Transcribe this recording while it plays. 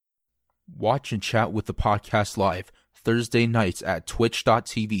Watch and chat with the podcast live Thursday nights at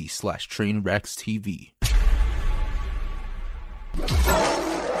twitch.tv/trainwreckstv.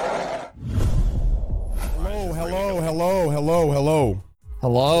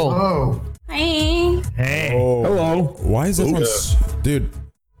 Hello. Hey. Hello. Why is everyone... Dude,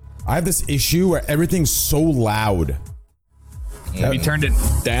 I have this issue where everything's so loud. Have you turned it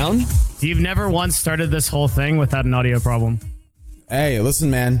down? You've never once started this whole thing without an audio problem. Hey, listen,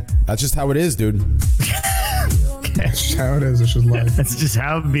 man. That's just how it is, dude. That's just how it is. It's just life. That's just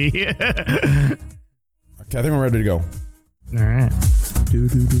how it be. Okay, I think we're ready to go. All right.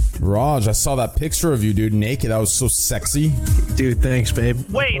 Raj, I saw that picture of you, dude, naked. That was so sexy. Dude, thanks, babe.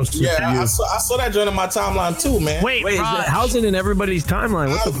 Wait. Yeah, I saw that joint on my timeline too, man. Wait, Raj. How's it in everybody's timeline?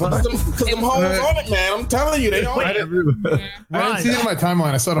 What the fuck? Because them hoes on it, man. I'm telling you, they don't. I didn't see it in my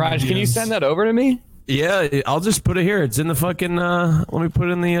timeline. I saw it on my Raj, can you DMs. send that over to me? Yeah, I'll just put it here. It's in the fucking. Let me put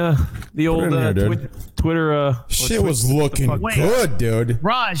it in the old in there, dude. Twitter. Shit was looking Wait. good, dude.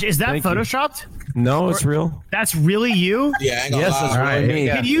 Raj, is that Thank you. photoshopped? No, it's real. That's really you? Yeah, I ain't gonna Yes, lie. that's really me.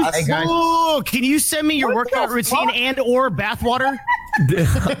 Can you? Can you send me your workout routine and/or bathwater?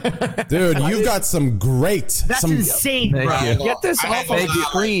 Dude, you've got some great... That's insane, bro. Thank you. Get this off of Thank the you.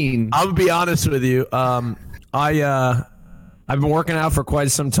 screen. I'll be honest with you. I've been working out for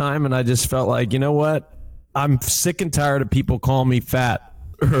quite some time, and I just felt like, you know what? I'm sick and tired of people calling me fat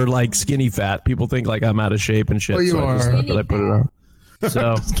or like skinny fat. People think like I'm out of shape and shit. Well, you so I just are. thought that I put it on.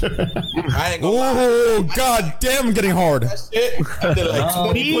 So I ain't gonna lie. Oh, god damn, I'm getting hard. Shit. I did like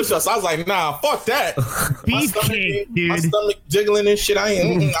 20 Beef- push-ups. I was like, nah, fuck that. Beefcake, My dude. stomach jiggling and shit. I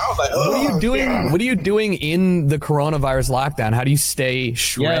was like, What are you oh, doing? God. What are you doing in the coronavirus lockdown? How do you stay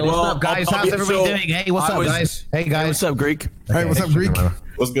shredded? well, What's up, guys? I'll How's be- everybody so doing? Hey, what's I up, was- guys? Hey, guys. what's up, Greek? Hey, what's up, Greek?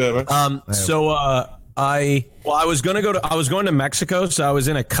 What's good, man? I was going to Mexico, so I was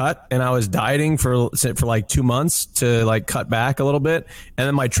in a cut and I was dieting for like 2 months to like cut back a little bit, and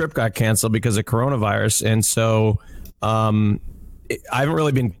then my trip got canceled because of coronavirus, and so I haven't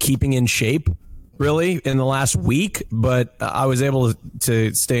really been keeping in shape really in the last week, but I was able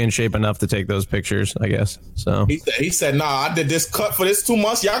to stay in shape enough to take those pictures, I guess. So He said, nah, I did this cut for this 2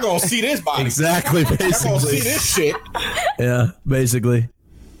 months. Y'all gonna see this body. exactly, Y'all gonna basically, see this shit. yeah, basically.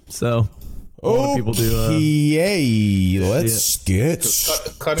 So. What people do, Okay, let's get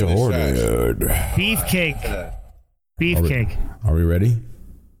Cut it in started. Beefcake. Beefcake. Are we ready?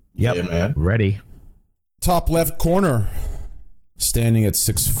 Yep. Yeah, man. Ready. Top left corner, standing at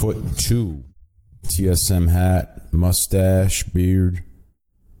 6'2", TSM hat, mustache, beard,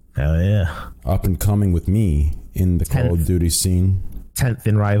 Hell yeah. up and coming with me in the Call of Duty scene. 10th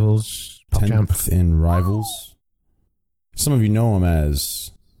in Rivals. Pop champ. 10th in Rivals. Some of you know him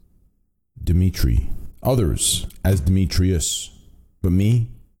as Dimitri, others as Demetrius, but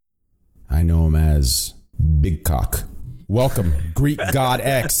me, I know him as Big Cock. Welcome, Greek God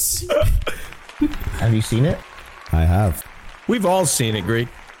X. Have you seen it? I have. We've all seen it, Greek.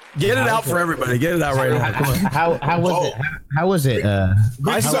 Get it out for everybody. Get it out right now. Come on. How was it? How was it?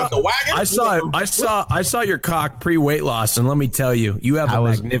 I saw the wagon? I saw it. I saw your cock pre-weight loss, and let me tell you, you have a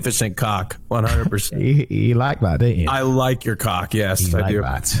magnificent cock. 100%. You like that, didn't you? I like your cock. Yes, You I like do.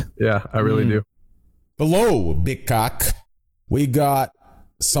 that. Yeah, I really do. Below Big Cock, we got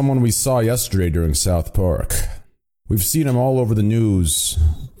someone we saw yesterday during South Park. We've seen him all over the news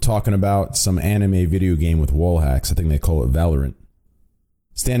talking about some anime video game with wall hacks. I think they call it Valorant.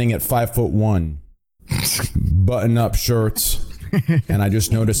 Standing at 5'1", button-up shirts. And I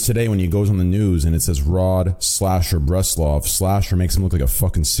just noticed today when he goes on the news and it says Rod Slasher Breslov, Slasher makes him look like a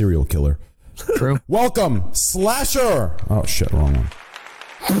fucking serial killer. True. Welcome, Slasher! Oh shit, wrong one.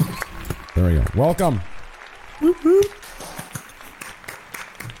 There we go. Welcome.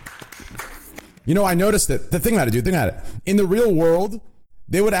 You know, I noticed that. Think about it. In the real world,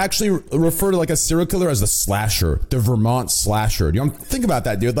 they would actually refer to like a serial killer as the Slasher, the Vermont Slasher. You know, think about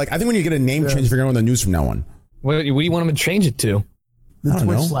that, dude. Like, I think when you get a name change, if you're going on the news from now on. What do you want him to change it to? The I don't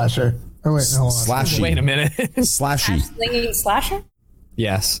Twitch know. slasher. Oh, wait, no, hold on. Slashy. Wait a minute. Slashy. Slinging slasher?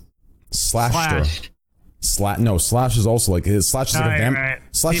 Yes. Slashster. Slash is also like Slash is like a you're vamp. right.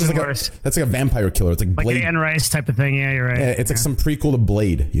 Slash is Even like worse. that's like a vampire killer. It's like Like Blade. an Anne Rice type of thing. Yeah, you're right. Yeah, it's like some prequel to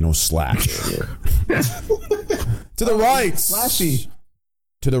Blade. You know, Slash. To the right, Slashy.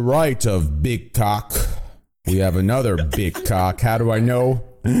 to the right of Big Cock, we have another Big Cock. How do I know?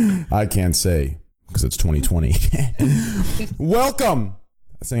 I can't say because it's 2020. Welcome.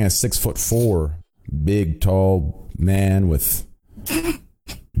 I think a 6'4", big, tall man with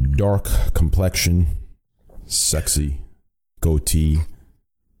dark complexion, sexy goatee.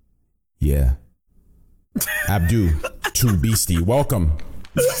 Yeah. Abdu, True Beastie. Welcome.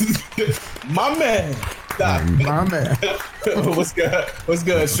 My man. My man. What's good? What's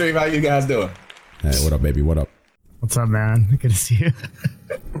good, Stream? How you guys doing? Hey, what up, baby? What up? What's up, man? Good to see you.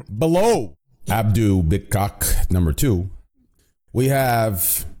 Below Abdu Big Cock number 2, we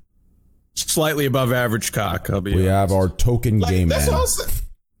have Slightly above average cock. we have our token gay That's man. what I'm saying.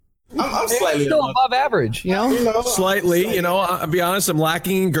 I'm slightly Still above average, you know? Slightly, I'll be honest, I'm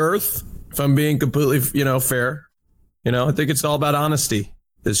lacking in girth. If I'm being completely, fair. I think it's all about honesty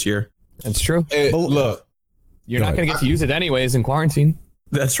this year. That's true. Hey, look, You're not going to get to use it anyways in quarantine.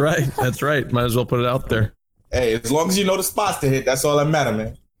 That's right. Might as well put it out there. hey, as long as you know the spots to hit, that's all that matter,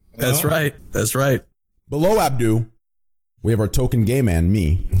 man. That's right. Below Abdu, we have our token gay man,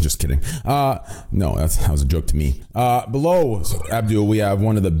 me. Just kidding. No, that was a joke to me. Below Abdu, we have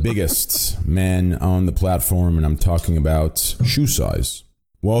one of the biggest men on the platform, and I'm talking about Shoe Size.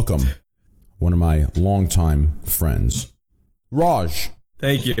 Welcome, one of my longtime friends, Raj.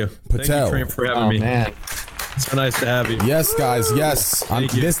 Thank you. Patel. Thank you for having me. Man. So nice to have you. Yes, guys. Yes,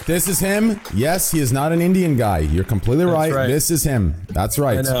 Thank you. this is him. Yes, he is not an Indian guy. You're completely right. right. This is him. That's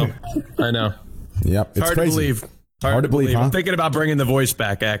right. I know. Yep, it's Hard crazy. to believe. Hard to believe, huh? I'm thinking about bringing the voice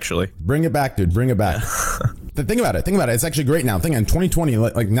back, actually. Bring it back, dude. Bring it back. Think about it. It's actually great now. Think in 2020,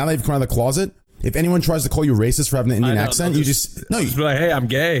 like now that you've come out of the closet, if anyone tries to call you racist for having an Indian accent, you just be like, hey, I'm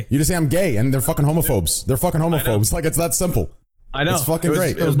gay. You just say I'm gay, and they're fucking homophobes. They're fucking homophobes. Like it's that simple. I know. It's fucking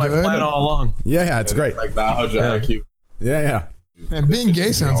great. It was my plan all along. Yeah, it's great. Like 900 IQ. Yeah. Man, being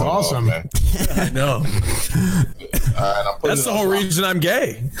gay sounds awesome. Man. I know. All right, I'm That's the whole reason I'm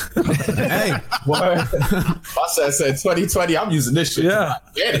gay. Hey, I said 2020. I'm using this shit. Yeah.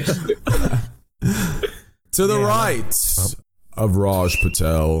 Get it. to the right of Raj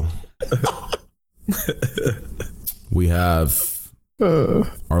Patel, we have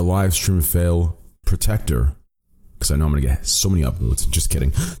our live stream fail protector. Because I know I'm going to get so many uploads. Just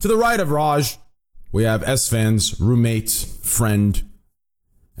kidding. To the right of Raj, we have S-Fans, roommate, friend,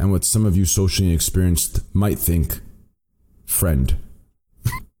 and what some of you socially experienced might think, friend.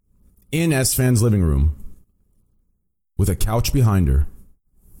 In S-Fans' living room, with a couch behind her,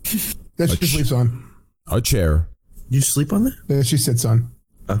 That she sleeps on. a chair. You sleep on that? That she sits on.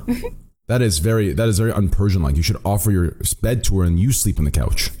 That is very un-Persian like. You should offer your bed to her and you sleep on the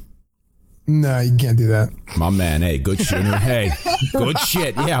couch. No, you can't do that. My man, hey, good shit. Hey, good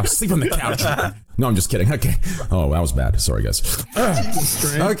shit. Yeah, sleep on the couch. No, I'm just kidding. Okay. Oh, that was bad. Sorry, guys.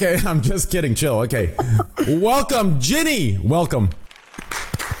 Okay, I'm just kidding. Chill. Okay. Welcome, Ginny. Welcome.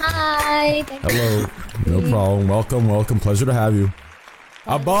 Hi. Hello. No problem. Welcome. Pleasure to have you.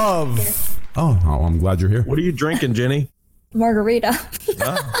 Above. Oh, I'm glad you're here. What are you drinking, Jenny? Margarita.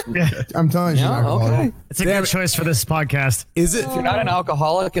 I'm telling you, she's not okay. It's a good choice for this podcast. Is it? If you're not an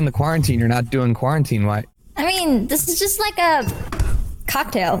alcoholic in the quarantine, you're not doing quarantine right. I mean, this is just like a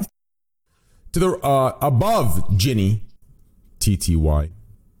cocktail. To the above Ginny, TTY,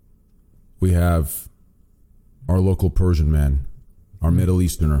 we have our local Persian man, our Middle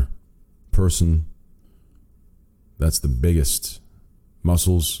Easterner person that's the biggest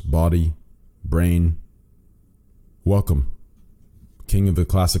muscles, body, brain. Welcome, king of the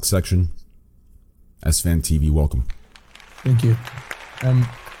classic section, S-Fan TV. Welcome. Thank you.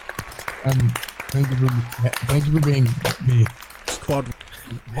 Thank you for being me. Squad.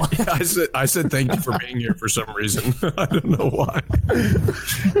 I said thank you for being here for some reason. I don't know why.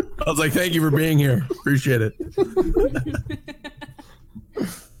 I was like, thank you for being here. Appreciate it.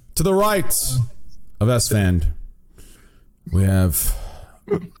 To the right of S-Fan, we have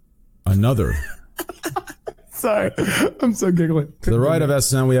another. Sorry, I'm so giggling. To the right of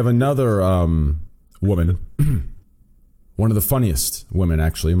S-Fan, we have another woman. One of the funniest women,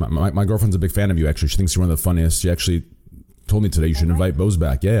 actually. My girlfriend's a big fan of you, actually. She thinks you're one of the funniest. She actually told me today you should invite Bose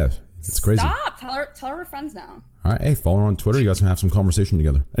back. Yeah, it's crazy. Stop. Tell her we're friends now. All right, hey, follow her on Twitter. You guys can have some conversation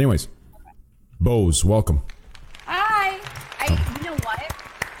together. Anyways, Bose, welcome. Hi. You know what?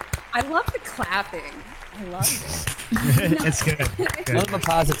 I love the clapping. I love it. It's good. Love the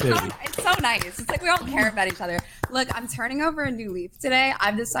positivity. It's so nice. It's like we all care about each other. Look, I'm turning over a new leaf today.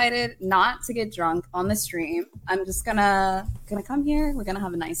 I've decided not to get drunk on the stream. I'm just gonna come here. We're gonna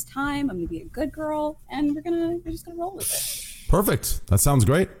have a nice time. I'm gonna be a good girl, and we're just gonna roll with it. Perfect. That sounds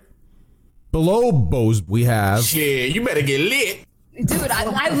great. Below Bose, we have. Shit, you better get lit. Dude,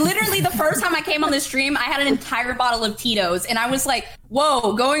 I literally, the first time I came on the stream, I had an entire bottle of Tito's, and I was like,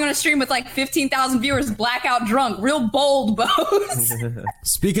 whoa, going on a stream with like 15,000 viewers, blackout drunk, real bold, Bose.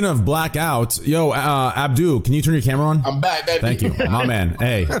 Speaking of blackout, yo, Abdu, can you turn your camera on? I'm back, baby. Thank you. My man.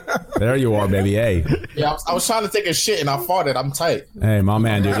 Hey, there you are, baby. Hey. Yeah, I was trying to take a shit and I farted. I'm tight. Hey, my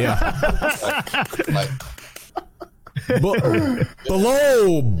man, dude. Yeah.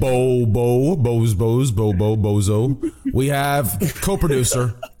 Below Bozo, we have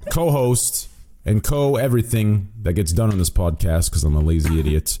co-producer, co-host, and co-everything that gets done on this podcast because I'm a lazy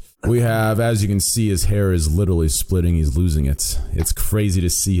idiot. We have, as you can see, his hair is literally splitting. He's losing it. It's crazy to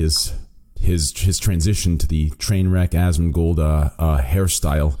see his transition to the Trainwreck Asmongold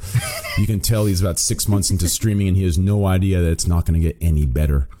hairstyle. You can tell he's about 6 months into streaming and he has no idea that it's not going to get any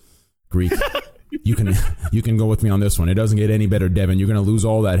better. Greek, you can go with me on this one. It doesn't get any better, Devin. You're going to lose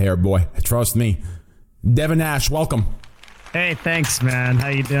all that hair, boy. Trust me. Devin Nash, welcome. Hey, thanks, man. How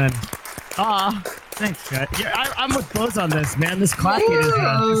you doing? Thanks, guys. Yeah, I'm with Boz on this, man. This clap is a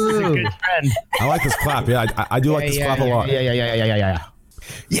good trend. I like this clap. Yeah, I do like this clap a lot.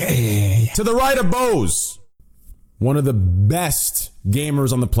 Yeah. To the right of Boz, one of the best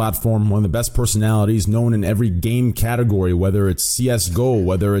gamers on the platform, one of the best personalities known in every game category, whether it's CSGO,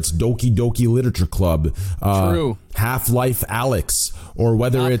 whether it's Doki Doki Literature Club, True. Half-Life Alex, or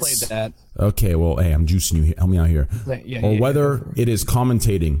whether Not it's... played that. Okay, well, hey, I'm juicing you here. Help me out here. Or whether it is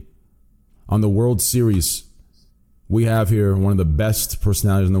commentating on the World Series. We have here one of the best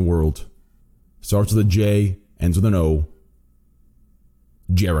personalities in the world. Starts with a J, ends with an O.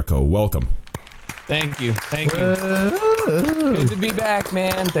 Jericho, welcome. Thank you. Good to be back,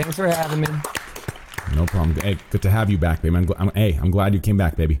 man. Thanks for having me. No problem. Hey, good to have you back, baby. I'm glad you came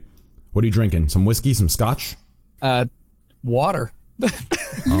back, baby. What are you drinking? Some whiskey? Some scotch? Water. With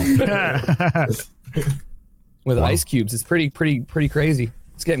ice cubes. It's pretty crazy.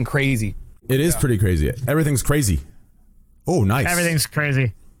 It's getting crazy. It is pretty crazy. Everything's crazy. Oh, nice. Everything's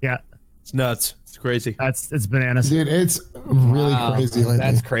crazy. Yeah. It's nuts. It's crazy. It's bananas. Dude, it's really crazy. Lately.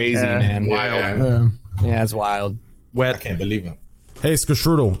 That's crazy, man. Wild. Yeah, it's wild. I can't believe it. Hey,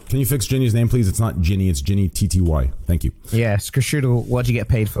 Skashrudel, can you fix Ginny's name, please? It's not Ginny, it's Ginny TTY. Thank you. Yeah, Skashrudel, what'd you get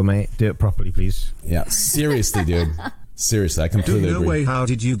paid for, mate? Do it properly, please. Yeah, seriously, dude. Seriously, I completely agree. No way, how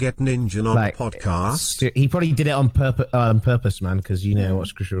did you get Ninja on the podcast? He probably did it on purpose, man, because you know what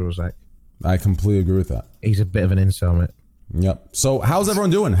Skashudel's like. I completely agree with that. He's a bit of an incel, mate. Yep. So how's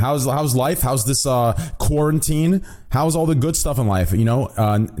everyone doing? How's life? How's this quarantine? How's all the good stuff in life?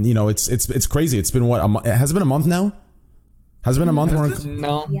 It's crazy. It's been what? Has it been a month now? Has it been a month? No.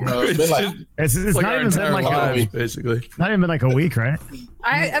 It's been like It's not even been like a week, basically. Not even been like a week, right?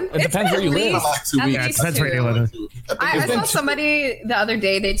 It depends where you live. Yeah, it depends where you live. I saw somebody the other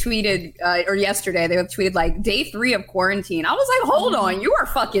day, they tweeted, or yesterday, they tweeted like day 3 of quarantine. I was like, hold on, you are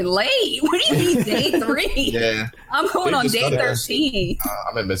fucking late. What do you mean day 3? Yeah. I'm going on day 13.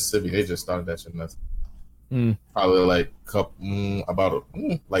 I'm in Mississippi. They just started that shit. Probably like about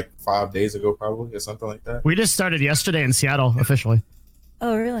 5 days ago, probably, or something like that. We just started yesterday in Seattle officially.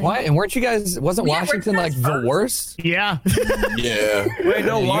 Oh, really? Why? And weren't you guys? Wasn't Washington like the worst? Yeah. Yeah. Wait,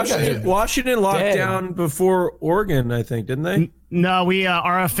 no, Washington locked down before Oregon, I think, didn't they? No, we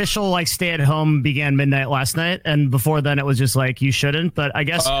our official stay at home began midnight last night, and before then it was just like you shouldn't. But I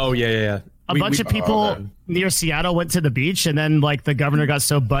guess. Oh yeah. A bunch of people near Seattle went to the beach, and then the governor got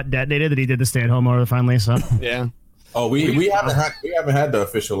so butt detonated that he did the stay at home order finally. So yeah. Oh, we haven't had the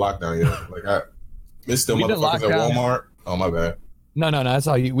official lockdown yet. There's still motherfuckers at Walmart. Oh my bad. No, that's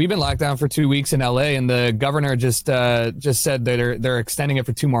all. We've been locked down for 2 weeks in LA, and the governor just said that they're extending it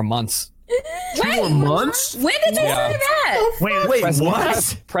for 2 more months. 2 more months? When did they say that? Wait,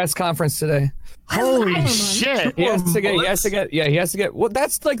 what? Press conference today. Holy shit! He has to get. Well,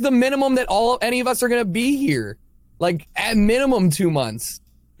 that's like the minimum that any of us are gonna be here. Like at minimum 2 months.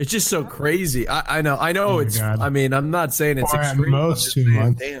 It's just so crazy. I know. Oh it's. God. I mean, I'm not saying it's Or at extreme. most 2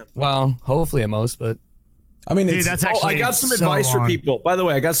 months. Damn. Well, hopefully at most, but. I mean, Dude, that's actually I got some so advice for long. people. By the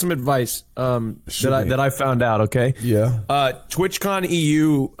way, I got some advice that I found out. Okay. Yeah. TwitchCon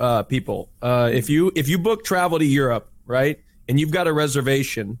EU people. If you book travel to Europe, right, and you've got a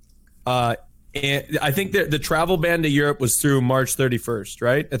reservation, and I think that the travel ban to Europe was through March 31st,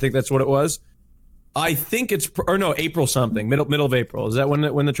 right? I think that's what it was. I think it's April something, middle of April. Is that when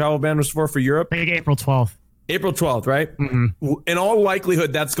the travel ban was for Europe? I think April 12th. April 12th, right? Mm-hmm. In all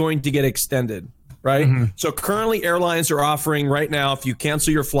likelihood, that's going to get extended. Right. Mm-hmm. So currently airlines are offering right now, if you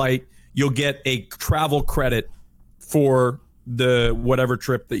cancel your flight, you'll get a travel credit for the whatever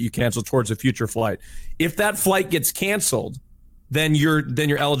trip that you cancel towards a future flight. If that flight gets canceled, then you're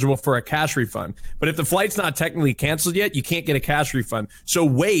eligible for a cash refund. But if the flight's not technically canceled yet, you can't get a cash refund. So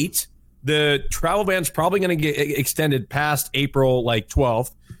wait, the travel ban's probably going to get extended past April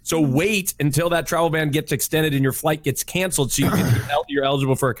 12th. So wait until that travel ban gets extended and your flight gets canceled so you're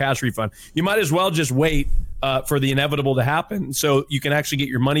eligible for a cash refund. You might as well just wait for the inevitable to happen so you can actually get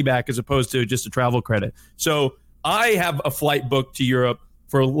your money back as opposed to just a travel credit. So I have a flight booked to Europe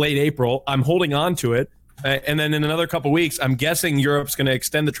for late April. I'm holding on to it And then in another couple weeks, I'm guessing Europe's going to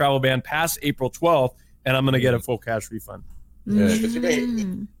extend the travel ban past April 12th, and I'm going to get a full cash refund. Yeah, 'cause you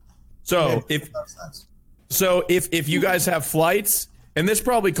ain't- So if you guys have flights, and this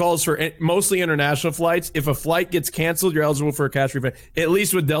probably calls for mostly international flights, if a flight gets canceled, you're eligible for a cash refund. At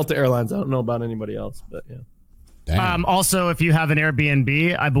least with Delta Airlines. I don't know about anybody else, but yeah. Also, if you have an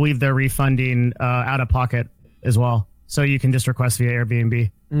Airbnb, I believe they're refunding out of pocket as well. So you can just request via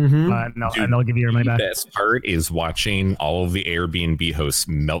Airbnb, and they'll give you your money back. The best part is watching all of the Airbnb hosts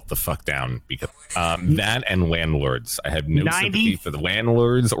melt the fuck down because that and landlords. I have no sympathy for the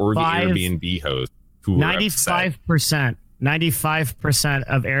landlords or the Airbnb hosts who are upset. 95%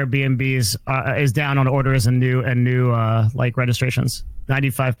 of Airbnbs is down on orders and new like registrations.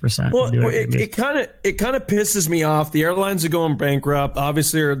 95%. Well, it kind of pisses me off. The airlines are going bankrupt.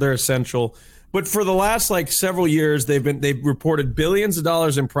 Obviously, they're essential, but for the last like several years, they've reported billions of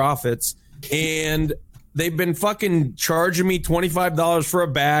dollars in profits, and they've been fucking charging me $25 for a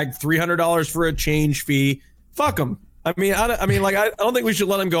bag, $300 for a change fee. Fuck them. I don't think we should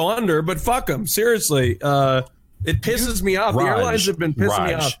let them go under, but fuck them. Seriously, it pisses me off. The airlines have been pissing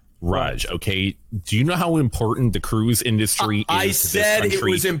me off. Raj, okay. Do you know how important the cruise industry is? I said it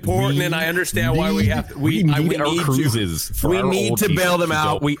was important, and I understand why we have to. We need our cruises. We need to bail them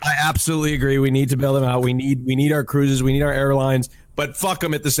out. I absolutely agree. We need to bail them out. We need our cruises. We need our airlines. But fuck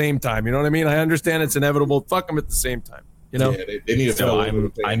them at the same time. You know what I mean? I understand it's inevitable. Fuck them at the same time. You know? Yeah, they need to so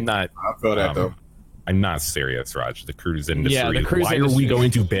I'm not. I feel that though. I'm not serious, Raj. The cruise industry. Yeah, the cruise Why industry. are we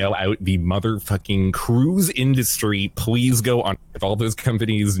going to bail out the motherfucking cruise industry? Please go on. If all those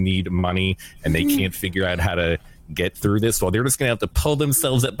companies need money and they can't figure out how to get through this, well, they're just going to have to pull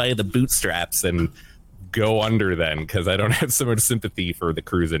themselves up by the bootstraps and go under then, because I don't have so much sympathy for the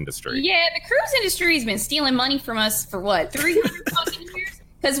cruise industry. Yeah, the cruise industry has been stealing money from us for what, 300 fucking years?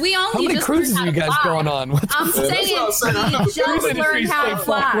 Because we only How many just cruises learned are you how to guys fly. going on? What the I'm fuck? saying we just learned how to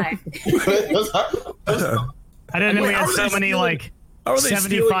fly. I didn't know we had so many like How are they stealing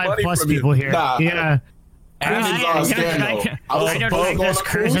 75 money plus from you? people here. Nah. Yeah. Cruises are a scandal. I don't like this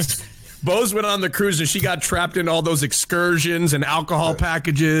cruises. Bose went on the cruise and she got trapped in all those excursions and alcohol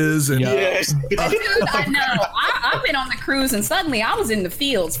packages and Yes. Dude, I know. I've been on the cruise and suddenly I was in the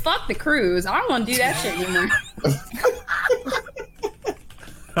fields. Fuck the cruise. I don't want to do that shit anymore.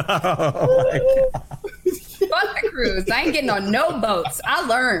 Fuck the cruise. I ain't getting on no boats. I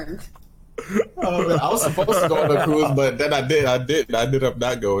learned. I was supposed to go on the cruise, but then I ended up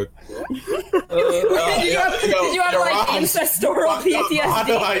not going. Did you have like ancestral PTSD? I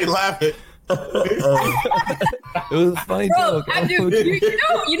know how you laughing. It was a funny Bro, joke.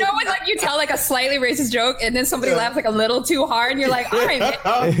 you know when like you tell like a slightly racist joke and then somebody laughs like a little too hard and you're like, all right, man.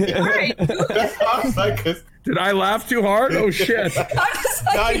 All right. Did I laugh too hard? Oh shit!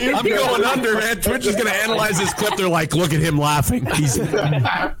 I'm going under, man. Twitch is gonna analyze this clip. They're like, look at him laughing.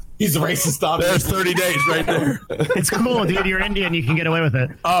 He's a racist. There's 30 days right there. It's cool, dude. You're Indian. You can get away with it.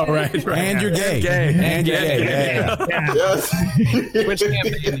 Oh, right. And you're gay. And you're gay. Yeah. Yes. Twitch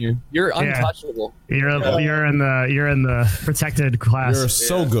can't ban you. You're untouchable. You're in the protected class. You're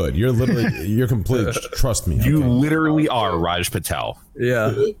so good. You're complete. Trust me. You literally are Raj Patel.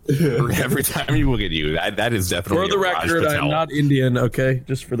 Yeah. Every time you look at you, that is definitely For the Raj record, Patel. I'm not Indian. Okay,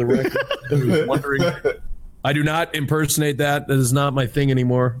 just for the record. Wondering. I do not impersonate that. That is not my thing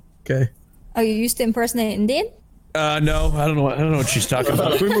anymore. Okay. Oh, you used to impersonate Indian? No, I don't know. I don't know what she's talking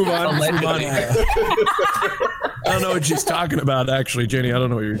about. Can we move on? Let's move on. I don't know what she's talking about. Actually, Jenny, I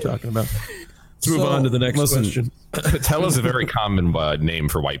don't know what you're talking about. Let's move on to the next question. Patel is a very common name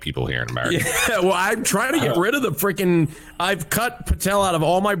for white people here in America. Yeah, well, I'm trying to get rid of the freaking. I've cut Patel out of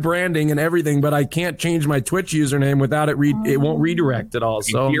all my branding and everything, but I can't change my Twitch username without it. It won't redirect at all.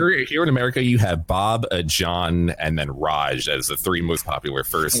 So Here in America, you have Bob, John, and then Raj as the three most popular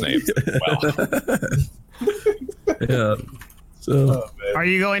first names. Yeah. So, are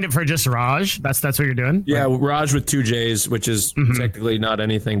you going for just Raj? That's what you're doing? Yeah, Raj with 2 J's, which is technically not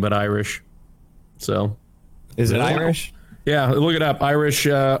anything but Irish. So, is it Irish? Yeah, look it up. Irish,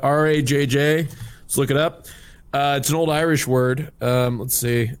 R-A-J-J. Let's look it up. It's an old Irish word. Let's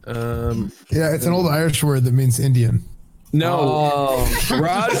see. Yeah, it's an old Irish word that means Indian. No,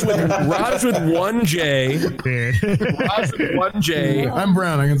 Raj with 1 J. Raj with 1 J. I'm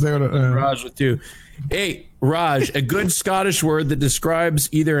brown. I can say what. Raj with 2. Hey, Raj, a good Scottish word that describes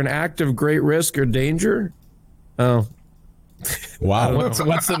either an act of great risk or danger. Oh, wow. What's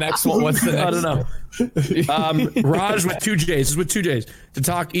the next one? What's the next? I don't know. Raj with 2 J's. This is with 2 J's. To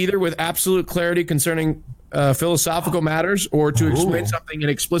talk either with absolute clarity concerning philosophical matters or to explain something in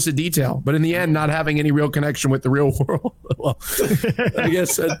explicit detail, but in the end, not having any real connection with the real world. Well, I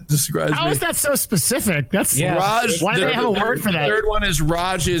guess that describes How me. is that so specific? That's Raj. Why do they have a word for that? The third one is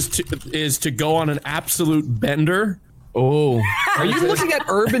Raj is to go on an absolute bender. Oh, are you looking at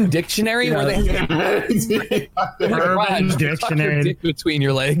Urban Dictionary where they have Urban Dictionary dick between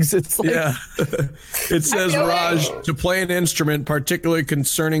your legs? It's like, It says Raj to play an instrument, particularly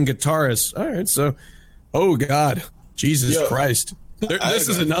concerning guitarists. All right, so, oh God, Jesus Christ. This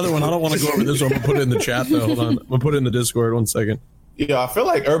is another one. I don't want to go over this one. I'm gonna put it in the chat though. Hold on, I'm gonna put it in the Discord. 1 second. Yeah, I feel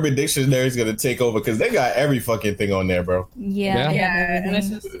like Urban Dictionary is gonna take over because they got every fucking thing on there, bro. Yeah. And it's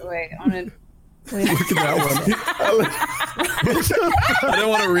just wait on it. Look at that one. I didn't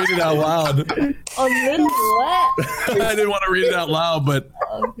want to read it out loud. Oh, really? What? I didn't want to read it out loud, but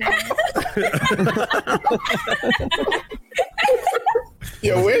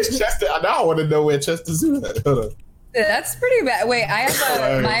Yo, where's Chester? Now I want to know where Chester's at. Hold on. That's pretty bad. Wait, I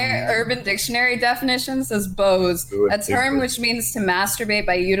have my Urban Dictionary definition says bows, a term which means to masturbate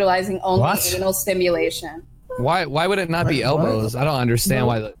by utilizing only anal stimulation. why would it not be elbows? I don't understand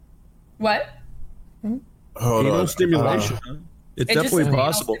why. What? anal stimulation. It's It just definitely says anal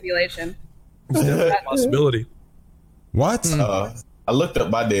possible. Stimulation. It's definitely a possibility. What? I looked up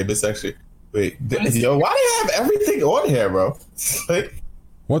my name. It's actually yo. Why do you have everything on here, bro? Like,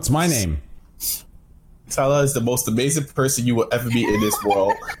 what's my name? Tyler is the most amazing person you will ever meet in this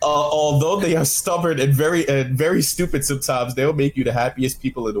world. Although they are stubborn and very stupid sometimes, they'll make you the happiest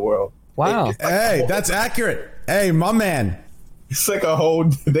people in the world. Wow. Hey, that's accurate. Hey, my man. It's like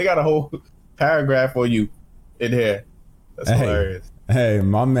they got a whole paragraph on you in here. That's hilarious. Hey,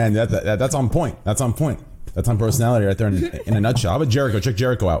 my man. That's on point. That's on point. That's on personality right there in a nutshell. How about Jericho? Check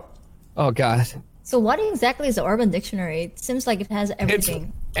Jericho out. Oh, God. So what exactly is the Urban Dictionary? It seems like it has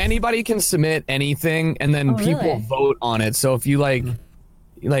everything. Anybody can submit anything, and then people really? vote on it. So if you like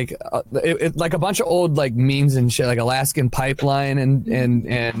a bunch of old like memes and shit, like Alaskan Pipeline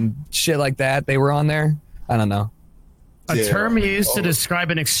and shit like that, they were on there. I don't know. A term used to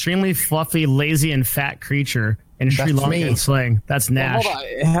describe an extremely fluffy, lazy, and fat creature in Sri Lankan slang. That's Nash. Well,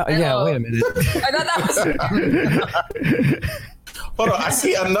 hold on. Yeah, wait a minute. I thought that was. Hold on, I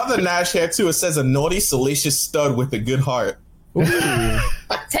see another Nash here too. It says a naughty, salacious stud with a good heart.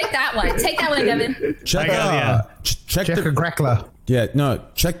 Take that one. Take that one, Devin. Check Check a Grekla. Yeah, no,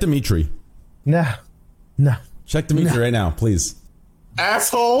 check Dimitri. No. Check Dimitri right now, please.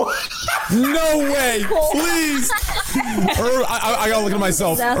 Asshole. No way, please. I gotta look at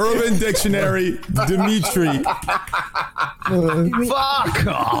myself. Urban Dictionary, Dimitri. Fuck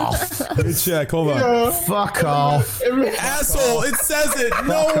off. Let me check. Hold on. Fuck off. Asshole. It says it.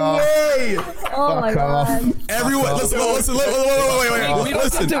 No way. Oh my god. Everyone, listen.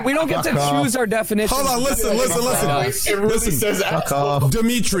 Wait. We don't get to choose our definition. Hold on. Listen. It really says asshole.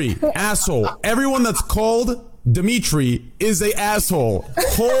 Dimitri, asshole. Everyone that's called Dimitri is a asshole.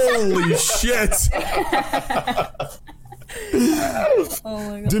 Holy shit. Oh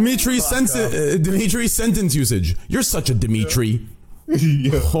my god. Dimitri sentence usage. You're such a Dimitri.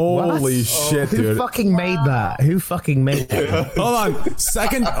 Holy shit, Who dude. fucking made that? Hold on.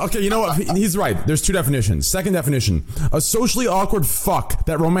 Second, okay, you know what? He's right. There's two definitions. Second definition: a socially awkward fuck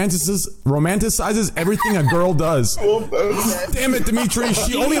that romanticizes everything a girl does. Damn it, Dimitri.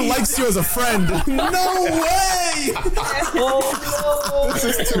 She only likes you as a friend. No way. This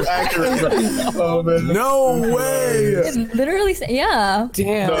is too accurate. Oh man. No way. It literally yeah.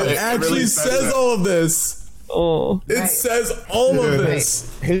 Damn. No, It actually really says all of this. Oh. It says all of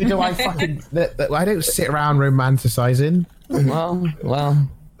this. Who do I fucking... I don't sit around romanticizing. Well.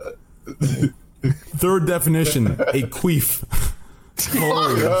 Third definition: a queef.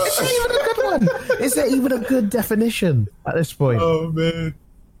 Is there even a good definition at this point? Oh man.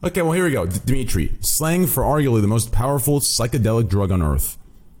 Okay, well here we go. Dimitri, slang for arguably the most powerful psychedelic drug on earth.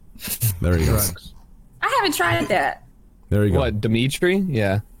 There you go. I haven't tried that. There you go. What, Dimitri?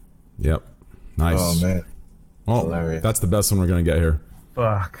 Yeah. Yep. Nice. Oh man. Oh, Hilarious. that's the best one we're gonna get here.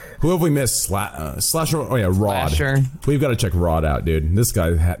 Fuck. Who have we missed? Slasher. Oh yeah, Rod. Slasher. We've got to check Rod out, dude. This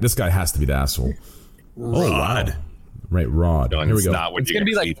guy has to be the asshole. Rod. Right, Rod. No, Here we it's go. not what It's you're gonna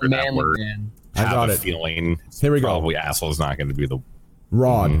be gonna see like for that manly word. man. I got a it. feeling. Here we go. Probably asshole's not going to be the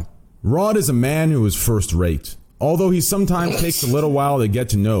Rod. Rod is a man who is first rate. Although he sometimes takes a little while to get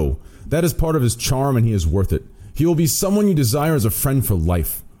to know, that is part of his charm and he is worth it. He will be someone you desire as a friend for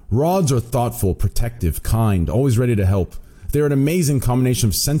life. Rods are thoughtful, protective, kind, always ready to help. They are an amazing combination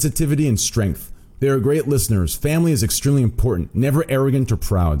of sensitivity and strength. They are great listeners. Family is extremely important. Never arrogant or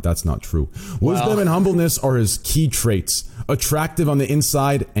proud. That's not true. Wisdom and humbleness are his key traits. Attractive on the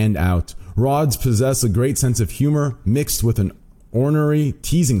inside and out. Rods possess a great sense of humor mixed with an ornery,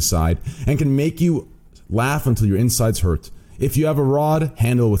 teasing side and can make you laugh until your insides hurt. If you have a rod,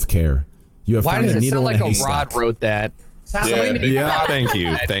 handle with care. You have Why found does a it needle sound in like a a haystack. Rod wrote that? Yeah.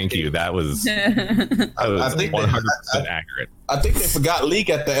 Thank you. That was I think 100% accurate. I think they forgot leak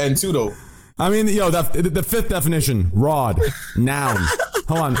at the end too, though. I mean, the fifth definition, rod, noun.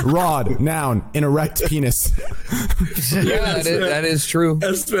 Hold on, rod, noun, an erect penis. Yeah, that is true.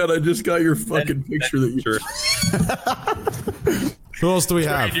 S-Man, I just got your fucking picture that you... Who else do we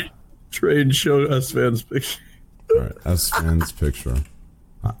have? Trade show S-Man's picture. All right, S-Man's picture.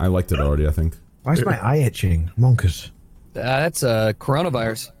 I liked it already, I think. Why is my eye itching? Monkers. That's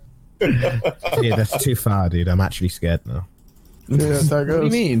coronavirus. Yeah, that's too far, dude. I'm actually scared now. Yeah, that's how it goes.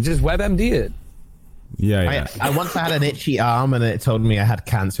 What do you mean? Just WebMD it. Yeah. I once had an itchy arm and it told me I had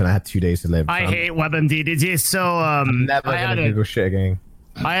cancer and I had 2 days to live. I hate WebMD. Did you? So I'm never gonna Google shit again.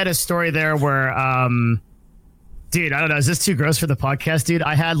 I had a story there where dude, I don't know, is this too gross for the podcast, dude?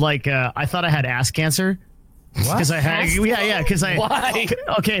 I had I thought I had ass cancer. Because I had, because I. Why?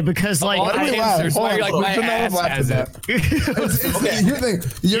 Okay, because Why do we laugh? Why you're like, my ass has it. Here's the thing.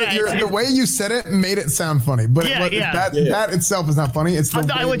 The way you said it made it sound funny, but that itself is not funny. It's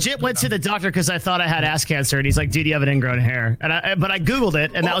I legit went to the doctor because I thought I had ass cancer, and he's like, "Dude, you have an ingrown hair." And but I googled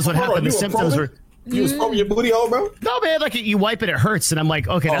it, and that was what happened. The symptoms were. You was probing your booty hole, bro? No, man, you wipe it, it hurts, and I'm like,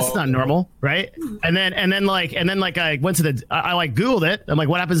 okay, that's not normal, right? And then I went to I Googled it. I'm like,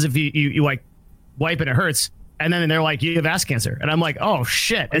 what happens if you wipe it, it hurts? And then they're like, you have ass cancer. And I'm like, oh,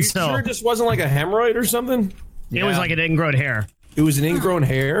 shit. Are you sure it just wasn't like a hemorrhoid or something? It was like an ingrown hair. It was an ingrown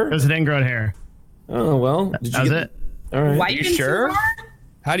hair? It was an ingrown hair. Oh, well. That was it. All right. Are you sure?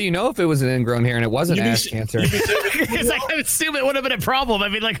 How do you know if it was an ingrown hair and it wasn't ass cancer? It's like, I assume it would have been a problem. I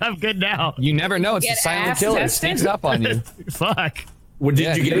mean, I'm good now. You never know. It's a silent killer. It sneaks up on you. Fuck. Well,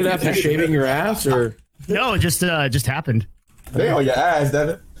 did you get it after shaving your ass, or? No, it just happened. They on your ass,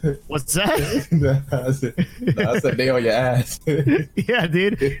 Devin. What's that? I said they on your ass. Yeah,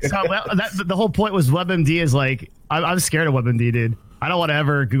 dude. So the whole point was WebMD is like, I'm scared of WebMD, dude. I don't want to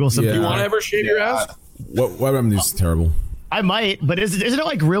ever Google something. You want to ever shave your ass? WebMD is terrible. I might, but isn't it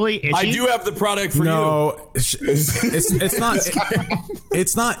like really itchy? I do have the product for you. No, it's not.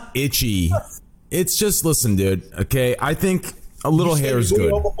 It's not itchy. It's just, listen, dude. Okay, I think a little hair is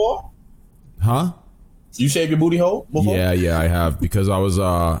good. Huh? You shave your booty hole before? Yeah, I have, because I was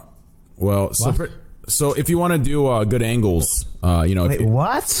so if you want to do good angles, Wait,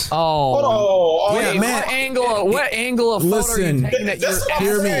 what? Oh, yeah, man. What angle of photo are you taking that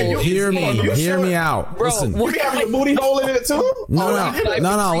Hear me out. Bro, Listen. You have your booty hole in it too?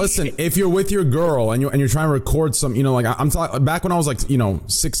 No. Listen, if you're with your girl and you're trying to record some, I'm talking back when I was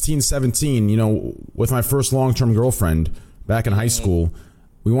 16, 17, with my first long-term girlfriend back in high school,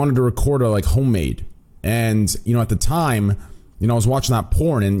 we wanted to record a homemade, and at the time, I was watching that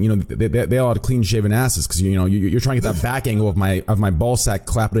porn, and they all had clean shaven asses, because you're trying to get that back angle of my ball sack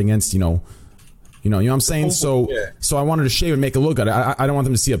clapping against you know what I'm saying. So I wanted to shave and make it look good. I don't want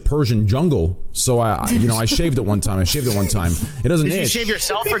them to see a Persian jungle, so I shaved it one time. It doesn't itch. Did you shave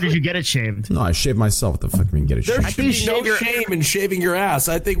yourself or did you get it shaved? No, I shaved myself. What the fuck do you mean get it shaved? There should be no shame in shaving your ass.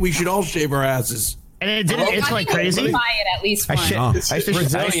 I think we should all shave our asses. And it didn't itch like crazy. Buy it at least once. I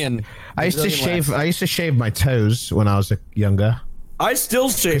used to shave my toes when I was younger. I still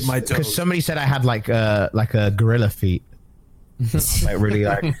shave my toes because somebody said I had like a gorilla feet. Really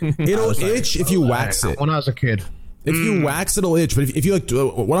it'll itch if you wax it. When I was a kid. If you wax, it'll itch. But if you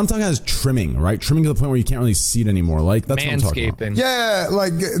what I'm talking about is trimming, right? Trimming to the point where you can't really see it anymore. That's what I'm talking about. Yeah,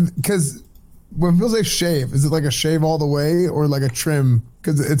 because when people say shave, is it like a shave all the way or like a trim?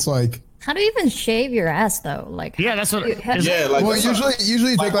 Because it's like. How do you even shave your ass though? That's what.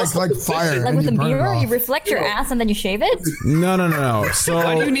 Usually you take like fire. Like with a mirror, you reflect your ass and then you shave it. No. So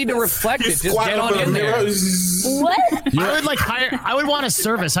why do you need to reflect it? Just get on in there. What? I would want a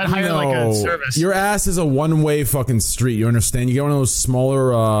service. I'd hire a service. Your ass is a one-way fucking street. You understand? You get one of those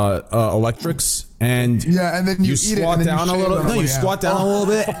smaller electrics, and then you squat down a little. No, you squat down a little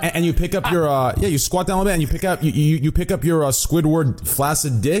bit, and you pick up your you squat down a little bit, and you pick up your Squidward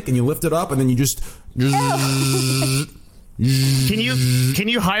flaccid dick, and you lift it up, and then you just. Can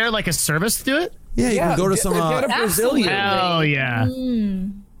you hire a service to do it? Yeah, you can go to some. Get a Brazilian. Hell yeah.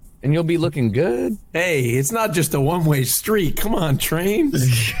 And you'll be looking good. Hey, it's not just a one-way street. Come on, train.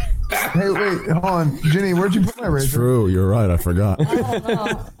 Hey, wait, hold on. Jenny, where'd you put my razor? True, you're right. I forgot.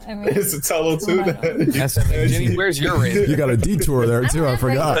 It's a Tello too. Jenny, where's your razor? You got a detour there too. I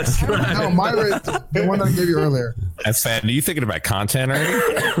forgot. No, my razor, the one that I gave you earlier. That's fat. Are you thinking about content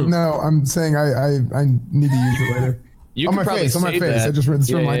already? No, I'm saying I need to use it later. You on my face. It just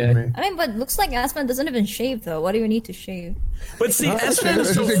reminded me. I mean, but looks like Aspen doesn't even shave though. What do you need to shave? But see, Aspen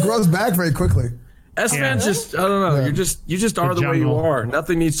it grows back very quickly. Espan's just, I don't know. You just are the way you are.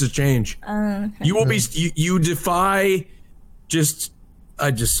 Nothing needs to change. Okay. You will be. You defy.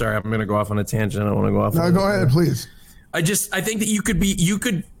 Sorry, I'm gonna go off on a tangent. I don't want to go off. No, go ahead, please. I think that you could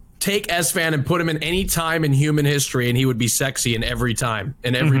take Esfand and put him in any time in human history, and he would be sexy in every time,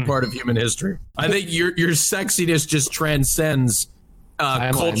 in every part of human history. I think your sexiness just transcends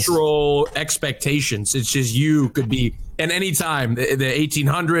cultural expectations. It's just you could be in any time, the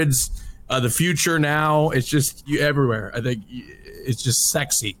 1800s, the future now. It's just you everywhere. I think it's just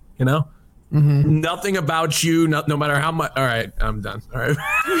sexy, you know? Mm-hmm. Nothing about you, no matter how much. All right, I'm done. All right.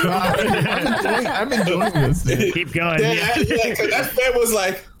 I'm enjoying this. Dude. Keep going. Because that fan was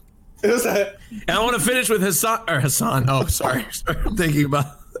like, it was like. And I want to finish with Hassan. Oh, sorry. I'm thinking about.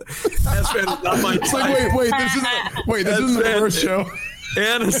 That's not my type. Wait, this isn't the first show.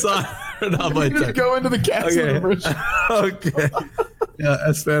 And Hassan are not my type. Just go into the cast of the first show. Okay. Yeah,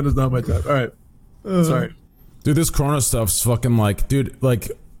 Esfand is not my type. All right. Sorry. Dude, this Corona stuff's fucking like,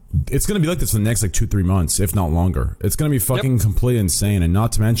 it's gonna be like this for the next 2-3 months, if not longer. It's gonna be fucking completely insane, and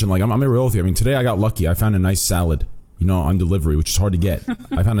not to mention, I'm gonna be real with you. I mean, today I got lucky. I found a nice salad, on delivery, which is hard to get.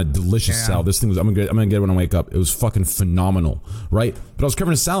 I found a delicious salad. This thing was, I'm gonna get it when I wake up. It was fucking phenomenal, right? But I was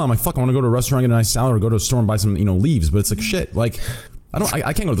craving a salad. I'm like, fuck, I want to go to a restaurant, get a nice salad, or go to a store and buy some, leaves. But it's like shit. Like,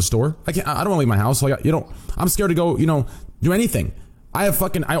 I can't go to the store. I don't want to leave my house. Like, I'm scared to go, do anything. I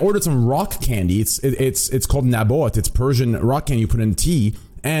ordered some rock candy. It's called Naboat. It's Persian rock candy you put in tea.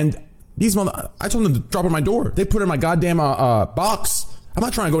 And I told them to drop it on my door. They put it in my goddamn box. I'm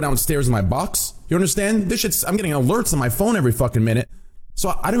not trying to go downstairs in my box. You understand? This shit's, I'm getting alerts on my phone every fucking minute.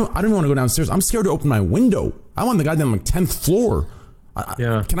 So I don't want to go downstairs. I'm scared to open my window. I'm on the goddamn 10th floor.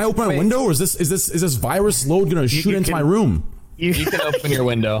 Can I open my window, or is this virus load gonna shoot into my room? You can open your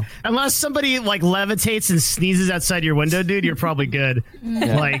window. Unless somebody levitates and sneezes outside your window, dude, you're probably good.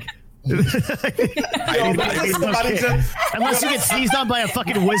 Yeah. Unless you get sneezed on by a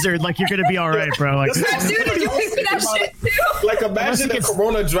fucking wizard, you're gonna be all right, bro. Dude, you think that shit too? Imagine the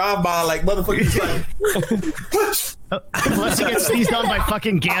Corona drive-by, motherfuckers Unless you get sneezed on by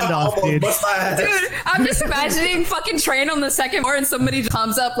fucking Gandalf, dude. Dude, I'm just imagining fucking train on the second floor and somebody just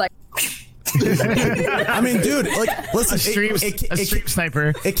comes up I mean, dude, listen, a stream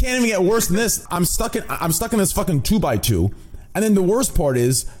sniper. It can't even get worse than this. I'm stuck in this fucking 2x2, and then the worst part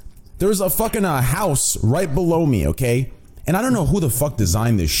is there's a fucking house right below me, okay? And I don't know who the fuck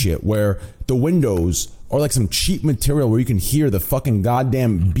designed this shit, where the windows are some cheap material where you can hear the fucking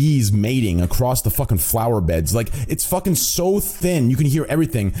goddamn bees mating across the fucking flower beds. It's fucking so thin, you can hear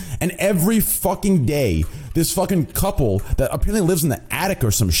everything. And every fucking day, this fucking couple that apparently lives in the attic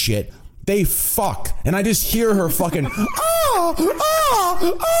or some shit, they fuck, and I just hear her fucking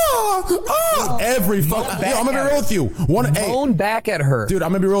every fucking. I'm gonna be real with you. Moan back at her, dude.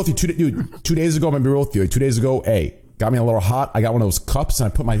 I'm gonna be real with you. 2 days ago, I'm gonna be real with you. 2 days ago, got me a little hot. I got one of those cups,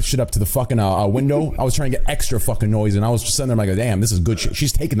 and I put my shit up to the fucking window. I was trying to get extra fucking noise, and I was just sitting there like, damn, this is good shit.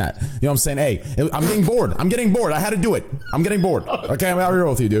 She's taking that. You know what I'm saying? Hey, I'm getting bored. I had to do it. I'm getting bored. Okay, I'm out here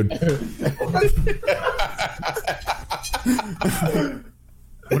with you, dude.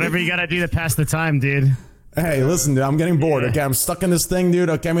 Whatever you gotta do to pass the time, dude. Hey, listen, dude, I'm getting bored. Okay, I'm stuck in this thing, dude.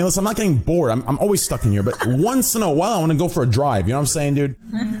 Okay, I mean, listen, I'm not getting bored. I'm always stuck in here, but once in a while, I want to go for a drive. You know what I'm saying, dude?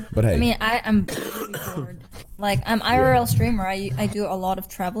 But hey, I mean, I'm bored. I'm IRL streamer. I do a lot of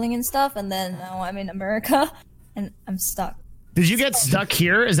traveling and stuff, and then now I'm in America, and I'm stuck. Did you get stuck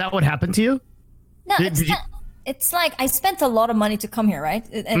here? Is that what happened to you? No, it's like I spent a lot of money to come here, right?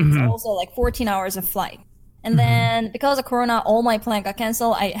 And it's also 14 hours of flight. And then because of Corona, all my plan got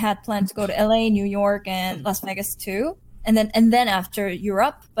canceled. I had planned to go to LA, New York, and Las Vegas too. And then after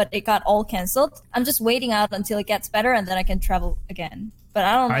Europe, but it got all canceled. I'm just waiting out until it gets better, and then I can travel again. But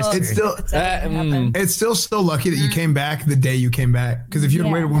I don't know. It's still so lucky that you came back the day you came back. Because if you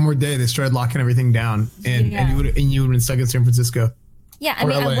had waited one more day, they started locking everything down, and you would have been stuck in San Francisco. Yeah, I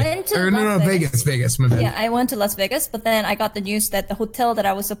mean, I went to Vegas. My bad. Yeah, I went to Las Vegas, but then I got the news that the hotel that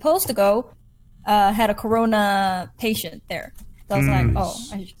I was supposed to go had a Corona patient there. So I was like,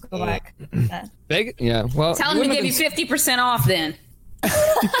 I should go back. Yeah, well, tell them to give you 50% off then.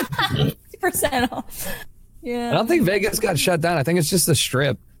 50% off. Yeah. I don't think Vegas got shut down. I think it's just the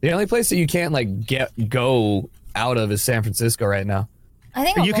Strip. The only place that you can't go out of is San Francisco right now. I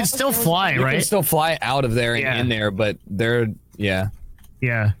think you can still fly, right? You can still fly out of there and in there, but yeah.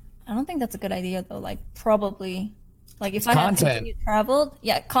 I don't think that's a good idea though. Probably. Like if I had continued traveled,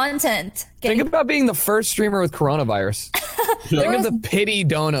 content. Think about being the first streamer with coronavirus. Think of the pity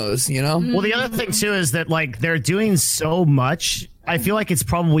donos, you know? Well, the other thing too is that like they're doing so much. I feel like it's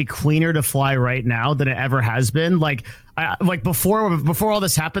probably cleaner to fly right now than it ever has been. Like before all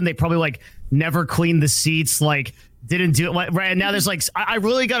this happened, they probably like never cleaned the seats, like didn't do it right. And now there's like, I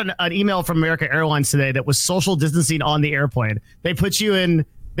really got an email from American Airlines today that was social distancing on the airplane. They put you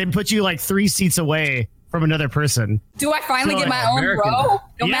like 3 seats away from another person. Do I finally get my own row?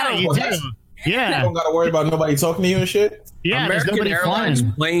 No matter you what. do. Yeah. You don't got to worry about nobody talking to you and shit. Yeah, American Airlines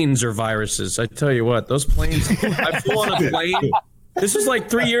planes are viruses. I tell you what, those planes. I flew on a plane. This was like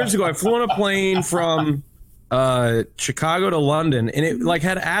 3 years ago. I flew on a plane from Chicago to London, and it like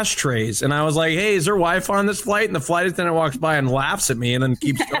had ashtrays. And I was like, "Hey, is there Wi-Fi on this flight?" And the flight attendant walks by and laughs at me, and then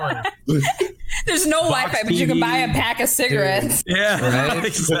keeps going. There's no Wi-Fi, but you can buy a pack of cigarettes. Yeah, right?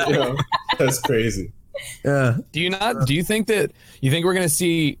 Exactly. That's crazy. Yeah. Do you think we're going to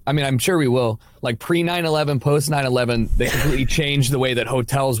see, I mean, I'm sure we will, like pre 9/11, post 9/11, they completely changed the way that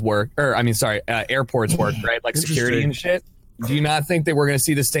hotels work, airports work, right? Like security and shit. Do you not think that we're going to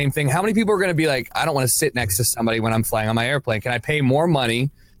see the same thing? How many people are going to be like, I don't want to sit next to somebody when I'm flying on my airplane. Can I pay more money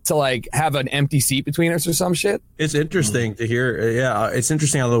to like have an empty seat between us or some shit? It's interesting to hear. Yeah, it's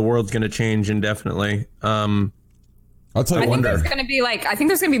interesting how the world's going to change indefinitely. I'll tell you. I think there's going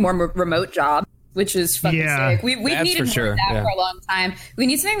to be more remote jobs, which is fucking sick. We've needed more of that for a long time. We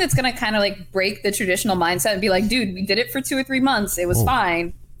need something that's going to kind of like break the traditional mindset and be like, dude, we did it for 2 or 3 months. It was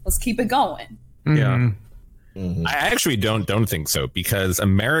fine. Let's keep it going. Yeah. I actually don't think so, because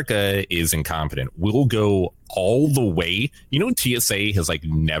America is incompetent. We'll go all the way. You know, TSA has like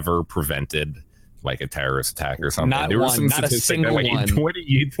never prevented like a terrorist attack or something. Not a single one. one.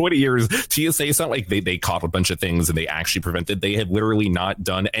 In 20 years, TSA, it's not like they caught a bunch of things and they actually prevented. They have literally not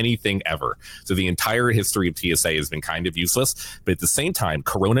done anything ever. So the entire history of TSA has been kind of useless. But at the same time,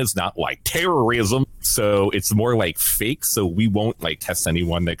 Corona is not like terrorism. So it's more like fake. So we won't like test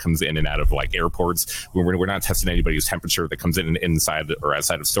anyone that comes in and out of like airports. We're not testing anybody's temperature that comes in and inside or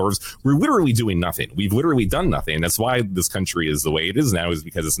outside of stores. We're literally doing nothing. We've literally done nothing. And that's why this country is the way it is now, is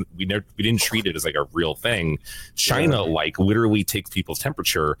because we didn't treat it as like a real thing. China like literally takes people's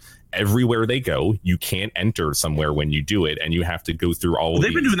temperature everywhere they go. You can't enter somewhere when you do it, and you have to go through all of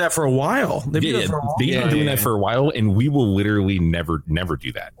They've been doing that for a while. They've been doing that for a while, and we will literally never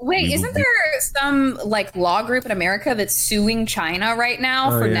do that. Wait, isn't there some like law group in America that's suing China right now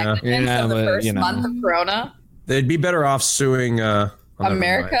for negligence of the first month of Corona? They'd be better off suing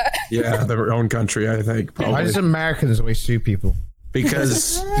America. Yeah, their own country, I think. Probably. Why does Americans always sue people?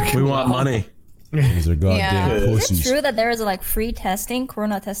 Because we want money. These are goddamn pussies. Is it true that there is like free testing,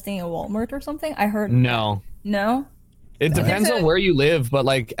 Corona testing in Walmart or something? I heard. No. It depends on where you live, but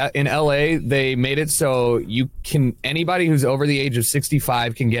like in LA, they made it so anybody who's over the age of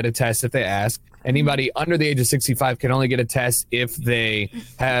 65 can get a test if they ask. Anybody under the age of 65 can only get a test if they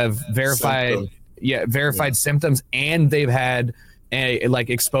have verified symptoms and they've had like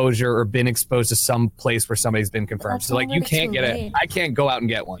exposure or been exposed to some place where somebody's been confirmed. So like you can't get it. I can't go out and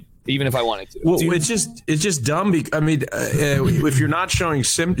get one, even if I wanted to. Well, it's just dumb. I mean, if you're not showing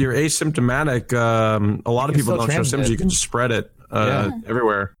you're asymptomatic. A lot of people don't show symptoms. You can spread it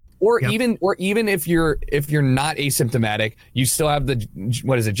everywhere. Or even if you're not asymptomatic, you still have the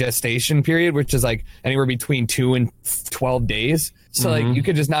gestation period, which is like anywhere between 2 and 12 days. So like you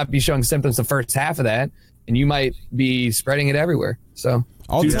could just not be showing symptoms the first half of that, and you might be spreading it everywhere. So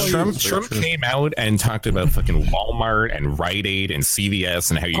Trump came out and talked about fucking Walmart and Rite Aid and CVS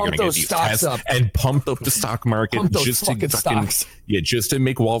and how you're going to get these tests and pumped up the stock market just to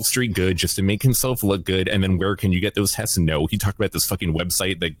make Wall Street good, just to make himself look good. And then where can you get those tests? No, he talked about this fucking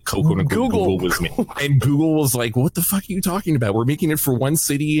website that Google was making, and Google was like, "What the fuck are you talking about? We're making it for one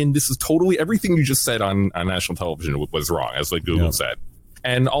city, and this is totally everything you just said on national television was wrong." That's what Google said.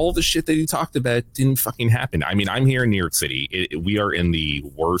 And all the shit that he talked about didn't fucking happen. I mean, I'm here in New York City. We are in the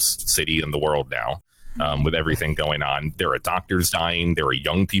worst city in the world now, with everything going on. There are doctors dying. There are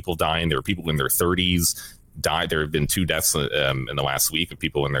young people dying. There are people in their 30s die. There have been 2 deaths in the last week of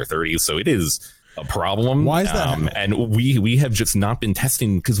people in their 30s. So it is a problem. Why is that? And we have just not been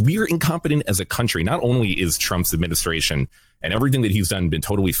testing because we are incompetent as a country. Not only is Trump's administration and everything that he's done been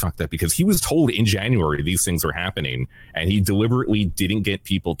totally fucked up, because he was told in January these things were happening, and he deliberately didn't get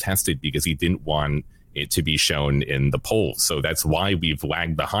people tested because he didn't want it to be shown in the polls. So that's why we've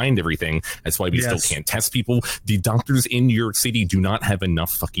lagged behind everything. That's why we still can't test people. The doctors in New York City do not have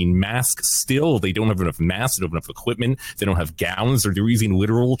enough fucking masks still. They don't have enough masks. They don't have enough equipment. They don't have gowns. They're using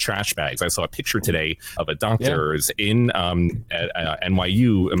literal trash bags. I saw a picture today of a doctor in at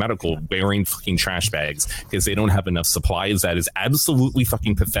NYU medical wearing fucking trash bags because they don't have enough supplies. That is absolutely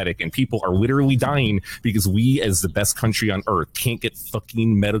fucking pathetic. And people are literally dying because we, as the best country on earth, can't get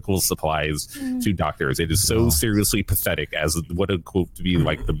fucking medical supplies to doctors. It is so seriously pathetic as what a quote to be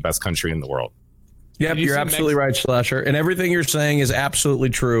like the best country in the world. Yep, you're absolutely right, Slasher. And everything you're saying is absolutely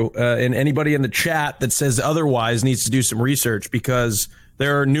true. And anybody in the chat that says otherwise needs to do some research, because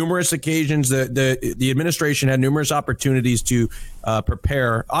there are numerous occasions that the administration had numerous opportunities to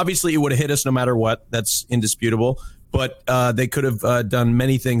prepare. Obviously, it would have hit us no matter what. That's indisputable. But they could have done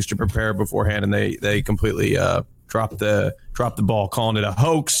many things to prepare beforehand, and they completely dropped the ball, calling it a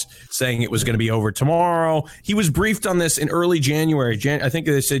hoax, saying it was going to be over tomorrow. He was briefed on this in early January. I think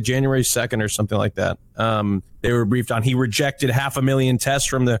they said January 2nd or something like that. They were briefed on. He rejected 500,000 tests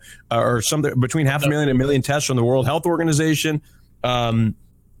from or something between 500,000 and 1 million tests from the World Health Organization. And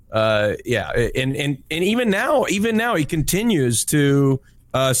even now he continues to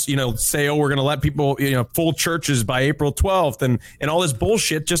say, oh, we're going to let people, full churches by April 12th and all this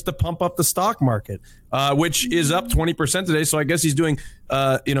bullshit just to pump up the stock market, which is up 20% today. So I guess he's doing,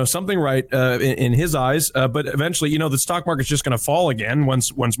 something right in his eyes. But eventually, the stock market's just going to fall again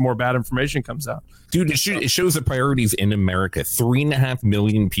once more bad information comes out. Dude, it shows the priorities in America. 3.5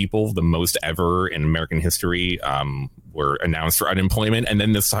 million people, the most ever in American history, were announced for unemployment. And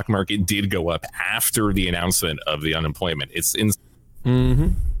then the stock market did go up after the announcement of the unemployment. It's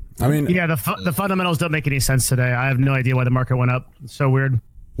Mm-hmm. I mean, the fundamentals don't make any sense today. I have no idea why the market went up. It's so weird.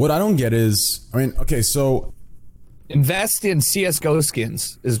 What I don't get is, so invest in CS:GO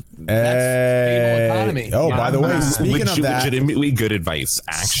skins. That's stable economy. Oh, by the way, speaking of that, legitimately good advice.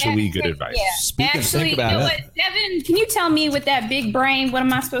 Actually, good advice. Yeah. Think about it. Devin, can you tell me with that big brain, what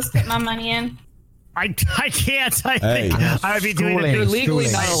am I supposed to put my money in? I can't. I think I would be doing it. You're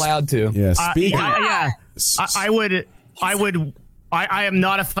legally not allowed to. Yeah. I am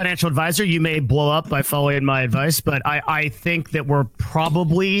not a financial advisor. You may blow up by following my advice, but I think that we're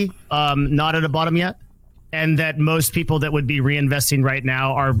probably not at a bottom yet, and that most people that would be reinvesting right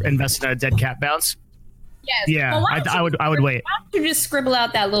now are investing at a dead cat bounce. Yes. Yeah, well, I would wait. Why don't you just scribble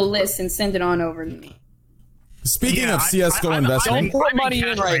out that little list and send it on over to me? Speaking of CS:GO investment, don't put money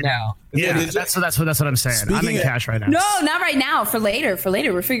in right now. Yeah, that's what I'm saying. I'm in cash right now. No, not right now. For later.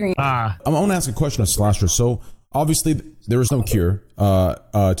 We're figuring. I want to ask a question of Slasher. So obviously there is no cure to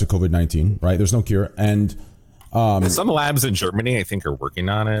COVID-19, right? There's no cure, and some labs in Germany, I think, are working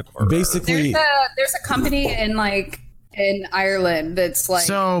on it. Or basically, there's a company in Ireland that's like.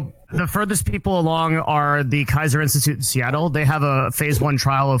 So the furthest people along are the Kaiser Institute in Seattle. They have a phase 1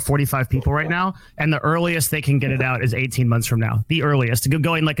 trial of 45 people right now, and the earliest they can get it out is 18 months from now. The earliest,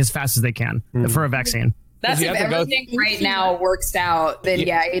 going like as fast as they can for a vaccine. That's if everything right now works out, then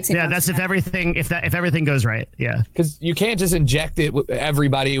 18 Yeah, that's if everything goes right. Yeah. Because you can't just inject it with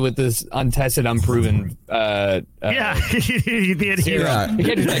everybody with this untested, unproven the adherent. Yeah. You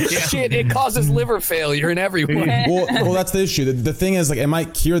can't just like, shit, it causes liver failure in everyone. Well, that's the issue. The thing is, it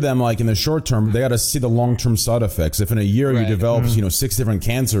might cure them in the short term, but they got to see the long-term side effects. If in a year you develop, 6 different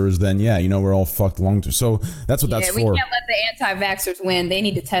cancers, then we're all fucked long-term. So that's what that's for. We can't let the anti-vaxxers win. They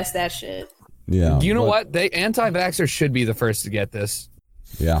need to test that shit. Yeah. You know what? Anti-vaxxers should be the first to get this.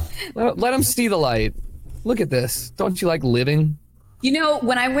 Yeah. Let them see the light. Look at this. Don't you like living?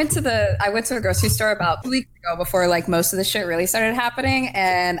 When I went to a grocery store about 2 weeks ago before most of the shit really started happening,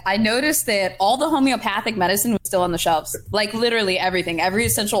 and I noticed that all the homeopathic medicine was still on the shelves. Literally everything, every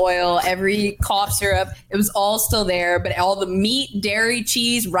essential oil, every cough syrup, it was all still there, but all the meat, dairy,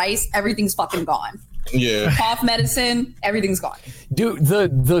 cheese, rice, everything's fucking gone. Yeah. Cough medicine, everything's gone. Dude,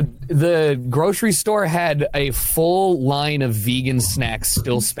 the grocery store had a full line of vegan snacks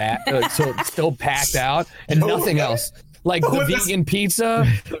still packed out, and nothing else. The vegan pizza,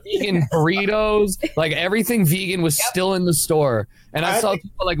 the vegan burritos, everything vegan was still in the store. And I saw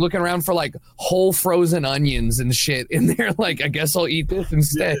people looking around for whole frozen onions and shit in there. I guess I'll eat this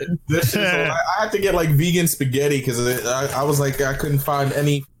instead. I had to get vegan spaghetti because I was I couldn't find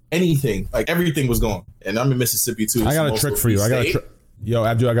anything. Everything was gone. And I'm in Mississippi too. I got a trick for you. Yo,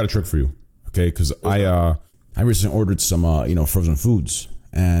 Abdul, I got a trick for you. Okay, because I recently ordered some frozen foods,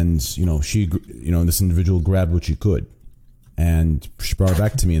 and she this individual grabbed what she could, and she brought it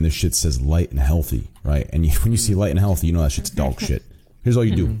back to me, and this shit says light and healthy, right? And when you see light and healthy, that shit's dog shit. Here's all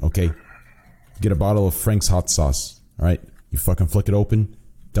you do, okay? Get a bottle of Frank's hot sauce, all right? You fucking flick it open,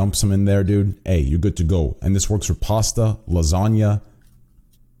 dump some in there, dude. Hey, you're good to go. And this works for pasta, lasagna,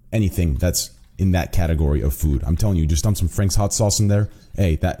 anything that's in that category of food. I'm telling you, just dump some Frank's hot sauce in there.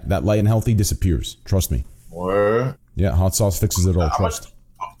 Hey, that light and healthy disappears. Trust me. Word. Yeah, hot sauce fixes it all. Trust.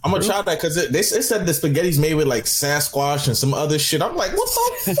 I'm gonna try that because it said the spaghetti's made with like Sasquatch and some other shit. I'm like, what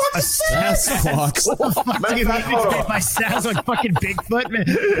the fuck is that? Sasquatch. What the fuck? My Sas on fucking Bigfoot, man.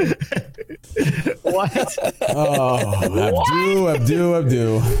 What? Oh,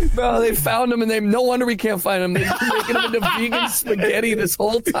 Abdu. Bro, they found him, and no wonder we can't find him. They've been making him into vegan spaghetti this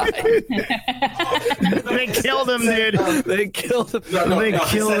whole time. They killed him, dude. They killed him. They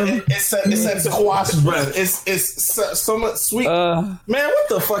killed him. It said squash bread. It's so much sweet. Man, what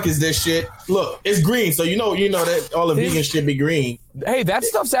the fuck is this shit? Look, it's green, so you know that all the vegan shit be green. Hey, that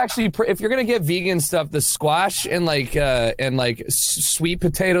stuff's actually if you're gonna get vegan stuff, the squash and like sweet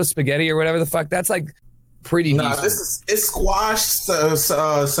potato spaghetti or whatever the fuck, that's like pretty. Nah, decent. it's squash,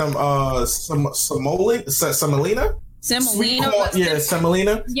 semolina. Semolina? Yeah,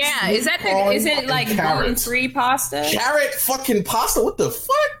 semolina. Yeah, is it like gluten-free pasta? Carrot fucking pasta? What the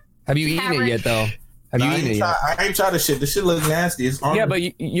fuck? Have you eaten it yet, though? I ain't tried this shit. This shit looks nasty. It's yeah, but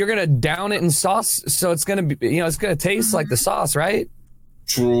you're gonna down it in sauce, so it's gonna be, it's gonna taste like the sauce, right?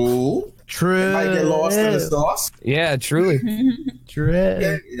 True. It might get lost in the sauce. Yeah, truly. True.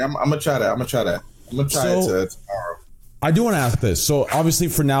 Yeah, I'm gonna try that. I'm gonna try it tomorrow. I do want to ask this. So obviously,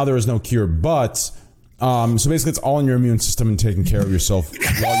 for now, there is no cure, but. So basically, it's all in your immune system and taking care of yourself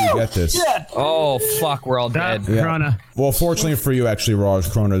while you get this. Oh fuck, we're all dead. Yeah. Corona. Well, fortunately for you, actually, Raj,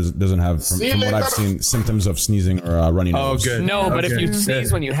 Corona doesn't have, from what I've seen, symptoms of sneezing or runny nose. Oh, good. No, but if you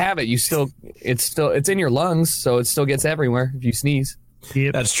sneeze when you have it, it's in your lungs, so it still gets everywhere if you sneeze.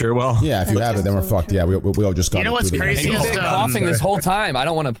 Yep. That's true. Well, yeah, if you have it, then we're fucked. Yeah, we all just got. You know what's crazy? You've been coughing this whole time. I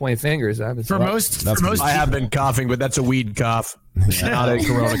don't want to point fingers. I have been coughing, but that's a weed cough, not a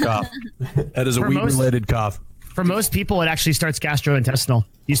corona cough. That is a weed-related cough. For most people, it actually starts gastrointestinal.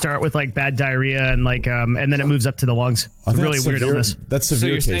 You start with like bad diarrhea and like, and then it moves up to the lungs. Really weird illness. That's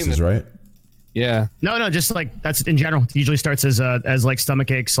severe cases, right? Yeah. No, just like that's in general. It usually starts as like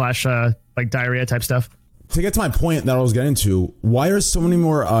stomachache / like diarrhea type stuff. To get to my point that I was getting to, why are so many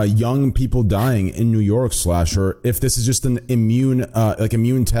more young people dying in New York / or if this is just an immune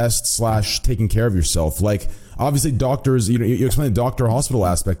test / taking care of yourself? Like, obviously doctors, you explained the doctor hospital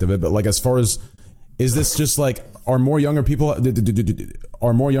aspect of it, but like as far as, is this just like, are more younger people in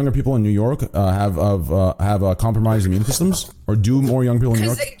New York have compromised immune systems, or do more young people in New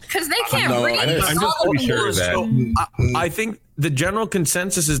York? Because they can't breathe. I'm just pretty sure that. I think the general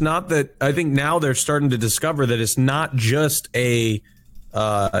consensus is not that. I think now they're starting to discover that it's not just a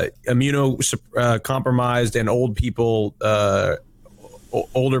immunocompromised and old people,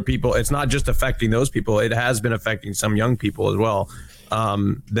 older people. It's not just affecting those people. It has been affecting some young people as well.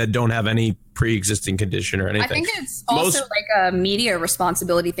 That don't have any pre-existing condition or anything. I think it's also like a media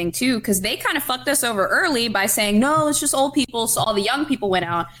responsibility thing too, because they kind of fucked us over early by saying, no, it's just old people, so all the young people went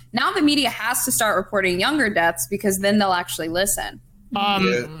out. Now the media has to start reporting younger deaths because then they'll actually listen.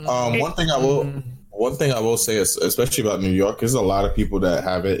 One thing I will say, is, especially about New York, there's a lot of people that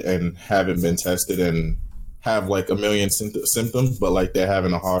have it and haven't been tested and have like a million symptoms, but like they're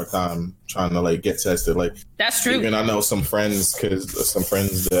having a hard time trying to like get tested. Like that's true. Even I know some friends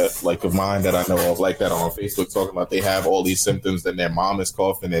that like of mine that I know of like that on Facebook talking about they have all these symptoms and their mom is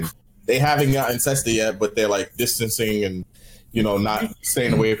coughing and they haven't gotten tested yet, but they're like distancing and not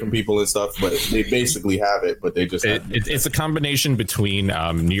staying away from people and stuff, but they basically have it, but they just it's a combination between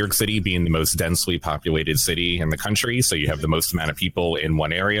New York City being the most densely populated city in the country, so you have the most amount of people in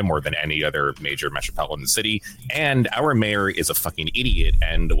one area, more than any other major metropolitan city, and our mayor is a fucking idiot,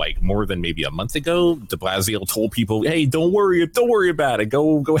 and like more than maybe a month ago, de Blasio told people, hey, don't worry about it,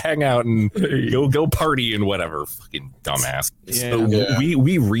 go hang out and go party and whatever. Fucking dumbass.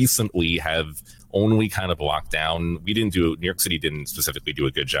 We recently have only kind of locked down. New York City didn't specifically do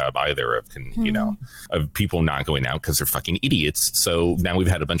a good job either of of people not going out because they're fucking idiots. So now we've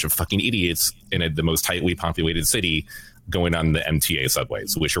had a bunch of fucking idiots in the most tightly populated city going on the MTA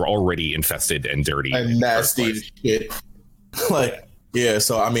subways, which are already infested and dirty and nasty shit. Like, yeah,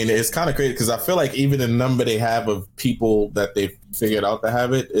 so I mean, it's kind of crazy because I feel like even the number they have of people that they've figured out to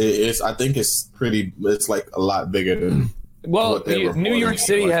have it, I think it's like a lot bigger than. Well, New York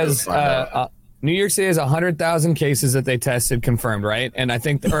City has. New York City has 100,000 cases that they tested confirmed, right? And I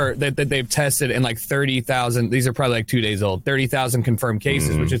think, that they've tested in like 30,000. These are probably like 2 days old. 30,000 confirmed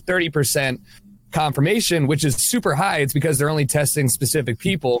cases, which is 30% confirmation, which is super high. It's because they're only testing specific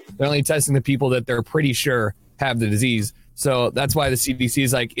people. They're only testing the people that they're pretty sure have the disease. So that's why the CDC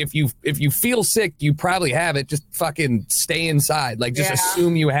is like, if you feel sick, you probably have it. Just fucking stay inside. Like, just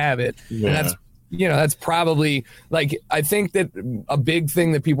assume you have it. Yeah. And that's, that's probably, like, I think that a big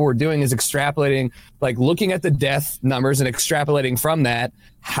thing that people were doing is extrapolating, like looking at the death numbers and extrapolating from that,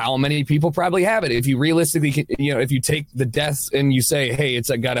 how many people probably have it. If you realistically, if you take the deaths and you say, hey, it's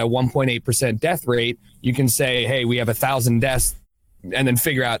got a 1.8% death rate, you can say, hey, we have 1,000 deaths, and then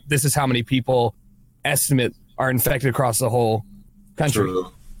figure out this is how many people estimate are infected across the whole country.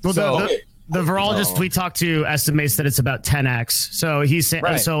 Well, the virologist we talked to estimates that it's about 10x. So he's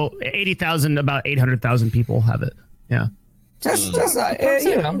saying, so 80,000, about 800,000 people have it. Yeah. Just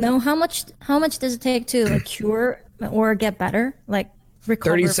No, how much does it take to like cure or get better? Like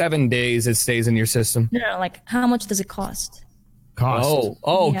recover? 37 days it stays in your system. No, like how much does it cost?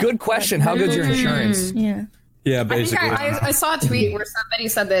 Good question. How good's your insurance? Yeah, basically. I think I saw a tweet where somebody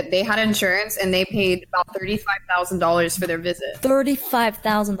said that they had insurance and they paid about $35,000 for their visit.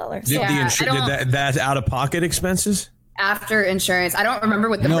 $35,000. That's out of pocket expenses? After insurance, I don't remember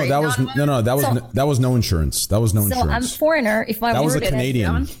what the breakdown was. That was no insurance. That was no insurance. So I'm a foreigner. If I that was a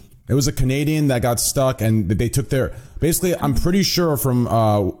Canadian. It was a Canadian that got stuck, and they took their. Basically, I'm pretty sure from.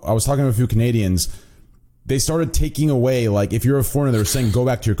 I was talking to a few Canadians. They started taking away, like, if you're a foreigner, they were saying go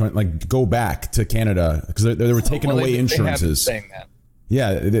back to go back to Canada because they were taking away insurances. Saying that.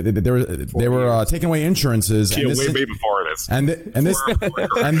 Yeah, they were taking away insurances. Yeah, way before this. And this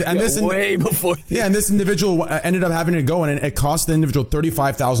way before. Yeah, and this individual ended up having to go, and it cost the individual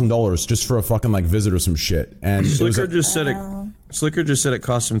 $35,000 just for a fucking like visit or some shit. And Slicker just said it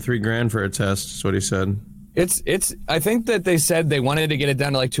cost him $3,000 for a test. That's what he said. It's I think that they said they wanted to get it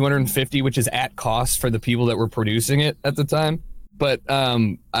down to like 250, which is at cost for the people that were producing it at the time. But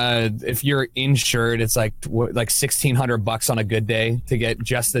if you're insured, it's like $1,600 on a good day to get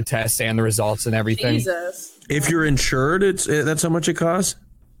just the test and the results and everything. Jesus. If you're insured, that's how much it costs?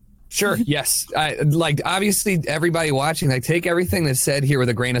 Sure. Yes. Obviously everybody watching, like, take everything that's said here with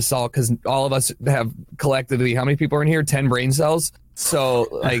a grain of salt, because all of us have collectively, how many people are in here? 10 brain cells. So,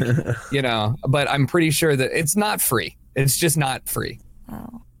 like, but I'm pretty sure that it's not free. It's just not free.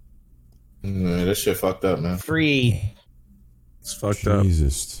 Oh. This shit fucked up, man. Free. It's fucked up.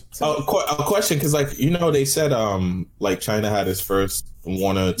 Jesus. A question, because they said like China had its first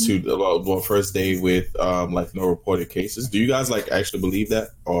one or two first day with like no reported cases. Do you guys like actually believe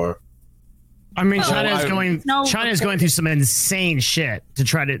that, or? I mean, China is going through some insane shit to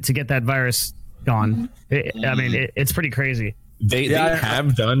try to get that virus gone. It's pretty crazy. They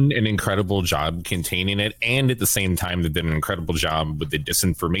have done an incredible job containing it, and at the same time, they've done an incredible job with the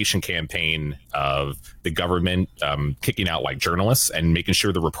disinformation campaign of the government kicking out like journalists and making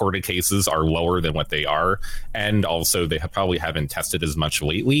sure the reported cases are lower than what they are. And also, they probably haven't tested as much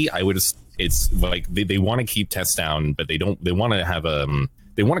lately. It's like they want to keep tests down, but they don't. They want to have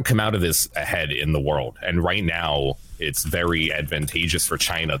they want to come out of this ahead in the world. And right now, it's very advantageous for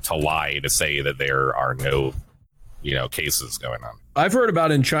China to lie to say that there are no cases going on. I've heard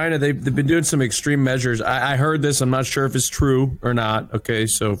about in China, they've been doing some extreme measures. I heard this. I'm not sure if it's true or not. Okay,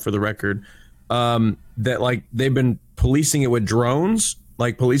 so for the record, that like they've been policing it with drones,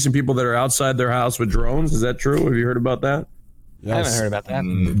 like policing people that are outside their house with drones. Is that true? Have you heard about that? Yes. I haven't heard about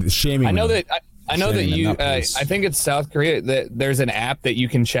that. Shaming. I know that. I know that you. I think it's South Korea that there's an app that you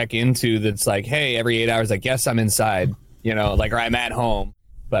can check into that's like, hey, every 8 hours, like, yes, I'm inside. Or I'm at home.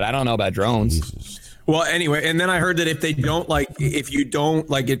 But I don't know about drones. Jesus. Well, anyway, and then I heard that if you don't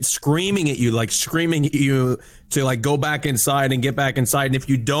like it's screaming at you to like go back inside and get back inside, and if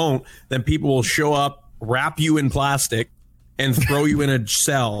you don't, then people will show up, wrap you in plastic, and throw you in a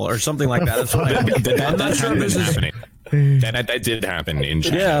cell or something like that. That's what I'm not sure if this is happening. That did happen in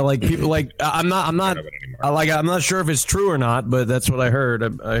China. Yeah, like people like I'm not sure if it's true or not, but that's what I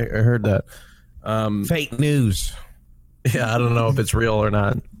heard. I heard that. Fake news. Yeah, I don't know if it's real or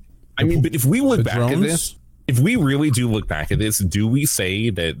not. I mean, but if we look back at this, if we really do look back at this, do we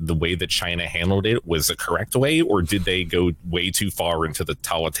say that the way that China handled it was a correct way, or did they go way too far into the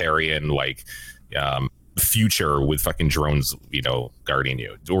totalitarian future with fucking drones, guarding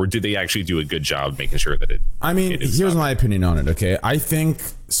you, or did they actually do a good job making sure that it? I mean, here's my opinion on it. Okay, I think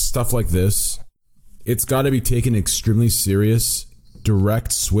stuff like this, it's got to be taken extremely serious,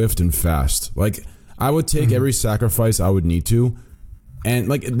 direct, swift, and fast. Like, I would take every sacrifice I would need to. And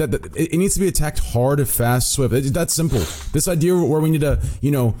like it needs to be attacked hard, fast, swift. It's that simple. This idea where we need to,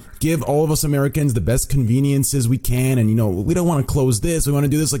 give all of us Americans the best conveniences we can, and we don't want to close this, we want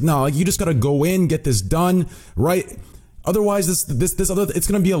to do this. Like, no, like you just got to go in, get this done, right? Otherwise, this other it's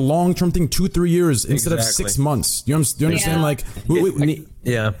going to be a long term thing, 2-3 years instead of 6 months. Do you understand? Like,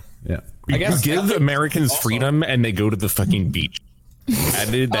 yeah. I guess give Americans freedom and they go to the fucking beach.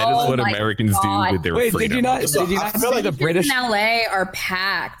 That is what Americans do with their freedom. Did you not feel like the British in LA are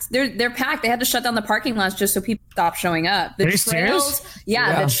packed. They're packed. They had to shut down the parking lots just so people stop showing up. The trails,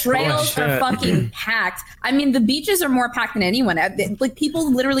 the trails are fucking packed. I mean, the beaches are more packed than anyone. Like,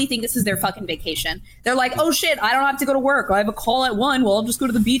 people literally think this is their fucking vacation. They're like, oh shit, I don't have to go to work. I have a call at 1. Well, I'll just go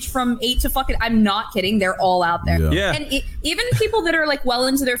to the beach from 8 to fucking. I'm not kidding. They're all out there. Yeah. And even people that are like well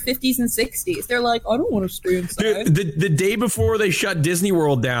into their 50s and 60s, they're like, I don't want to stay inside. Dude, the day before they shut Disney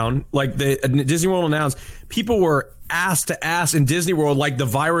World down, like Disney World announced, people were ass to ass in Disney World, like the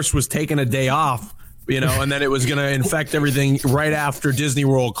virus was taking a day off, and then it was going to infect everything right after Disney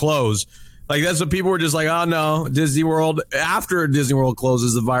World closed. Like, that's what people were just like, oh no, Disney World, after Disney World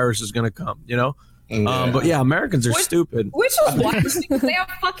closes, the virus is going to come, But yeah, Americans are stupid. Which is why they have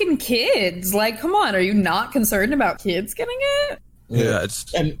fucking kids. Like, come on, are you not concerned about kids getting it? Yeah,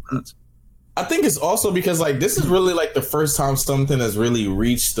 I think it's also because, like, this is really like the first time something has really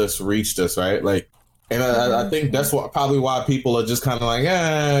reached us, right? Like, and I think that's probably why people are just kind of like,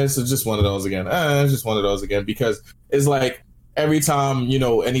 it's just one of those again. It's just one of those again, because it's like every time,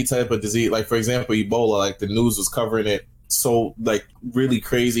 any type of disease, like, for example, Ebola, like, the news was covering it so, like, really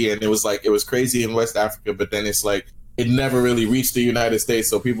crazy, and it was crazy in West Africa, but then it's like it never really reached the United States,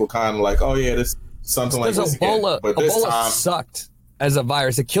 so people kind of like, oh yeah, this something like this Ebola, again. But this Ebola time sucked as a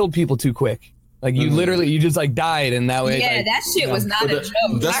virus. It killed people too quick. Like, you just like died in that way. Yeah, like, that shit was not a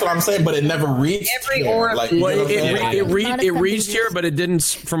joke. That's what I'm saying, but it never reached every here. orb. Like, it reached here, but it didn't.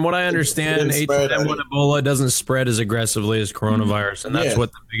 From what I understand, H1N1 Ebola doesn't spread as aggressively as coronavirus, and that's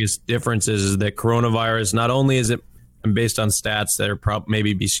what the biggest difference is that coronavirus, not only is it based on stats that are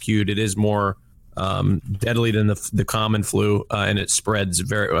maybe be skewed, it is more deadly than the common flu, and it spreads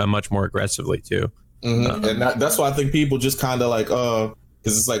very much more aggressively too. And that's why I think people just kind of like,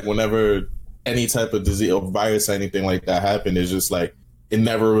 because it's like whenever any type of disease or virus or anything like that happened, it's just like it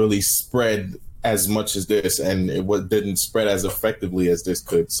never really spread as much as this, and it didn't spread as effectively as this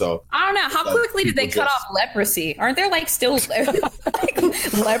could. So I don't know, how quickly did they cut off leprosy? Aren't there like still leprosy?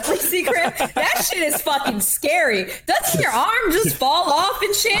 That shit is fucking scary. Doesn't your arm just fall off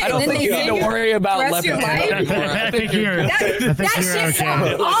and shit? I don't think you need to worry about leprosy. That shit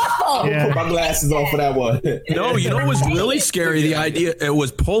sounds awful. Yeah. Put my glasses on for that one. No, you know what was really scary? The idea it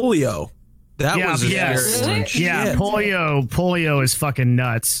was polio. That was scary. Yeah, polio is fucking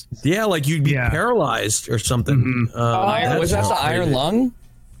nuts. Yeah, like you'd be paralyzed or something. Mm-hmm. Was that the iron lung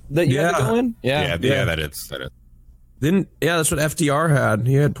that you had to go in? Yeah, that is. That's what FDR had.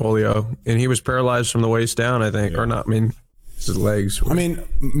 He had polio, and he was paralyzed from the waist down, I think, or not. I mean, his legs. I mean,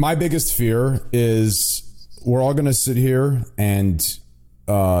 my biggest fear is we're all going to sit here and,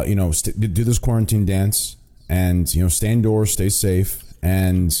 do this quarantine dance, and stay indoors, stay safe.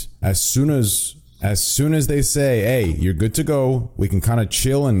 And as soon as they say, hey, you're good to go, we can kind of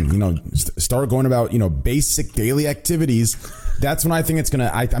chill and, start going about, basic daily activities. That's when I think it's going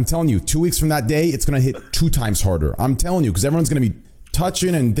to, I'm telling you, 2 weeks from that day, it's going to hit 2 times harder. I'm telling you, because everyone's going to be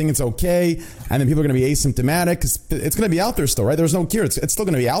touching and think it's okay. And then people are going to be asymptomatic because it's going to be out there still, right? There's no cure. It's still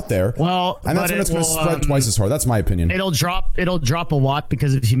going to be out there. Well, and that's when it's going to spread twice as hard. That's my opinion. It'll drop a lot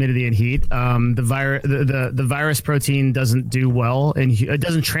because of humidity and heat. The virus protein doesn't do well, and it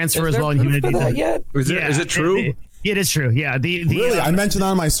doesn't transfer as well in humidity. Is it true? It is true. Yeah. Really? I mentioned that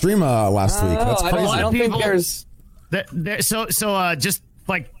on my stream last week. That's crazy. I don't think there's. Just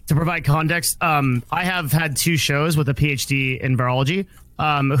like to provide context, I have had 2 shows with a PhD in virology,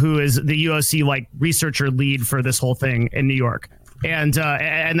 who is the UOC like researcher lead for this whole thing in New York. And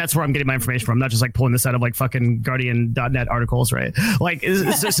that's where I'm getting my information from. I'm not just like pulling this out of like fucking Guardian.net articles, right? Like,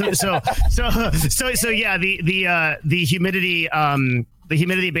 so yeah, the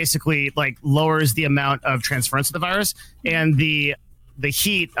humidity, basically like lowers the amount of transference of the virus, and the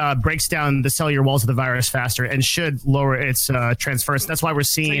heat breaks down the cellular walls of the virus faster and should lower its transference. That's why we're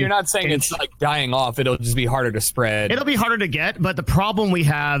seeing. So you're not saying it's like dying off. It'll just be harder to spread. It'll be harder to get, but the problem we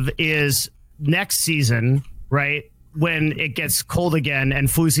have is next season, right? When it gets cold again and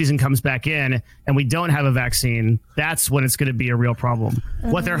flu season comes back in and we don't have a vaccine, that's when it's going to be a real problem.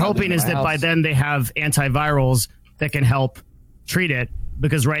 What they're hoping is that by then they have antivirals that can help treat it,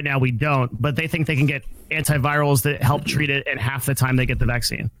 because right now we don't, but they think they can get antivirals that help treat it in half the time they get the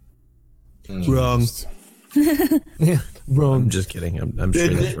vaccine. Wrong. Wrong. I'm just kidding. I'm sure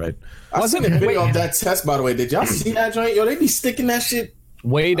that's right. I seen a video of that test, by the way. Did y'all see that joint? Yo, they be sticking that shit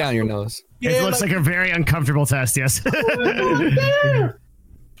way down your nose. It looks like a very uncomfortable test, yes. I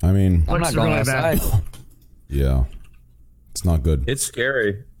mean, I'm not going outside. Yeah. It's not good. It's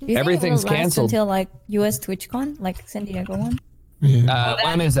scary. Do you Everything's think it will last canceled. until like US TwitchCon, like San Diego one?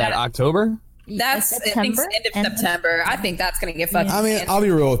 When is that? October? That's I think end of September. I think that's gonna get fucking. I mean, I'll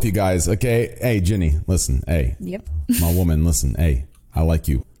be real with you guys, okay? Hey, Ginny, listen. Hey, Yep. my woman, listen. Hey, I like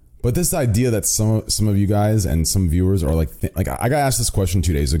you, but this idea that some of you guys and some viewers are like I got asked this question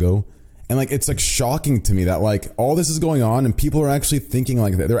 2 days ago, and like it's like shocking to me that like all this is going on and people are actually thinking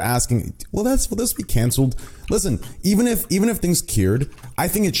like that. They're asking, will this be canceled? Listen, even if things cured, I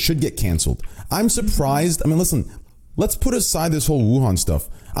think it should get canceled. I'm surprised. I mean, listen, let's put aside this whole Wuhan stuff.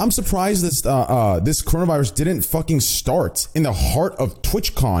 I'm surprised this coronavirus didn't fucking start in the heart of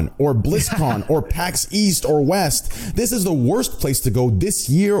TwitchCon or BlizzCon or PAX East or West. This is the worst place to go this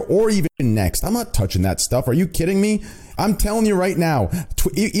year or even next. I'm not touching that stuff. Are you kidding me? I'm telling you right now,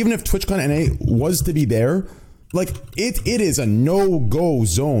 even if TwitchCon NA was to be there, like it is a no-go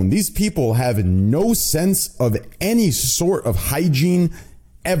zone. These people have no sense of any sort of hygiene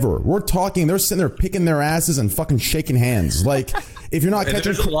ever. We're talking, they're sitting there picking their asses and fucking shaking hands. Like, if you're not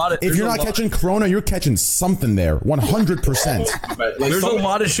catching, catching corona, you're catching something there. 100%. There's a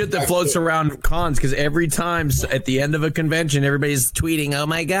lot of shit that floats around cons because every time at the end of a convention, everybody's tweeting, "Oh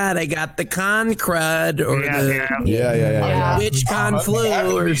my god, I got the con crud," or yeah. TwitchCon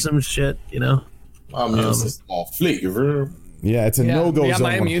flu or some shit. You know, my immune system on fleek. Yeah, it's a no-go zone.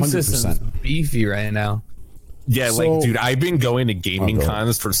 My immune 100%. system's beefy right now. Yeah, like, dude, I've been going to gaming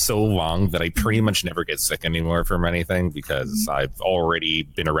cons for so long that I pretty much never get sick anymore from anything because I've already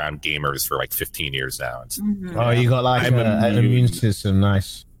been around gamers for like 15 years now. Oh, you got like an immune system.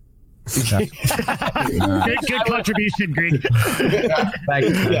 Nice. Good contribution, Greg.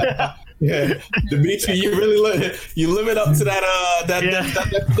 Yeah, Dimitri, you really live it up to that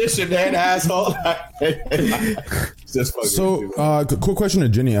definition, man, asshole. So, cool question to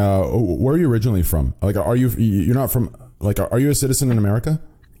Ginny. Where are you originally from? Like, you're not from? Like, are you a citizen in America?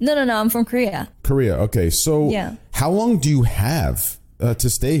 No. I'm from Korea. Korea. Okay. So, how long do you have to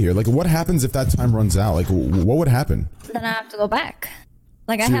stay here? Like, what happens if that time runs out? Like, what would happen? Then I have to go back.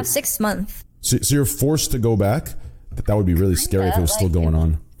 Like, I have 6 months. So you're forced to go back? That would be really scary if it was still going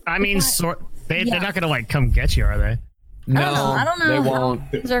on. I mean, they're not gonna like come get you, are they? No, I don't know. they won't.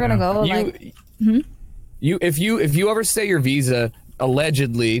 They're gonna go. If you overstay your visa,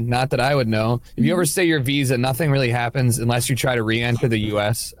 allegedly, not that I would know, if you overstay your visa, nothing really happens unless you try to re-enter the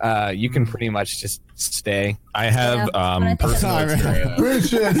U.S. You can pretty much just stay. I have personal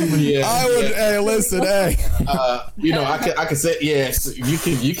experience. I would. Hey, listen, hey. I could say yes.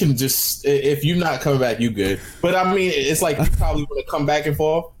 You can just, if you're not coming back, you good. But I mean, it's like you probably want to come back and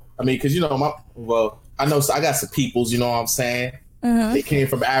forth. I mean, because I know I got some peoples. You know what I'm saying? They came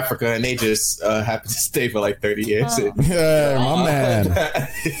from Africa and they just happened to stay for like 30 years. Yeah, my man.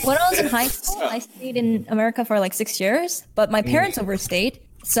 When I was in high school, I stayed in America for like 6 years, but my parents overstayed.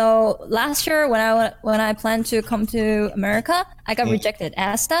 So last year, when I planned to come to America, I got rejected.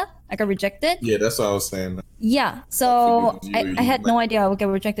 ASTA, I got rejected. Yeah, that's what I was saying. Yeah, so I had no idea I would get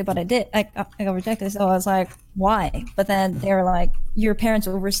rejected, but I did. I got rejected, so I was like, why? But then they were like, your parents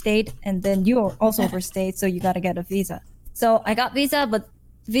overstayed, and then you also overstayed, so you got to get a visa. So I got visa, but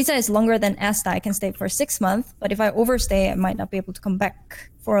visa is longer than ASTA. I can stay for 6 months, but if I overstay, I might not be able to come back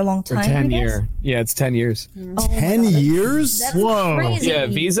for a long time. For 10 years. Yeah, it's 10 years. 10 years? That's crazy. Yeah,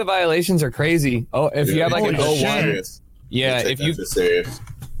 visa violations are crazy. Oh, if you have like an O1. Yeah, if you serious.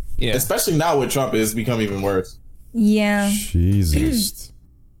 Yeah. Especially now with Trump, it's become even worse. Yeah. Jesus.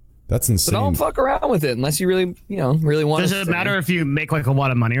 That's insane. So don't fuck around with it unless you really want. Does it matter if you make like a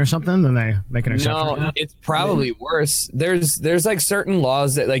lot of money or something? Then they make an exception. No, it's probably worse. There's like certain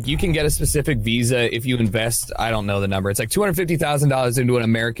laws that like you can get a specific visa if you invest. I don't know the number. It's like $250,000 into an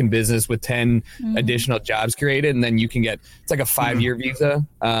American business with 10 additional jobs created, and then you can get it's like a 5-year visa.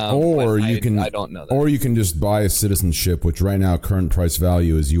 Or I don't know that. Or you can just buy a citizenship, which right now current price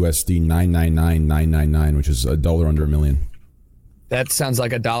value is USD $999,999, which is $1 under $1 million. That sounds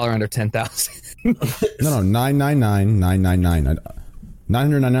like $1 under 10,000. No, 999,999.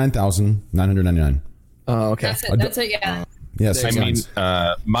 999,999. Oh, okay. That's it. Yeah. Yes, I mean,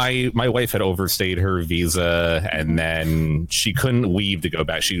 my wife had overstayed her visa, and then she couldn't leave to go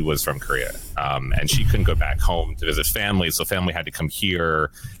back. She was from Korea, and she couldn't go back home to visit family. So family had to come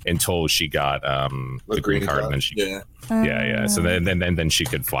here until she got the green card, and then she yeah. So then she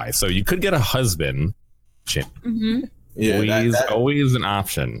could fly. So you could get a husband. Yeah, always an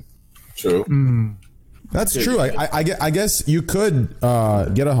option. True. That's true. I guess you could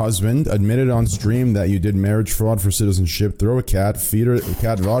get a husband, admit it on stream that you did marriage fraud for citizenship, throw a cat, feed her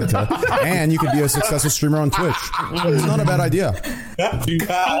cat vodka, and you could be a successful streamer on Twitch. It's not a bad idea.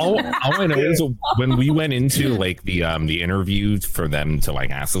 All I know is when we went into like the interview for them to like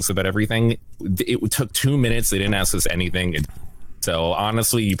ask us about everything, it took 2 minutes. They didn't ask us anything. So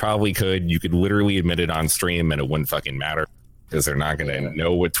honestly, you could literally admit it on stream and it wouldn't fucking matter. Because they're not going to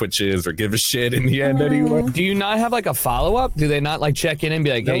know what Twitch is or give a shit in the end anyway. Do you not have like a follow-up? Do they not like check in and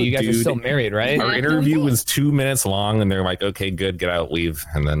be like, hey, you guys are still married, right? Our interview was 2 minutes long and they're like, okay, good, get out, leave.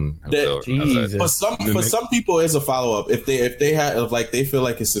 And then for some people it's a follow-up. If they feel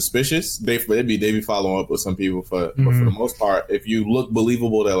like it's suspicious, they be following up with some people. But for the most part, if you look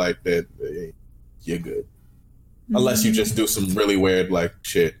believable, they're like that, you're good. Unless you just do some really weird like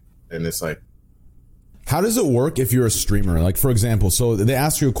shit and it's like, how does it work if you're a streamer? Like, for example, so they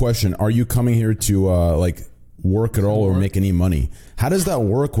ask you a question, are you coming here to like work at all or make any money? How does that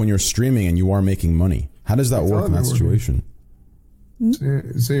work when you're streaming and you are making money? How does that work in that situation?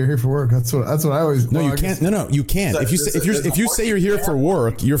 So you're here for work. That's what I always. No, you can't. No, you can't. If you say you're here for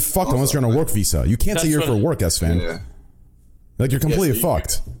work, you're fucked unless you're on a work visa. You can't say you're here for work, S-Fan. Yeah. Like you're completely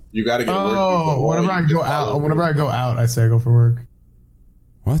fucked. You got to get. Oh, whenever I go out, I say I go for work.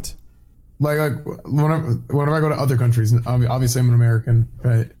 What? Like whenever I go to other countries, obviously I'm an American,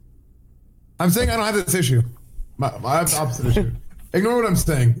 right? I'm saying I don't have this issue. I have the opposite issue. Ignore what I'm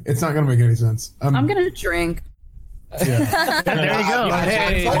saying. It's not going to make any sense. I'm going to drink. Yeah. There you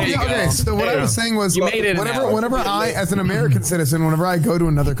go. Okay, so what I was saying was, whenever I, as an American citizen, whenever I go to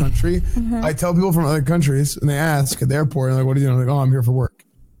another country, I tell people from other countries, and they ask at the airport, like, what are you doing? I'm like, oh, I'm here for work.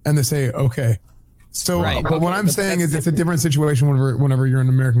 And they say, okay. So, but what I'm saying is it's a different situation whenever you're an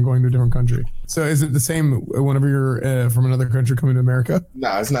American going to a different country. So is it the same whenever you're from another country coming to America?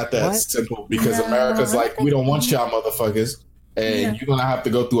 Nah, it's not that simple because America's like, we don't want y'all motherfuckers. And you're going to have to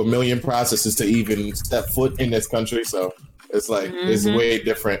go through a million processes to even step foot in this country. So it's like, it's way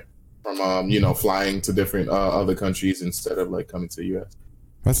different from, flying to different other countries instead of like coming to the U.S.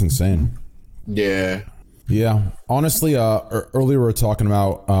 That's insane. Yeah. Yeah, honestly, earlier we were talking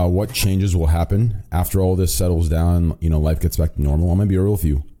about what changes will happen after all this settles down. Life gets back to normal. I'm gonna be real with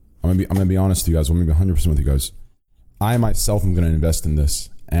you. I'm gonna be honest with you guys. I'm gonna be 100% with you guys. I myself am gonna invest in this,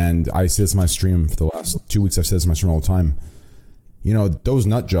 and I say this in my stream for the last 2 weeks. I've said this in my stream all the time. Those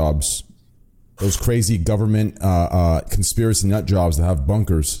nut jobs, those crazy government conspiracy nut jobs that have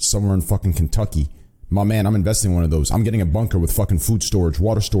bunkers somewhere in fucking Kentucky. My man, I'm investing in one of those. I'm getting a bunker with fucking food storage,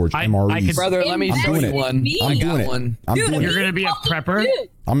 water storage, MREs. Brother, let me show you one. I'm doing it. Dude, you're going to be a prepper?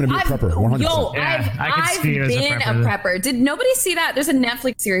 I'm going to be a prepper, 100%. Yo, I've been a prepper. Did nobody see that? There's a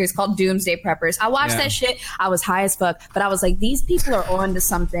Netflix series called Doomsday Preppers. I watched that shit. I was high as fuck, but I was like, these people are on to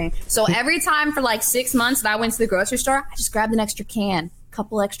something. So every time for like 6 months that I went to the grocery store, I just grabbed an extra can, a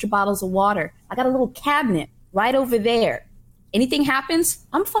couple extra bottles of water. I got a little cabinet right over there. Anything happens,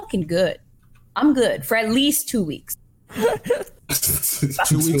 I'm fucking good. I'm good for at least 2 weeks. 2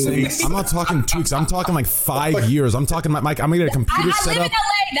 weeks? I'm not talking 2 weeks. I'm talking like 5 years. I'm talking like I'm gonna get a computer set up. I live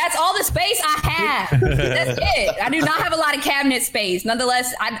in LA. That's all the space I have. That's it. I do not have a lot of cabinet space.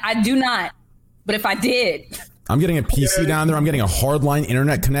 Nonetheless, I do not. But if I did, I'm getting a PC down there. I'm getting a hardline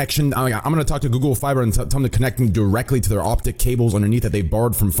internet connection. I'm going to talk to Google Fiber and tell them to connect me directly to their optic cables underneath that they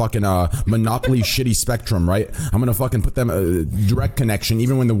borrowed from fucking Monopoly shitty Spectrum, right? I'm going to fucking put them a direct connection.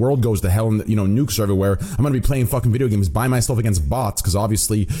 Even when the world goes to hell and nukes are everywhere, I'm going to be playing fucking video games by myself against bots because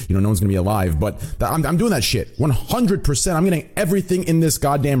obviously no one's going to be alive. But I'm doing that shit 100%. I'm getting everything in this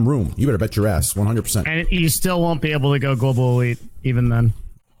goddamn room. You better bet your ass 100%. And you still won't be able to go global elite even then.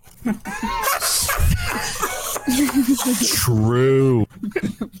 True.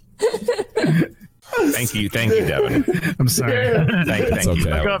 Thank you, Devin. I'm sorry. Thank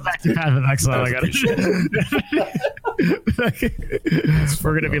you. I'm going back to Path of Exile.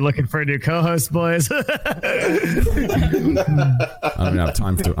 We're going to be looking for a new co-host, boys. I don't have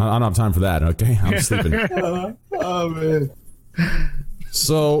time for that. Okay, I'm sleeping. Oh man.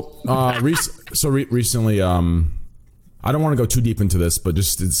 So, recently, I don't want to go too deep into this, but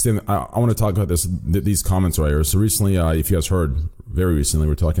I want to talk about these comments right here. So recently, if you guys heard, very recently,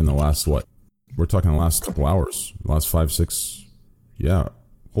 we're talking the last couple hours, last 5, 6, yeah.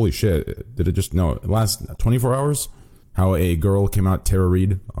 Holy shit! Did it just last 24 hours? How a girl came out, Tara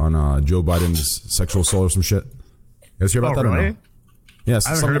Reid, on Joe Biden's sexual assault or some shit. You guys hear about that? Really? Or no? Yes,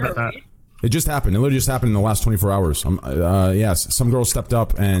 I haven't heard about that. It just happened. It literally just happened in the last 24 hours. Yes, some girl stepped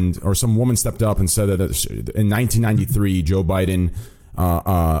up or some woman stepped up and said that in 1993, Joe Biden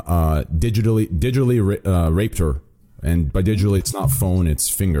digitally raped her. And by digitally, it's not phone, it's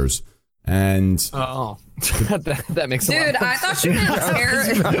fingers. And that makes a Dude, lot of I thought you meant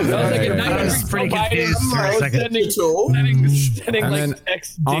Eric. I was pretty confused for a second.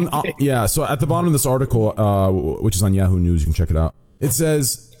 So at the bottom of this article, which is on Yahoo News, you can check it out. It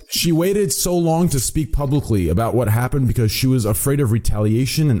says she waited so long to speak publicly about what happened because she was afraid of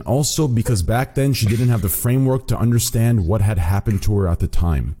retaliation, and also because back then she didn't have the framework to understand what had happened to her at the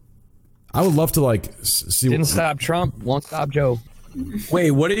time. I would love to see. Didn't stop Trump, won't stop Joe.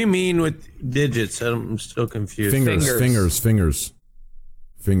 Wait, what do you mean with digits? I'm still confused. Fingers.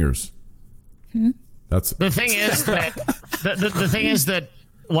 That's the thing is that the thing is that,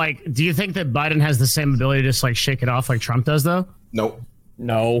 like, do you think that Biden has the same ability to just like shake it off like Trump does though? Nope.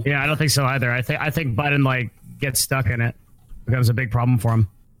 No. Yeah, I don't think so either. I think Biden like gets stuck in it, becomes a big problem for him.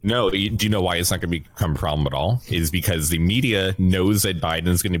 No, do you know why it's not going to become a problem at all? Is because the media knows that Biden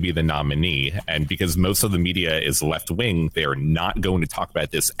is going to be the nominee, and because most of the media is left wing, they are not going to talk about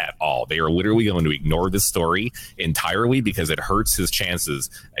this at all. They are literally going to ignore this story entirely because it hurts his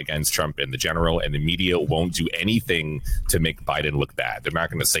chances against Trump in the general, and the media won't do anything to make Biden look bad. They're not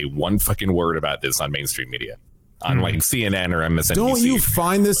going to say one fucking word about this on mainstream media, on like CNN or MSNBC. Don't you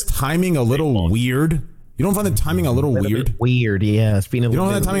find this timing a little weird? You don't find the timing a little weird? Weird, yeah. It's been you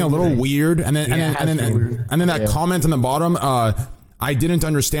don't find the timing a little weird? And then that comment on the bottom, I didn't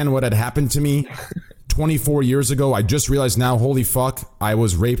understand what had happened to me 24 years ago. I just realized now, holy fuck, I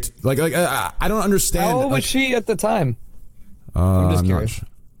was raped. I don't understand. How old was she at the time?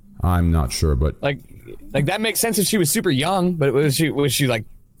 I'm not sure, but like that makes sense if she was super young, but was she like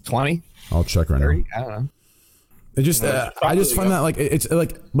 20? I'll check right 30? now. I don't know. It just I just find that like it's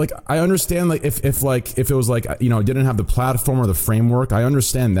like I understand like if it was like, you know, didn't have the platform or the framework, I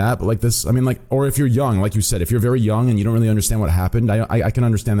understand that, but like this, I mean, like, or if you're young, like you said, if you're very young and you don't really understand what happened, I can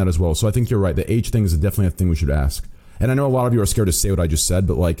understand that as well. So I think you're right. The age thing is definitely a thing we should ask. And I know a lot of you are scared to say what I just said,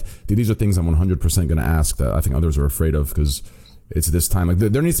 but like these are things I'm 100% going to ask that I think others are afraid of, because it's this time. Like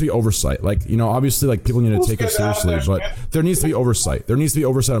there needs to be oversight. Like, you know, obviously like people need to take it seriously, but there needs to be oversight. There needs to be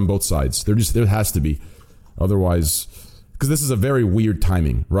oversight on both sides. There has to be. Otherwise, because this is a very weird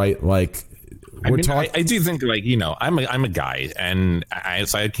timing, right? Like, I do think, like, you know, I'm a guy, and I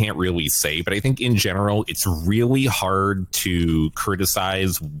can't really say, but I think in general, it's really hard to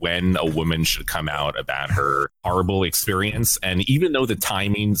criticize when a woman should come out about her horrible experience. And even though the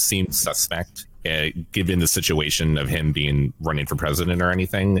timing seems suspect, given the situation of him running for president or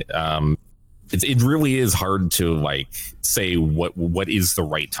anything, it really is hard to like say what is the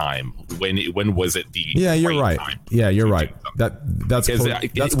right time. When was it the right time? Yeah, you're right. That's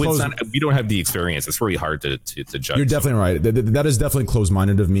close. We don't have the experience. It's really hard to judge. You're definitely right. That is definitely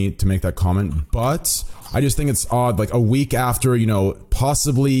closed-minded of me to make that comment, but I just think it's odd, like a week after, you know,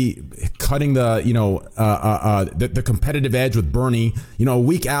 possibly cutting the, you know, the competitive edge with Bernie, you know, a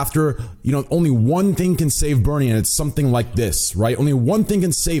week after, you know, only one thing can save Bernie, and it's something like this, right? Only one thing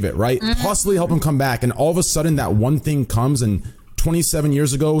can save it, right? Mm-hmm. Possibly help him come back, and all of a sudden that one thing comes, and 27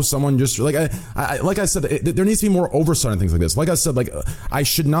 years ago, someone just like I said, there needs to be more oversight on things like this. Like I said, like I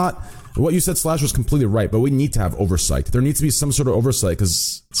should not. What you said, Slash, was completely right, but we need to have oversight. There needs to be some sort of oversight,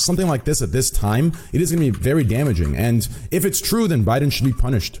 because something like this at this time, it is going to be very damaging. And if it's true, then Biden should be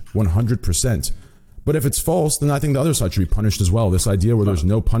punished 100%. But if it's false, then I think the other side should be punished as well. This idea where there's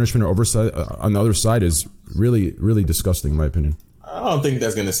no punishment or oversight on the other side is really, really disgusting, in my opinion. I don't think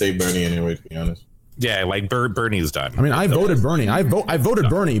that's going to save Bernie anyway, to be honest. Yeah, like Bernie's done. I mean, I voted Bernie. I voted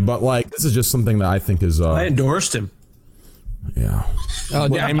Bernie, but like this is just something that I think is. I endorsed him. Yeah. Oh,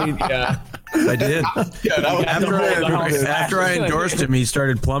 yeah. I mean, yeah, I did. After I endorsed him, he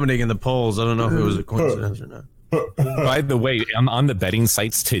started plummeting in the polls. I don't know if it was a coincidence or not. By the way, on the betting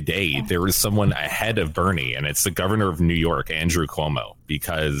sites today, there is someone ahead of Bernie, and it's the governor of New York, Andrew Cuomo,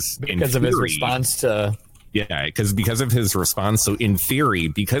 because of his response to. Yeah, because of his response. So in theory,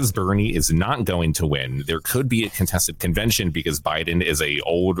 because Bernie is not going to win, there could be a contested convention because Biden is a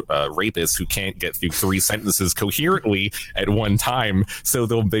old rapist who can't get through 3 sentences coherently at one time. So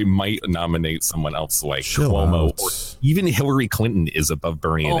they might nominate someone else like Cuomo, or even Hillary Clinton is above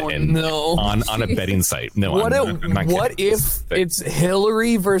Bernie on a betting site. No, what if it's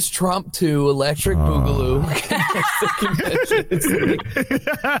Hillary versus Trump to Electric Boogaloo?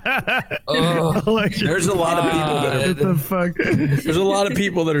 There's a lot of people there's a lot of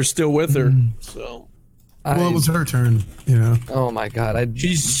people that are still with her. So, it was her turn, you know. Oh my God,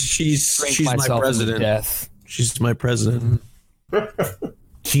 she's my president. Death. She's my president.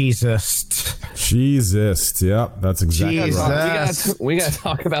 Jesus. Yep, that's exactly right. We got to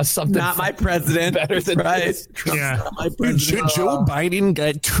talk about something. Not my president. Better than this. Yeah. My Joe Biden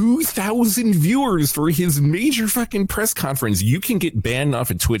got 2,000 viewers for his major fucking press conference. You can get banned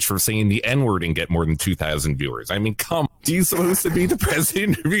off of Twitch for saying the N-word and get more than 2,000 viewers. I mean, come on. He's supposed to be the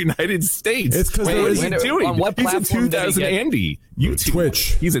president of the United States. It's because what is he doing? On what He's a platform 2,000 Andy. YouTube.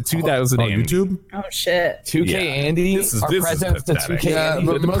 Twitch. He's a 2,000 Andy. YouTube? Oh shit. 2K Andy. Our president's the 2K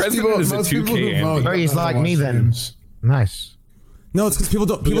Andy. The president is a 2K Andy. Oh, he's like me then. Nice. No, it's because people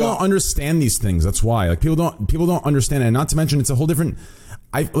don't understand these things. That's why. Like people don't understand it. And not to mention, it's a whole different.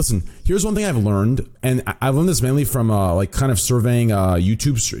 Listen. Here's one thing I've learned, and I've learned this mainly from like kind of surveying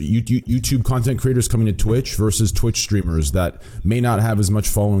YouTube content creators coming to Twitch versus Twitch streamers that may not have as much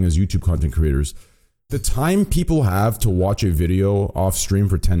following as YouTube content creators. The time people have to watch a video off stream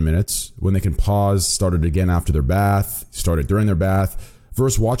for 10 minutes when they can pause, start it again after their bath, start it during their bath,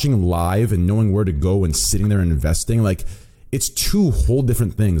 versus watching live and knowing where to go and sitting there and investing, like it's two whole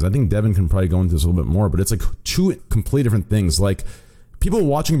different things. I think Devin can probably go into this a little bit more, but it's like two completely different things. Like people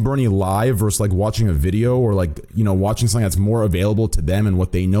watching Bernie live versus like watching a video or like, you know, watching something that's more available to them and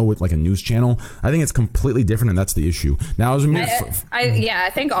what they know with like a news channel. I think it's completely different, and that's the issue. Now, as we I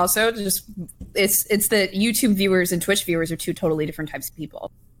think also just it's that YouTube viewers and Twitch viewers are two totally different types of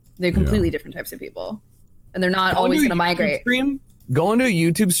people. They're completely different types of people, and they're not always going to migrate. Going to a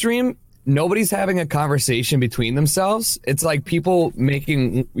YouTube stream, nobody's having a conversation between themselves. It's like people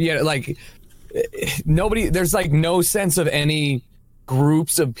making, like nobody. There's like no sense of any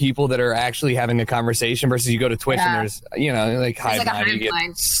groups of people that are actually having a conversation versus you go to Twitch and there's, you know, like Hive Mind, you get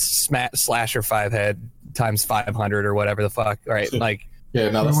Slasher 5 head times 500 or whatever the fuck, right? Like, yeah,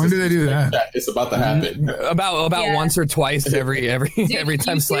 no, when do they do that? It's about to happen. About once or twice every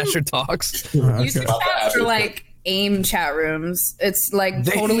time Slasher talks. YouTube chats are like AIM chat rooms. It's like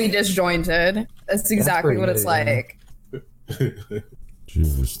totally disjointed. That's exactly what it's like.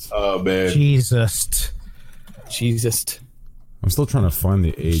 Jesus. Oh man. Jesus. I'm still trying to find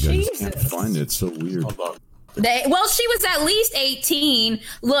the age. I just Jesus. can't find it. It's so weird. Well, she was at least 18.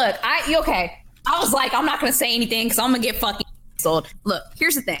 Look, I was like, I'm not gonna say anything because I'm gonna get fucking canceled. Look,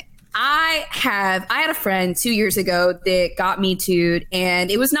 here's the thing. I had a friend 2 years ago that got Me Too'd,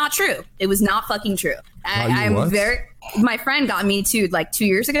 and it was not true. It was not fucking true. My friend got Me Too'd like 2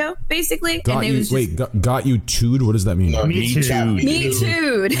 years ago, basically. Got you too'd? What does that mean? Me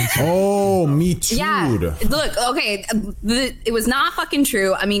Too'd. Oh, Me Too'd. Yeah. Look, okay, it was not fucking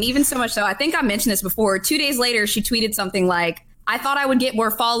true. I mean, even so much so, I think I mentioned this before. 2 days later, she tweeted something like, I thought I would get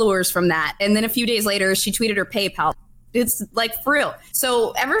more followers from that. And then a few days later, she tweeted her PayPal. It's like for real.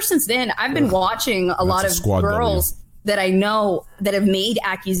 So ever since then, I've been watching a lot of girls that I know that have made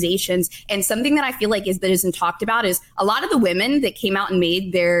accusations. And something that I feel like that isn't talked about is a lot of the women that came out and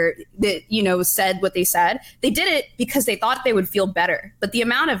said what they said, they did it because they thought they would feel better. But the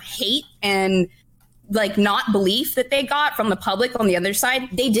amount of hate and like not belief that they got from the public on the other side,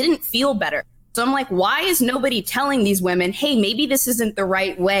 they didn't feel better. So I'm like, why is nobody telling these women, hey, maybe this isn't the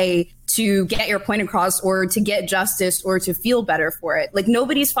right way to get your point across or to get justice or to feel better for it? Like,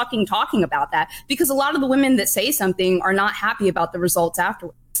 nobody's fucking talking about that because a lot of the women that say something are not happy about the results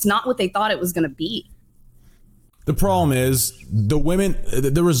afterwards. It's not what they thought it was going to be. The problem is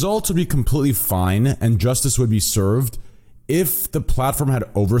the results would be completely fine and justice would be served if the platform had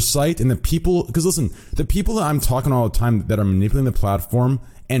oversight and the people, because listen, the people that I'm talking all the time that are manipulating the platform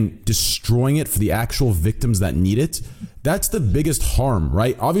and destroying it for the actual victims that need it, that's the biggest harm,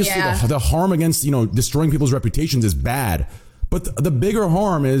 right? Obviously, the harm against, destroying people's reputations is bad. But the bigger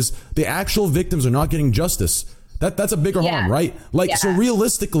harm is the actual victims are not getting justice. That's a bigger harm, right? So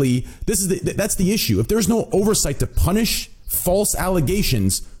realistically, that's the issue. If there's no oversight to punish false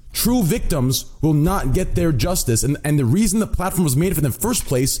allegations, true victims will not get their justice. And the reason the platform was made for in the first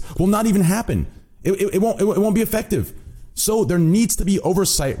place will not even happen. It won't be effective. So there needs to be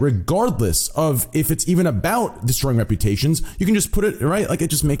oversight regardless of if it's even about destroying reputations. You can just put it right. Like, it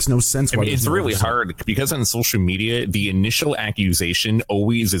just makes no sense. It's really hard because on social media, the initial accusation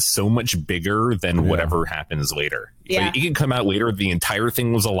always is so much bigger than whatever happens later. Yeah. Like, it can come out later. The entire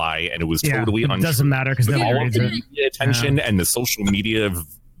thing was a lie and it was totally untrue. It doesn't matter because all of the media attention and the social media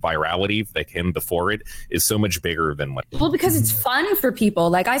virality that came before it is so much bigger than because it's fun for people.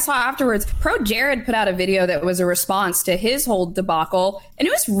 Like, I saw afterwards, Pro Jared put out a video that was a response to his whole debacle, and it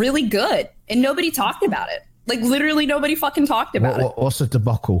was really good, and nobody talked about it. Like, literally nobody fucking talked about it. What's a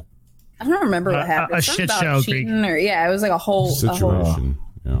debacle? I don't remember what happened. A shit show. It was like a whole situation.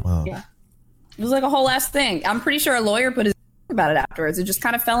 It was like a whole ass thing. I'm pretty sure a lawyer put his about it afterwards. It just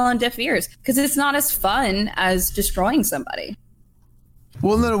kind of fell on deaf ears because it's not as fun as destroying somebody.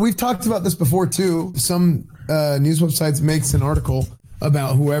 Well, no, we've talked about this before too. Some news websites makes an article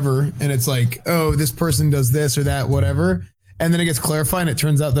about whoever, and it's like, oh, this person does this or that, whatever. And then it gets clarified, and it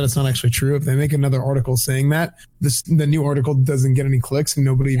turns out that it's not actually true. If they make another article saying that, the new article doesn't get any clicks, and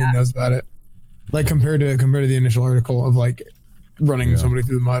nobody even knows about it. Like compared to the initial article of like running somebody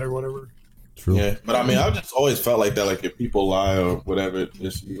through the mud or whatever. True. Yeah, but I mean, I've just always felt like that. Like if people lie or whatever,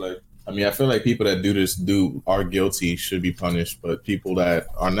 it should be like. I mean, I feel like people that do this are guilty should be punished, but people that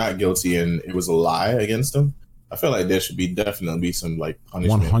are not guilty and it was a lie against them, I feel like there should definitely be some like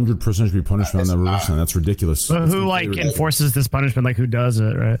punishment. 100% should be punishment on that person. That's ridiculous. But who like enforces this punishment? Like who does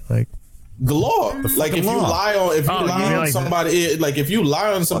it? Right? Like the law. Like if you lie on somebody, like if you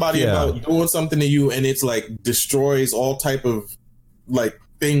lie on somebody about doing something to you and it's like destroys all type of like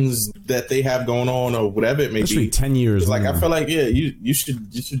things that they have going on or whatever it may be. 10 years. Like I feel like you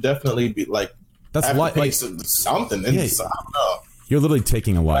should definitely be like that's like something. And I don't know. You're literally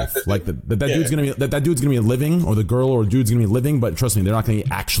taking a life. Like that dude's gonna be living, or the girl or dude's gonna be living, but trust me, they're not gonna be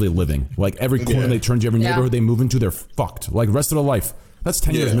actually living. Like every corner they turn to, every neighborhood they move into, they're fucked. Like rest of their life. That's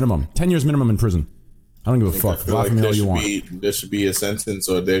 10 years minimum. 10 years minimum in prison. I don't give a fuck. Laugh at me all you want. There should be a sentence,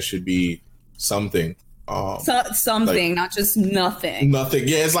 or there should be something. Something, like, not just nothing. Nothing.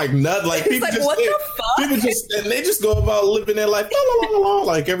 Yeah, it's like nothing. Like people like, just what the fuck? They just go about living their life.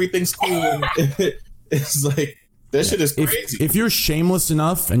 Like everything's cool. It's like that shit is crazy. If you're shameless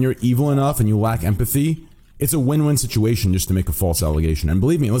enough and you're evil enough and you lack empathy, it's a win-win situation just to make a false allegation. And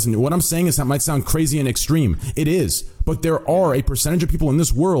believe me, listen, what I'm saying is that might sound crazy and extreme. It is. But there are a percentage of people in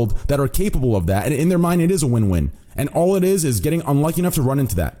this world that are capable of that. And in their mind, it is a win-win. And all it is getting unlucky enough to run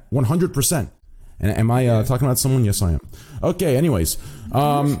into that. 100%. And am I talking about someone? Yes, I am. Okay, anyways.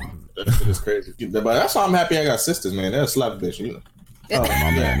 That shit is crazy. But that's why I'm happy I got sisters, man. They're a slap bitch, you know. Oh,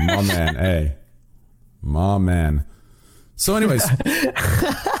 my man. Hey. My man. So anyways.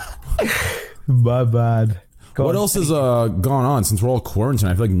 My bad. What else has gone on since we're all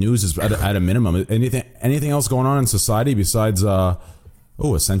quarantined? I feel like news is at a minimum. Anything else going on in society besides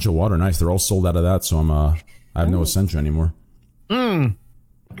Essentia water? Nice. They're all sold out of that, so I have no Essentia anymore. You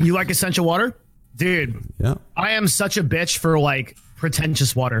like Essentia water? Dude. Yeah. I am such a bitch for like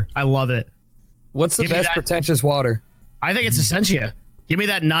pretentious water. I love it. What's the best pretentious water? I think it's Essentia. Give me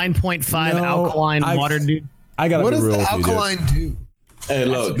that 9.5 alkaline water, dude. I got what does the alkaline do? Hey,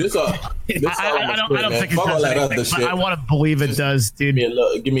 look, this I don't think it does anything, but I want to believe it does, dude.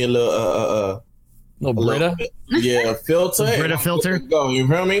 Give me a little Brita? Yeah, filter. Brita filter? Go, you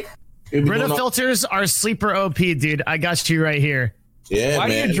feel me? Brita filters are sleeper OP, dude. I got you right here. Yeah, why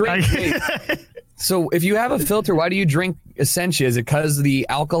man. do you drink? So if you have a filter, why do you drink Essentia? Is it because of the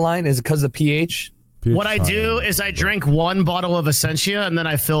alkaline? Is it because of the pH? What I do is I drink one bottle of Essentia and then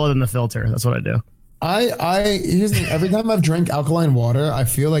I fill it in the filter. That's what I do. Here's the thing. Every time I've drank alkaline water, I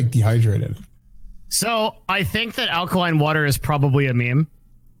feel like dehydrated. So I think that alkaline water is probably a meme.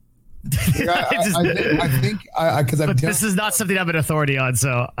 Yeah, I think because this is not something I'm an authority on.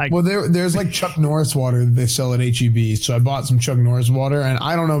 So there's like Chuck Norris water that they sell at HEB. So I bought some Chuck Norris water, and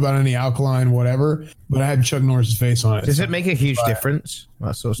I don't know about any alkaline whatever, but I had Chuck Norris's face on it. Does it make a huge difference?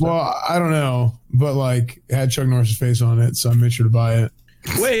 Well, I don't know, but like it had Chuck Norris's face on it, so I made sure to buy it.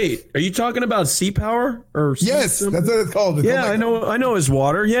 Wait, are you talking about Sea Power or yes? That's what it's called. I know his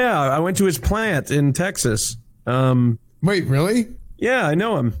water. Yeah, I went to his plant in Texas. Wait, really? Yeah, I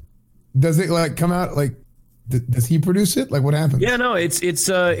know him. Does it like come out like? Does he produce it? Like what happens? Yeah, no, it's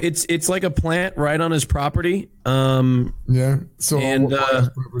like a plant right on his property. Yeah. So yeah,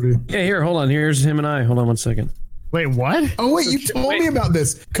 here, hold on. Here's him and I. Hold on 1 second. Wait, what? Oh wait, you told me about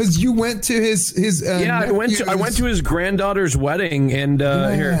this because you went to his. Yeah, I went to his granddaughter's wedding, and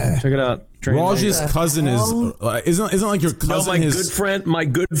here, check it out. Raj's cousin isn't like your cousin. No, my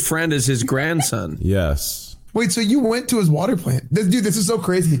good friend is his grandson. Yes. Wait, so you went to his water plant? This is so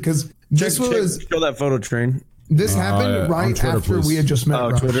crazy because show that photo train. This happened right Twitter, after please. we had just met.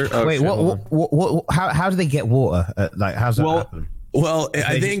 Oh, Twitter. Oh, wait, what? How do they get water? Like, how's that happen? Well,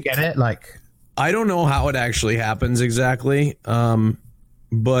 I think get it. Like, I don't know how it actually happens exactly,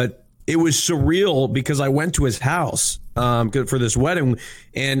 but it was surreal because I went to his house for this wedding,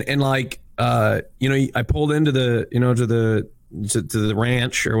 and like I pulled into the to the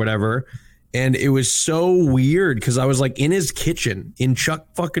ranch or whatever. And it was so weird because I was like in his kitchen, in Chuck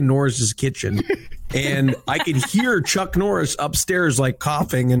fucking Norris's kitchen, and I could hear Chuck Norris upstairs like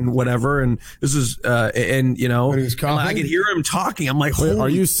coughing and whatever. And this is, and he was coughing? I could hear him talking. I'm like, wait, are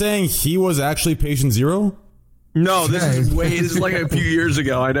you saying he was actually patient zero? No, this is like a few years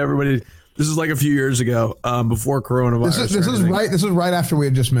ago. This is like a few years ago, before coronavirus. This is right after we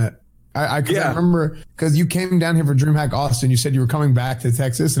had just met. I remember because you came down here for DreamHack Austin. You said you were coming back to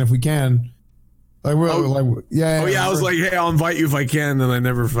Texas, and if we can, I was like, hey, I'll invite you if I can, and I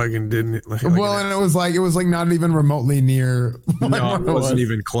never fucking didn't. And it was like not even remotely near. No, it wasn't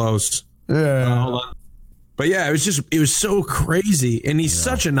even close. Yeah. Hold on. But yeah, it was so crazy, and he's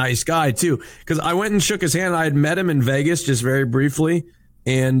such a nice guy too. Because I went and shook his hand. I had met him in Vegas just very briefly,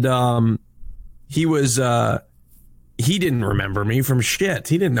 and he was. He didn't remember me from shit.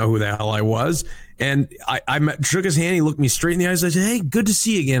 He didn't know who the hell I was. And I shook his hand. He looked me straight in the eyes. I said, hey, good to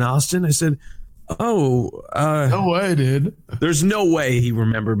see you again, Austin. I said, no way, dude. There's no way he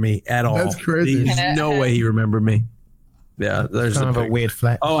remembered me at all. That's crazy. There's no way he remembered me. Yeah, there's kind of a weird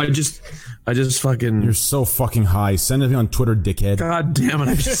flat. Oh, I just fucking. You're so fucking high. Send it on Twitter, dickhead. God damn it!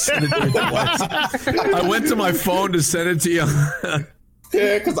 I just sent it to you twice. I went to my phone to send it to you.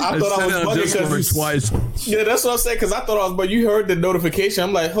 Yeah, because I thought I was bugging twice. Yeah, that's what I'm saying. Because I thought I was, but you heard the notification.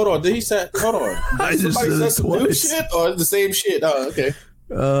 I'm like, hold on, did he say? Hold on, I just said some new shit or it's the same shit? Oh, okay.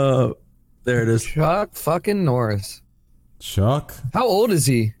 There it is. Chuck fucking Norris. Chuck. How old is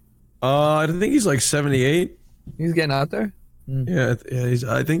he? I think he's like 78. He's getting out there. Yeah,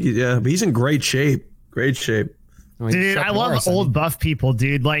 but he's in great shape. Great shape. Dude, I love old buff people,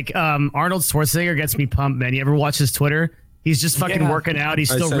 dude. Like Arnold Schwarzenegger gets me pumped, man. You ever watch his Twitter? He's just fucking working out. He's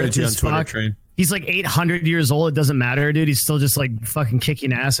still rich as fuck. He's like 800 years old. It doesn't matter, dude. He's still just like fucking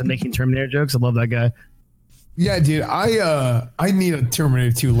kicking ass and making Terminator jokes. I love that guy. Yeah, dude. I need a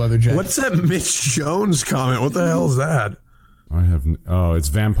Terminator 2 leather jacket. What's that Mitch Jones comment? What the hell is that? It's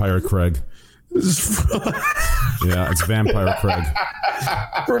Vampire Craig. Yeah, it's Vampire Craig.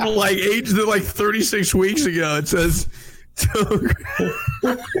 From like 36 weeks ago, it says.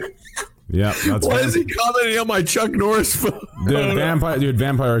 Yeah, that's why is he commenting on my Chuck Norris phone?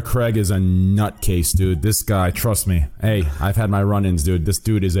 Vampire Craig is a nutcase, dude. This guy, trust me. Hey, I've had my run-ins, dude. This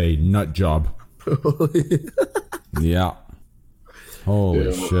dude is a nut job. Yeah.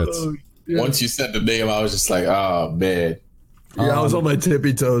 Holy shit. Once you said the name, I was just like, oh man. Yeah, I was on my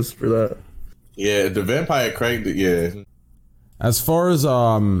tippy toes for that. Yeah, the Vampire Craig. Yeah. As far as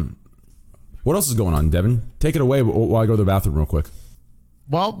what else is going on, Devin? Take it away while I go to the bathroom real quick.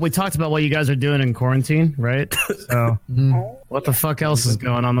 Well, we talked about what you guys are doing in quarantine, right? So, what the fuck else is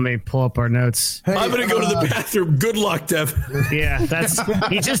going on? Let me pull up our notes. Hey, I'm going to go to the bathroom. Good luck, Dev. Yeah,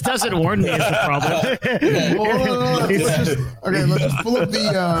 he just doesn't warn me is the problem. Let's just pull up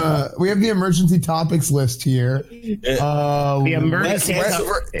we have the emergency topics list here. The emergency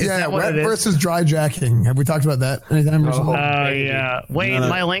wet versus dry jacking. Have we talked about that anytime? Yeah. Wait,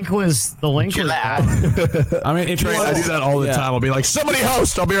 the link was I mean, I do that all the time. I'll be like, somebody host.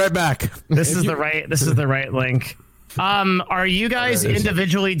 I'll be right back. This is the right link. Are you guys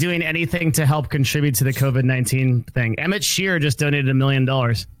individually doing anything to help contribute to the COVID-19 thing? Emmett Shear just donated $1 million.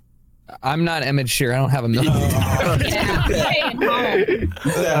 I'm not Emmett Shear. I don't have $1 million.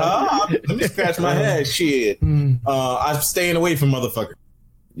 Let me scratch my head. Shit. I'm staying away from motherfuckers.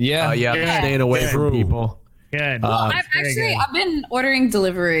 Yeah. I'm staying away from people. Good. I've been ordering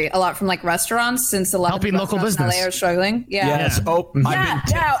delivery a lot from like restaurants since a lot helping of local business. In LA are struggling. Yeah. Yes.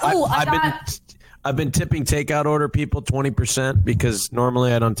 I've been tipping takeout order people 20% because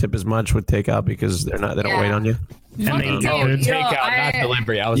normally I don't tip as much with takeout because they don't wait on you. And they takeout, not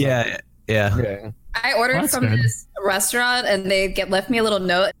delivery. Yeah. I ordered from this restaurant and they left me a little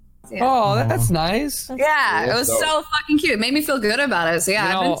note. Yeah. Oh, that's nice. Yeah, it was so fucking cute. It made me feel good about it. So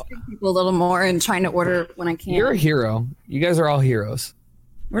yeah, I've been seeing people a little more and trying to order when I can. You're a hero. You guys are all heroes.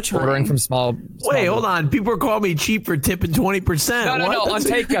 We're trying. Ordering from small Wait, hold on. People are calling me cheap for tipping 20%. No, on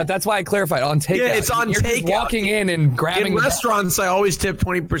takeout. That's why I clarified. On takeout. Yeah, it's on takeout. Walking in and grabbing. In restaurants, I always tip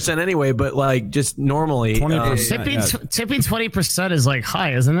 20% anyway, but like just normally. 20%. Tipping 20% is like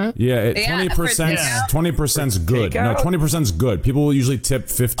high, isn't it? Yeah, 20%'s good. Takeout? No, 20%'s good. People will usually tip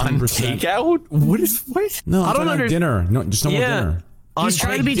 15%. On takeout? What? No, I don't understand. Dinner. No, just no more dinner. He's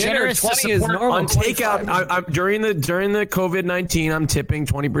trying to be generous. 20 is normal. On takeout, I'm during the COVID-19, I'm tipping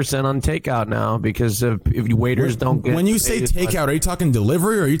 20% on takeout now because if waiters don't get. When you say takeout, are you talking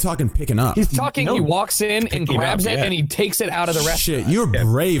delivery or are you talking picking up? He's talking. He walks in and grabs it and he takes it out of the restaurant. Shit, you're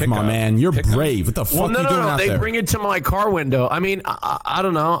brave, my man. You're brave. What the fuck are you doing out there? They bring it to my car window. I mean, I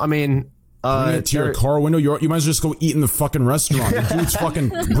don't know. I mean. Bring it to your car window. You might as well just go eat in the fucking restaurant. The dude's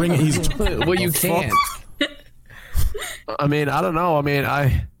fucking bring it. Well, you can't. I mean, I don't know. I mean,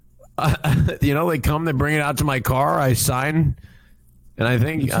 I they come, they bring it out to my car, I sign, and I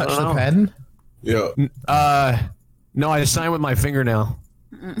think you touch the pen. Yeah. No, I sign with my fingernail.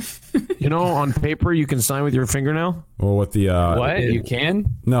 On paper you can sign with your fingernail. Well, with the what you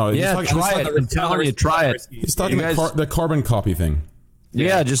can? No, try it. I'm telling you, try it. He's talking the carbon copy thing.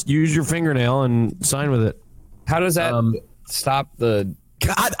 Yeah, just use your fingernail and sign with it. How does that stop the?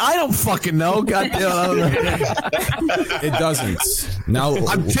 God, I don't fucking know. God damn. It doesn't. Now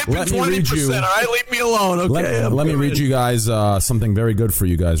I'm tipping 20%. All right, leave me alone. Okay. Let me read you guys something very good for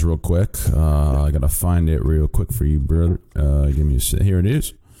you guys real quick. I gotta find it real quick for you, brother. Give me a sec. Here it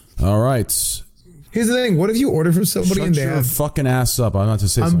is. All right. Here's the thing. What if you order from somebody and they your have fucking ass up? I'm about to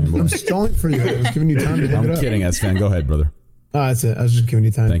say something. I'm stalling for you. I was giving you time to I'm kidding, S-Fan. Go ahead, brother. Oh, that's it. I was just giving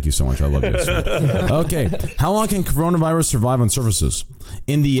you time. Thank you so much. I love you. Okay. How long can coronavirus survive on surfaces?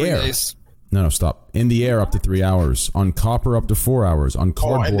 In the air. Days. No, stop. In the air up to 3 hours. On copper up to 4 hours. On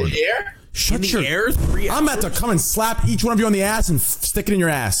cardboard. In the air? Shut your air. I'm about to come and slap each one of you on the ass and stick it in your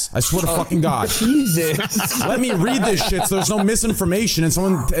ass. I swear to fucking God. Jesus. Let me read this shit so there's no misinformation and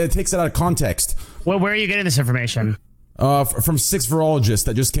someone takes it out of context. Well, where are you getting this information? From 6 virologists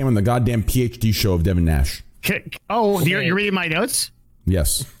that just came on the goddamn PhD show of Devin Nash. You're reading my notes?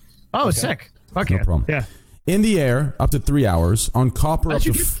 Yes. Oh, okay. Sick. Fuck no yeah. problem. Yeah. In the air up to 3 hours. On copper up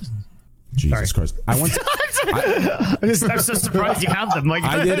to... Jesus Christ. I went to... I'm so surprised you have them. Like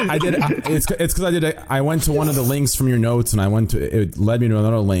I did. It's because I went to one of the links from your notes and it led me to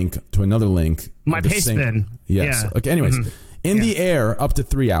another link My paste bin. Yes. Yeah. Okay. Anyways, in the air up to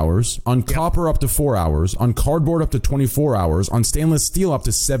 3 hours, on copper up to 4 hours, on cardboard up to 24 hours, on stainless steel up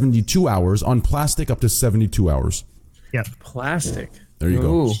to 72 hours, on plastic up to 72 hours. Yep. Plastic. There you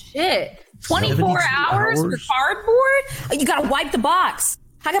go. Shit. 24 hours for cardboard? You gotta wipe the box.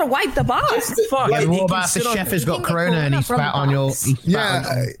 I gotta wipe the box. Fuck. Like, what about if the chef has got corona and he spat on your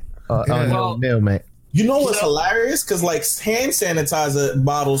meal, mate? You know what's hilarious? Because like hand sanitizer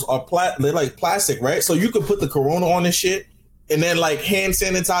bottles are they're like plastic, right? So you could put the corona on this shit and then like hand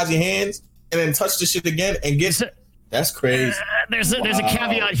sanitize your hands and then touch the shit again and get. That's crazy. There's a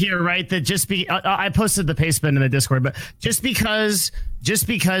caveat here, right? That I posted the paste bin in the Discord, but just because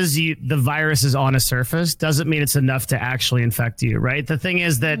the virus is on a surface doesn't mean it's enough to actually infect you, right? The thing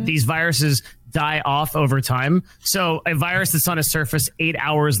is that these viruses die off over time. So a virus that's on a surface 8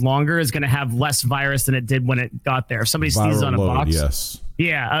 hours longer is going to have less virus than it did when it got there. If somebody sneezes on a box. Yes.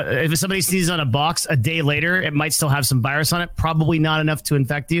 Yeah, if somebody sneezes on a box a day later, it might still have some virus on it. Probably not enough to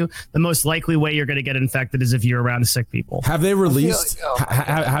infect you. The most likely way you're going to get infected is if you're around sick people. Have they released?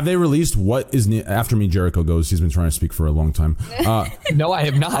 Have they released what is after me? Jericho goes. He's been trying to speak for a long time. No, I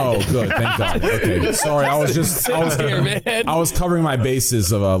have not. Oh, good. Thank God. Okay, sorry. I was covering my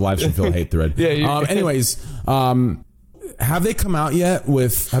bases of a live stream Phil hate thread. Yeah. Anyways. Have they come out yet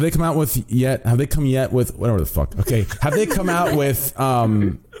with whatever the fuck? Okay. Have they come out with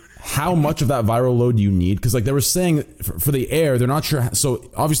how much of that viral load you need? Because like they were saying for the air, they're not sure. So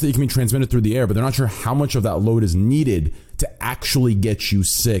obviously it can be transmitted through the air, but they're not sure how much of that load is needed to actually get you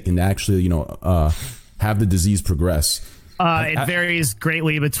sick and to actually, have the disease progress. It varies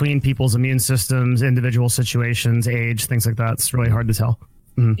greatly between people's immune systems, individual situations, age, things like that. It's really hard to tell.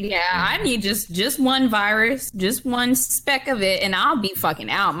 Mm-hmm. Yeah, I need just one virus, just one speck of it, and I'll be fucking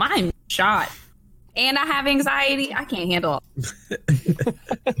out. Mine shot, and I have anxiety. I can't handle it.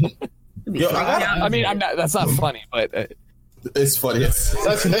 I mean, that's not funny, but it's funny. I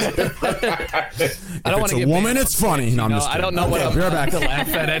don't want to get woman. It's funny. No, I don't know what I'm to laugh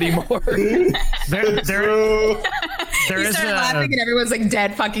at anymore. There you start laughing and everyone's like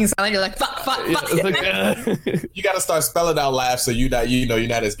dead fucking silent. You're like fuck. You got to start spelling out laugh so you're not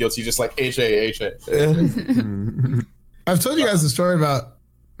as guilty. You're just like HA. I've told you guys the story about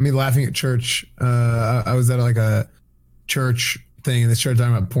me laughing at church. I was at like a church thing and they started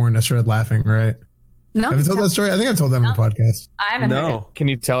talking about porn. I started laughing. Right? No, have you told that story? I think I told that on the podcast. I haven't. No, can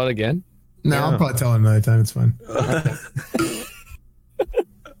you tell it again? No, I'll probably tell it another time. It's fine.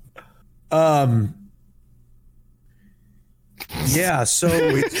 Yeah, so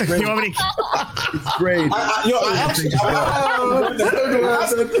it's great. It's great. I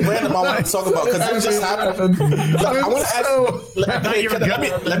want to talk about because that just happened. I want to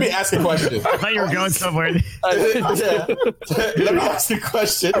ask. Let me ask a question. I thought you were going somewhere. Let me ask a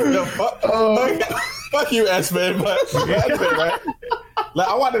question. Fuck you, S-Man. But right? Like,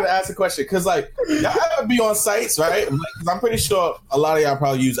 I wanted to ask a question because, like, y'all ever be on sites, right? Because I'm pretty sure a lot of y'all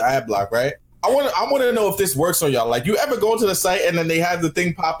probably use AdBlock, right? I want to know if this works on y'all. Like, you ever go to the site and then they have the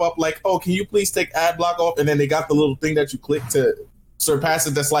thing pop up like, oh, can you please take AdBlock off? And then they got the little thing that you click to surpass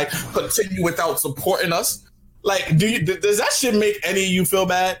it that's like, continue without supporting us. Like, does that shit make any of you feel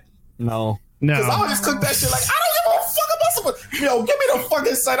bad? No. Because I would just click that shit like, I don't give a fuck about someone. Yo, give me the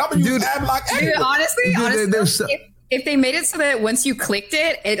fucking site. I'm going to use AdBlock anyway. Dude, honestly, if they made it so that once you clicked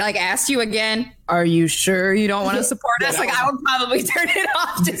it, it like asked you again, are you sure you don't want to support us? Like, I would probably turn it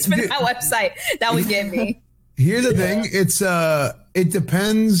off just for that website. That would get me. Here's the thing. It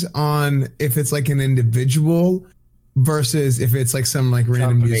depends on if it's like an individual versus if it's like some like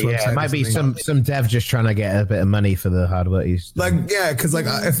random news website. It might be some dev just trying to get a bit of money for the hard work he's like, yeah, because like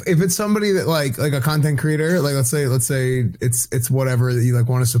if it's somebody that like a content creator, like let's say it's whatever that you like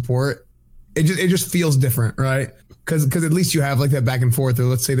want to support, it just feels different, right? Because at least you have like that back and forth. Or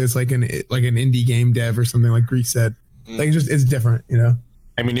let's say there's like an indie game dev or something like Greek said, like it's different, you know.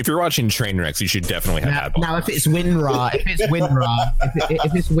 I mean, if you're watching Trainwrecks, you should definitely have now if it's WinRAR,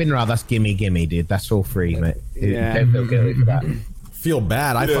 if it's WinRAR, that's gimme, dude. That's all free, mate. Yeah. Don't feel guilty for that. Feel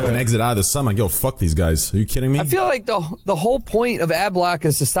bad. I fucking exit out of the sum. I go, fuck these guys. Are you kidding me? I feel like the whole point of ad block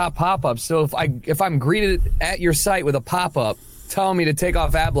is to stop pop-ups. So if I'm greeted at your site with a pop-up telling me to take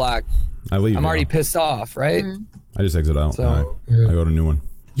off ad block, I leave. I'm already pissed off, right? I just exit out. So, I go to a new one.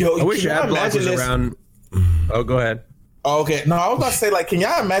 Yo, I wish ad block was around. Oh, go ahead. Oh, okay. No, I was about to say, like, can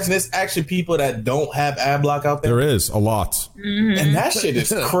y'all imagine there's actually people that don't have ad block out there? There is a lot. And that shit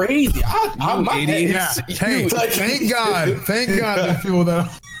is crazy. I'm idiots. Hey, thank God there's people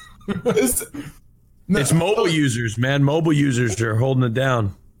that it's mobile users, man. Mobile users are holding it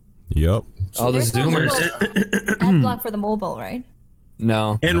down. Yep. All the Zoomers. Ad block for the mobile, right?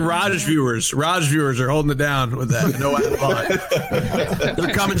 No. And Raj viewers are holding it down with that. No ad block.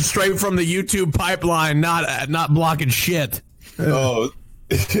 They're coming straight from the YouTube pipeline, not blocking shit. Oh,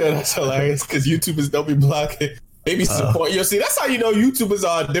 yeah, that's hilarious because YouTubers don't be blocking. They be support. See, that's how you know YouTubers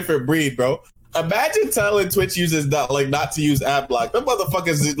are a different breed, bro. Imagine telling Twitch users not to use ad block. Them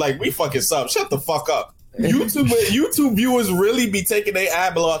motherfuckers is like, we fucking sub. Shut the fuck up. YouTube viewers really be taking their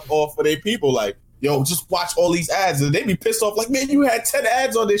ad block off for their people. Like, yo, just watch all these ads. And they be pissed off like, man, you had 10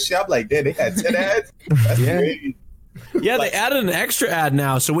 ads on this shit. I'm like, damn, they had 10 ads? That's crazy. Yeah, they added an extra ad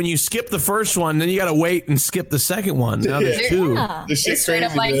now. So when you skip the first one, then you got to wait and skip the second one. Now there's two. Yeah. It's straight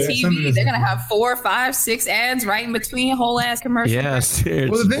up like TV. They're going to have 4, 5, 6 ads right in between whole ass commercials. Yes.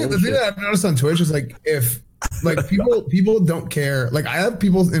 Well, the thing that I've noticed on Twitch is like if like people don't care. Like I have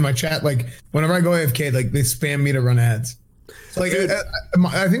people in my chat, like whenever I go AFK, like they spam me to run ads. So like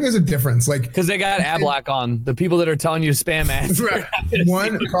I think there's a difference, like because they got ad block on the people that are telling you to spam ads. Right.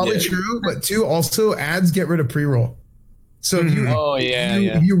 One, probably true, but two, also ads get rid of pre-roll. So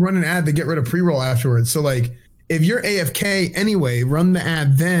if you run an ad, they get rid of pre-roll afterwards. So like if you're AFK anyway, run the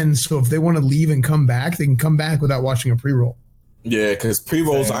ad then. So if they want to leave and come back, they can come back without watching a pre-roll. Yeah, because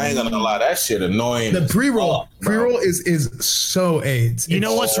pre-rolls, I ain't gonna lie, that shit annoying. The pre-roll is so AIDS. You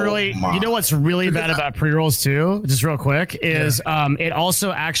know what's really bad about pre-rolls too, just real quick, is it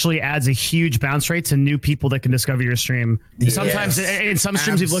also actually adds a huge bounce rate to new people that can discover your stream. Sometimes in some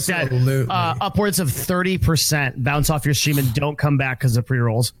streams we've looked at upwards of 30% bounce off your stream and don't come back because of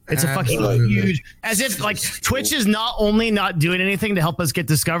pre-rolls. It's a fucking huge, as if like Twitch is not only not doing anything to help us get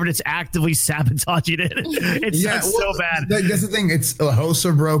discovered, it's actively sabotaging it. It's so bad. That's the thing. It's hosts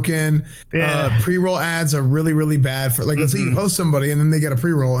are broken. Pre-roll ads are really, really bad for like, let's say you host somebody and then they get a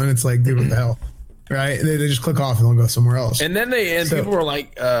pre-roll and it's like, dude, what the hell? Right? They just click off and they'll go somewhere else. And then people are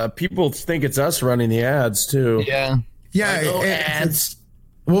like, people think it's us running the ads too. Yeah. Ads.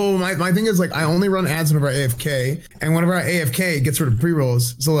 Well, my thing is like I only run ads whenever I AFK, and whenever I AFK, it gets rid of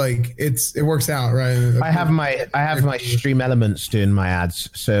pre-rolls. So like it works out, right? I have my Stream Elements doing my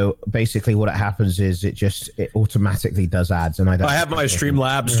ads. So basically, what happens is it automatically does ads, and I have my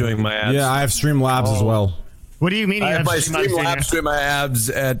Streamlabs doing my ads. Yeah, I have Streamlabs as well. What do you mean? I have my Streamlabs doing my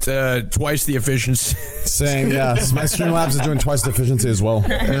ads at twice the efficiency. Same, yeah. My Streamlabs is doing twice the efficiency as well.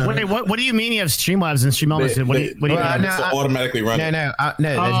 Wait, what do you mean you have Streamlabs and Streamelements? What do you mean? Automatically run.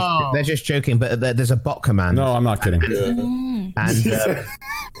 No. They're just joking. But there's a bot command. No, I'm not kidding. And I'm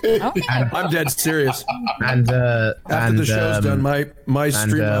dead serious. And after the show's done, my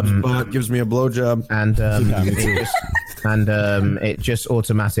Streamlabs bot gives me a blowjob, and it just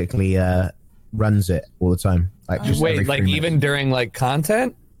automatically runs it all the time. Like just even during like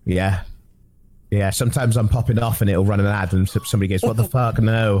content? Yeah. Sometimes I'm popping off and it'll run an ad and somebody goes, "What the fuck?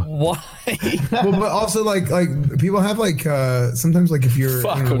 No." Why? Well, but also like people have like sometimes like if you're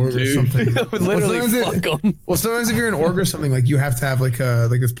in an org or something. Sometimes if you're in an org or something, like you have to have like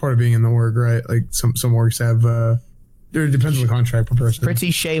it's part of being in the org, right? Like some orgs have it depends on the contract per person.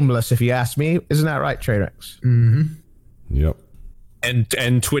 Pretty shameless if you ask me. Isn't that right, Trainwrecks? Mm-hmm. Yep.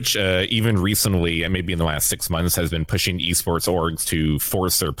 And Twitch, even recently, and maybe in the last 6 months, has been pushing esports orgs to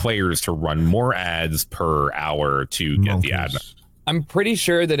force their players to run more ads per hour to get the ad. I'm pretty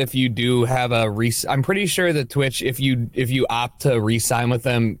sure that if you do have I'm pretty sure that Twitch, if you opt to re-sign with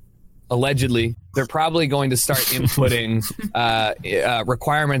them, allegedly, they're probably going to start inputting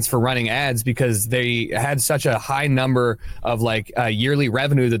requirements for running ads because they had such a high number of like yearly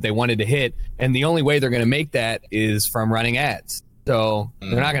revenue that they wanted to hit. And the only way they're going to make that is from running ads. So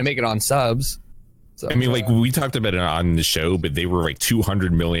they're not going to make it on subs. So, I mean, like we talked about it on the show, but they were like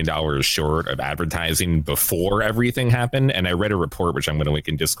 $200 million short of advertising before everything happened. And I read a report, which I'm going to link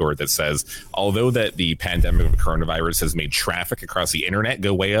in Discord, that says, although that the pandemic of coronavirus has made traffic across the internet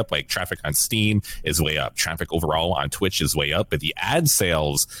go way up, like traffic on Steam is way up, traffic overall on Twitch is way up, but the ad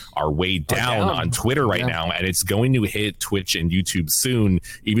sales are way down on Twitter right now. And it's going to hit Twitch and YouTube soon.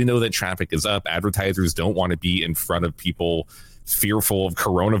 Even though that traffic is up, advertisers don't want to be in front of people fearful of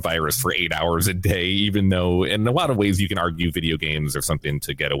coronavirus for 8 hours a day, even though in a lot of ways you can argue video games are something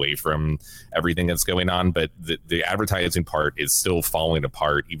to get away from everything that's going on, but the advertising part is still falling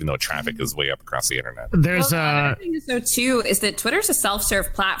apart even though traffic is way up across the internet. There's another thing so too is that Twitter's a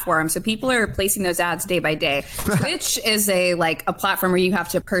self-serve platform, so people are placing those ads day by day. Twitch is a platform where you have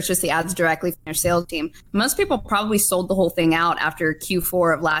to purchase the ads directly from your sales team. Most people probably sold the whole thing out after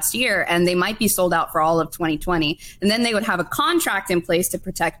Q4 of last year, and they might be sold out for all of 2020, and then they would have a contract in place to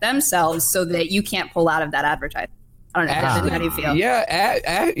protect themselves so that you can't pull out of that advertising. I don't know. How do you feel?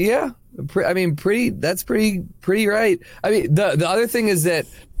 Yeah, yeah. I mean, that's pretty right. I mean, the other thing is that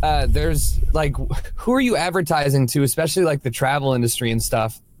there's like, who are you advertising to, especially like the travel industry and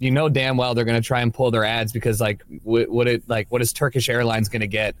stuff? You know damn well they're going to try and pull their ads because like what is Turkish Airlines going to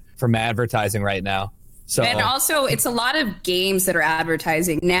get from advertising right now? So and also it's a lot of games that are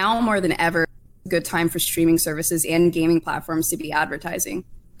advertising now more than ever. Good time for streaming services and gaming platforms to be advertising.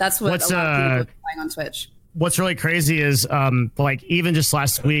 That's what a lot of people are playing on Twitch. What's really crazy is like even just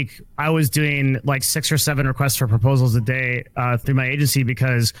last week, I was doing like 6 or 7 requests for proposals a day through my agency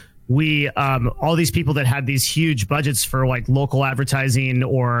because we all these people that had these huge budgets for like local advertising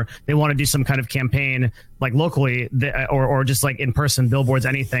or they want to do some kind of campaign like locally or just like in person billboards,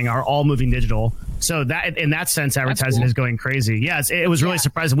 anything are all moving digital. So that in that sense, advertising is going crazy. Yes, it was really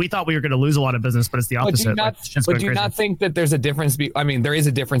surprising. We thought we were going to lose a lot of business, but it's the opposite. But do you not think that there's a difference? I mean, there is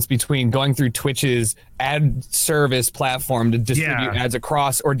a difference between going through Twitch's ad service platform to distribute ads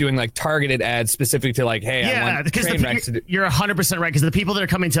across or doing like targeted ads specific to like, hey, I want train wrecks to do. You're 100% right because the people that are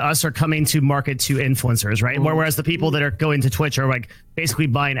coming to us are coming to market to influencers, right? Whereas the people that are going to Twitch are like basically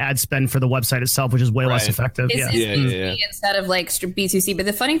buying ad spend for the website itself, which is way less effective. Instead of like B2C. But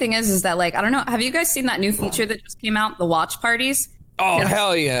the funny thing is that like, I don't know, have you guys seen that new feature that just came out, the watch parties? Oh,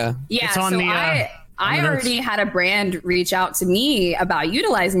 hell yeah. Yeah, it's on I already had a brand reach out to me about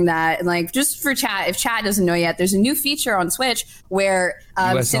utilizing that. And like, just for chat, if chat doesn't know yet, there's a new feature on Twitch where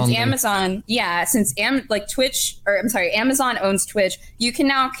since Amazon, Amazon owns Twitch, you can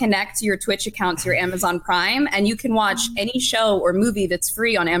now connect your Twitch account to your Amazon Prime and you can watch any show or movie that's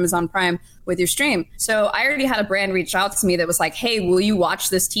free on Amazon Prime with your stream. So I already had a brand reach out to me that was like, hey, will you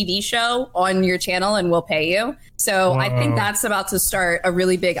watch this TV show on your channel and we'll pay you? So I think that's about to start a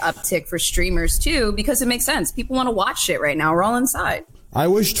really big uptick for streamers too, because it makes sense. People want to watch shit right now. We're all inside. I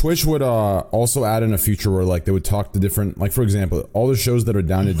wish Twitch would also add in a feature where like they would talk to different, like for example, all the shows that are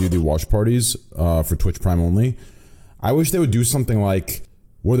down to do the watch parties for Twitch Prime only. I wish they would do something like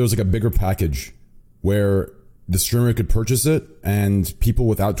where there was like a bigger package where the streamer could purchase it and people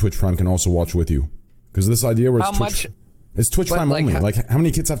without Twitch Prime can also watch with you. Because this idea where it's Twitch Prime only. Like how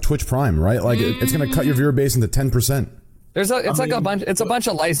many kids have Twitch Prime, right? Like it's going to cut your viewer base into 10%. It's a bunch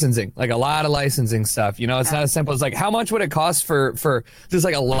of licensing, like a lot of licensing stuff. You know, it's not as simple as like how much would it cost for just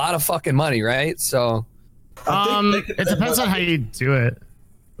like a lot of fucking money, right? So it depends on how you do it.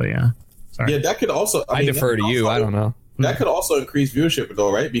 But yeah. Sorry. Yeah, that could also I defer to you. I don't know. That could also increase viewership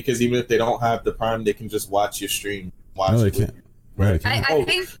though, right? Because even if they don't have the Prime, they can just watch your stream. No, they can't. Right. I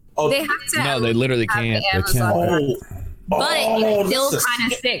think they have to. No, they literally can't. They can't. But it's still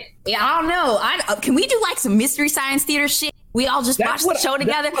kind of sick. Yeah, I don't know. Can we do like some Mystery Science Theater shit? We all just watch the show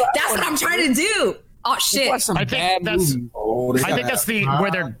together. That's what I'm trying to do. Oh shit! I think that's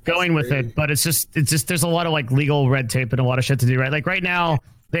where they're going with it. But it's just there's a lot of like legal red tape and a lot of shit to do, right? Like right now,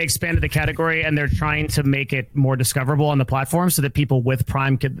 they expanded the category and they're trying to make it more discoverable on the platform so that people with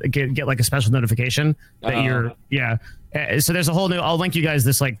Prime could get like a special notification that you're So there's a whole new. I'll link you guys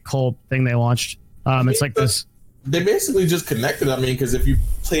this like whole thing they launched. It's like this. They basically just connected. I mean, because if you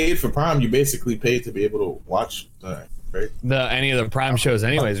paid for Prime, you basically paid to be able to watch, right? Any of the Prime shows,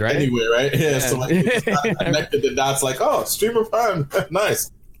 anyways, right? Anyway, right? Yeah. So like, it's not connected the dots. Like, oh, streamer Prime, nice.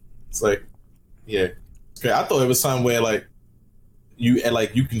 It's like, yeah. Okay, I thought it was something where like you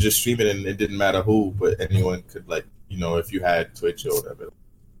can just stream it and it didn't matter who, but anyone could like if you had Twitch or whatever.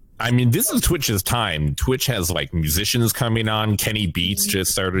 I mean, this is Twitch's time. Twitch has like musicians coming on. Kenny Beats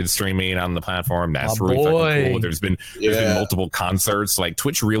just started streaming on the platform. That's really fucking cool. There's been multiple concerts. Like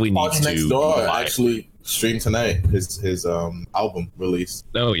Twitch really needs to. Next Door actually streamed tonight. His album release.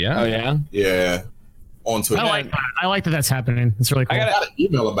 Oh yeah. Yeah. On Twitch. I like that that's happening. It's really cool. I got an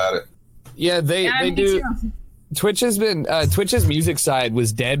email about it. Yeah, they do. Twitch has been Twitch's music side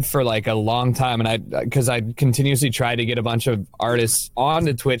was dead for like a long time, and because I continuously tried to get a bunch of artists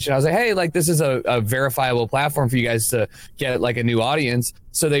onto Twitch, and I was like, hey, like this is a verifiable platform for you guys to get like a new audience.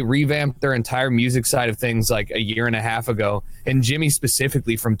 So they revamped their entire music side of things like a year and a half ago, and Jimmy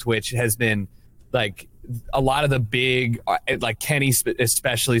specifically from Twitch has been like a lot of the big like Kenny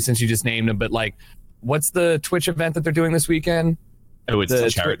especially, since you just named him, but like what's the Twitch event that they're doing this weekend? Oh, it's the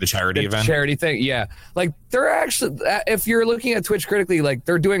charity event? Charity thing, yeah. Like, they're actually, if you're looking at Twitch critically, like,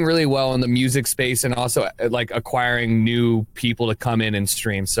 they're doing really well in the music space and also, like, acquiring new people to come in and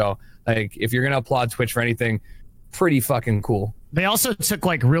stream. So, like, if you're going to applaud Twitch for anything, pretty fucking cool. They also took,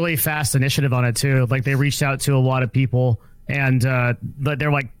 like, really fast initiative on it, too. Like, they reached out to a lot of people, and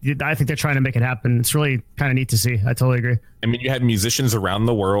they're like, I think they're trying to make it happen. It's really kind of neat to see. I totally agree. I mean, you had musicians around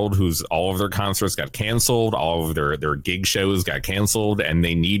the world whose all of their concerts got canceled, all of their gig shows got canceled, and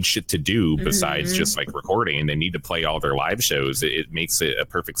they need shit to do besides just like recording. They need to play all their live shows. It makes it a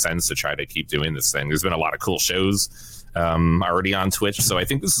perfect sense to try to keep doing this thing. There's been a lot of cool shows already on Twitch, so I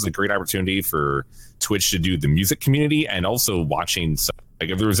think this is a great opportunity for Twitch to do the music community and also watching. Like,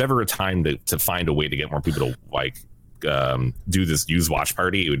 if there was ever a time to find a way to get more people to like do this use watch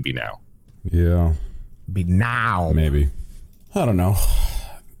party, it would be now. Yeah, be now maybe. I don't know.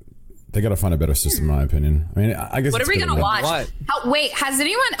 They got to find a better system, in my opinion. I mean, I guess. What are we gonna watch? Wait, has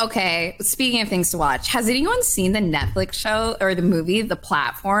anyone? Okay, speaking of things to watch, has anyone seen the Netflix show or the movie, The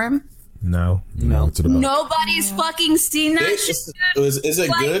Platform? No. What's it about? Nobody's fucking seen that. Is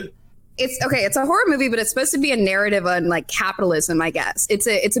it good? It's okay. It's a horror movie, but it's supposed to be a narrative on like capitalism, I guess. It's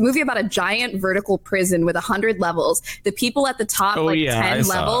a movie about a giant vertical prison with 100 levels. The people at the top, 10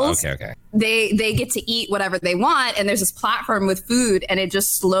 levels, they get to eat whatever they want, and there's this platform with food, and it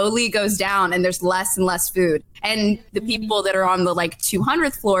just slowly goes down, and there's less and less food, and the people that are on the like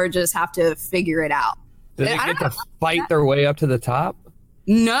 200th floor just have to figure it out. Do they get to fight their way up to the top?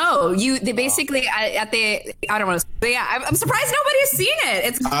 No, they basically I don't want to. But yeah, I'm surprised nobody's seen it.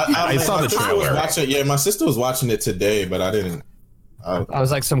 It's I saw the trailer. My sister was watching it today, but I didn't. I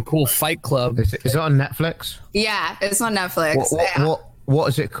was like some cool Fight Club. Is it on Netflix? Yeah, it's on Netflix. What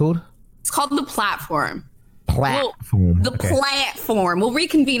is it called? It's called The Platform. Platform. Platform. We'll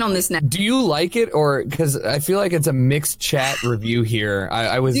reconvene on this next. Do you like it, or because I feel like it's a mixed chat review here?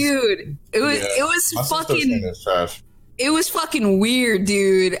 I was dude. It was fucking. It was fucking weird,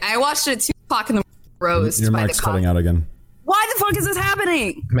 dude. I watched it at 2 o'clock in the roast. Your mic's cutting out again. Why the fuck is this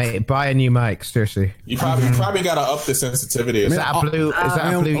happening? Mate, buy a new mic, seriously. You probably got to up the sensitivity. Is that blue?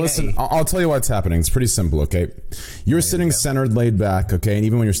 Listen, I'll tell you what's happening. It's pretty simple, okay? You're sitting centered, laid back, okay? And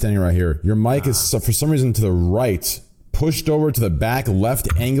even when you're standing right here, your mic is, for some reason, to the right, pushed over to the back, left,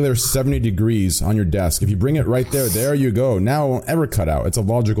 angular 70 degrees on your desk. If you bring it right there you go. Now it won't ever cut out. It's a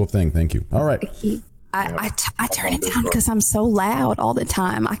logical thing. Thank you. All right. I turn it down because I'm so loud all the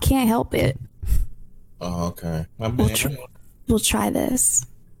time. I can't help it. Oh, okay. We'll try this.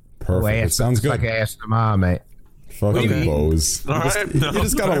 Perfect. It sounds good. Like ASMR, mate. Fucking Bose. You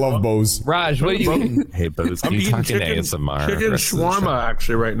just gotta love Bose. Raj, what are you eating? Hey, Bose, I'm eating chicken shawarma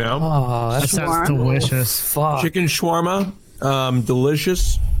actually right now. Oh, that sounds delicious. Fuck. Chicken shawarma,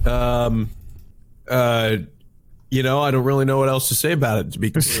 delicious. You know, I don't really know what else to say about it, to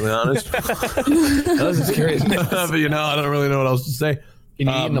be completely honest. I was just curious. But, I don't really know what else to say. Can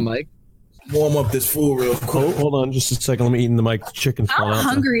you eat in the mic? Warm up this food real quick. Hold on just a second. Let me eat in the mic. The chicken's I'm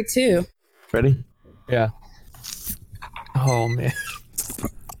hungry too. Ready? Yeah. Oh, man.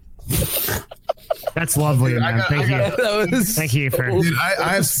 That's lovely, man. Thank you. Thank you for. Dude,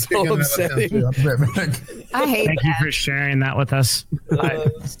 I have so upsetting. I hate Thank you for sharing that with us.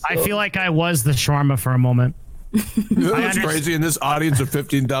 I feel like I was the shawarma for a moment. That's crazy. In this audience of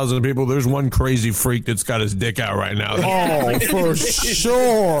 15,000 people, there's one crazy freak that's got his dick out right now. Oh, for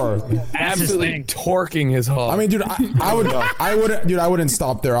sure. Absolutely torquing his hog. I mean, dude, I wouldn't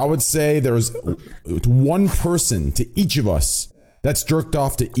stop there. I would say there's one person to each of us that's jerked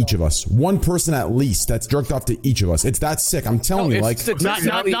off to each of us. One person at least that's jerked off to each of us. It's that sick. I'm telling you, like not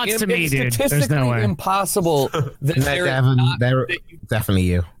to me, dude. There's no way. Impossible. They're definitely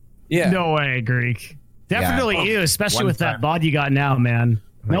you. Yeah. No way, Greek. Definitely you, especially with that bod you got now, man.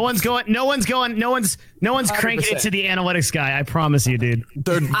 No one's cranking it to the analytics guy. I promise you, dude.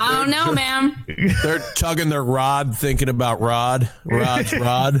 I don't know, man. They're tugging their rod, thinking about Rod's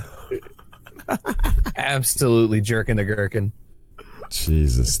rod. Absolutely jerking the gherkin.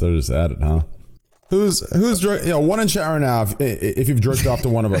 Jesus, they're just at it, huh? Who's one in chat right now if you've jerked off to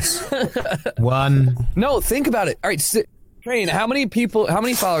one of us. One. No, think about it. All right, Train, how many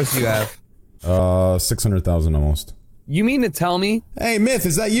followers do you have? 600,000 almost. You mean to tell me? Hey, Myth,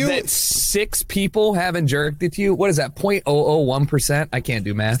 is that you? That 6 people haven't jerked it to you? What is that, 0.001%? I can't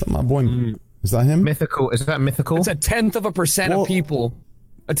do math. Is that my boy? Is that him? Mythical. Is that mythical? It's 1/10% of people.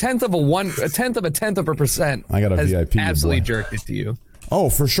 A tenth of a 1/10%. I got a VIP. Absolutely jerked it to you. Oh,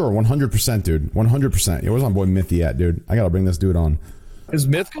 for sure. 100%, dude. 100%. Where's my boy Mythy at, dude? I got to bring this dude on. Is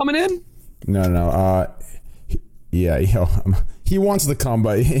Myth coming in? No. He wants to come,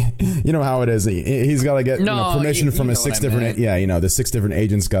 but you know how it is. He's got to get permission from his 6 different. The 6 different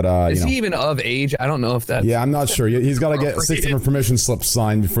agents got. Is he even of age? I don't know if that. Yeah, I'm not sure. He's got to get 6 different permission slips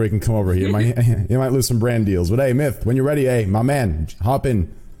signed before he can come over here. He might lose some brand deals. But hey, Myth, when you're ready, hey, my man, hop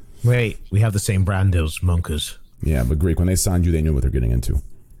in. Wait, we have the same brand deals, monkers. Yeah, but Greek, when they signed you, they knew what they're getting into.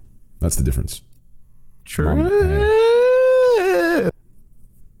 That's the difference. True.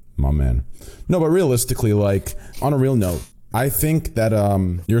 My man. No, but realistically, like, on a real note, I think that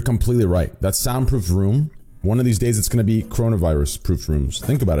you're completely right. That soundproof room, one of these days it's going to be coronavirus-proof rooms.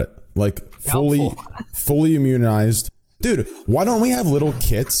 Think about it. Like, fully immunized. Dude, why don't we have little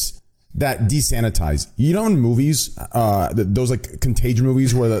kits that desanitize? You know in movies, those like contagion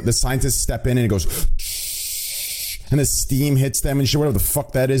movies where the scientists step in and it goes... and the steam hits them and shit, whatever the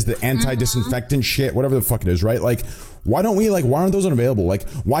fuck that is, the anti-disinfectant shit, whatever the fuck it is, right? Like, why aren't those unavailable? Like,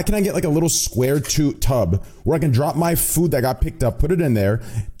 why can't I get like a little square tub where I can drop my food that got picked up, put it in there,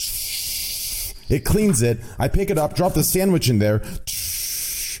 it cleans it, I pick it up, drop the sandwich in there.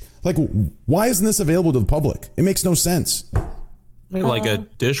 Like, why isn't this available to the public? It makes no sense. Like a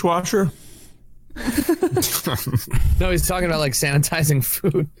dishwasher? No, he's talking about like sanitizing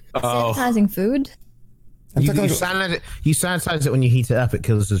food. Sanitizing food? You sanitize it when you heat it up. It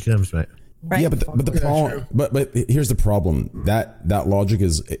kills the germs, mate. Right. Yeah, but the problem, but here's the problem. That logic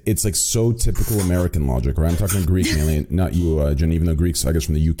it's like so typical American logic, right? I'm talking Greek mainly, not you, Jen. Even though Greek's, I guess,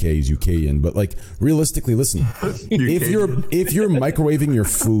 from the UK is UKian. But like realistically, listen, if you're microwaving your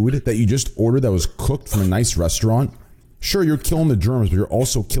food that you just ordered that was cooked from a nice restaurant, sure, you're killing the germs, but you're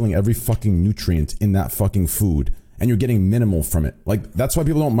also killing every fucking nutrient in that fucking food. And you're getting minimal from it. Like, that's why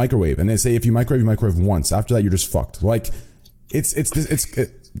people don't microwave. And they say if you microwave once. After that, you're just fucked. Like,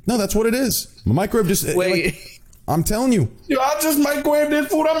 no, that's what it is. Microwave just... Wait. Like, I'm telling you. Yo, I just microwave this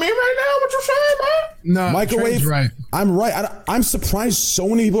food I'm eating right now. What you saying, man? No, microwave. Right. I'm right. I'm surprised so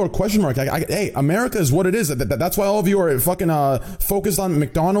many people are question mark. Hey, America is what it is. That's why all of you are fucking focused on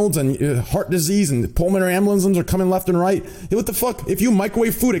McDonald's and heart disease and pulmonary embolisms are coming left and right. Hey, what the fuck? If you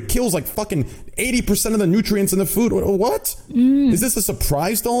microwave food, it kills like fucking 80% of the nutrients in the food. What? Is this a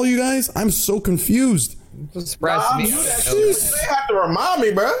surprise to all you guys? I'm so confused. It's a surprise to me. They have to remind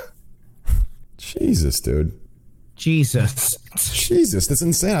me, bro. Jesus, dude. Jesus, that's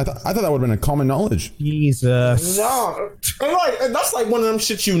insane. I thought that would have been a common knowledge. Jesus. No, that's like one of them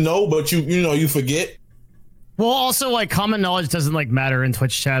shit but you forget. Well, also like common knowledge doesn't like matter in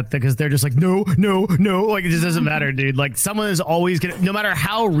Twitch chat because they're just like no, like it just doesn't matter, dude. Like someone is always gonna, no matter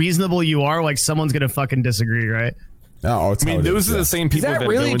how reasonable you are, like someone's gonna fucking disagree, right? Oh, I mean, those are the same people. Is that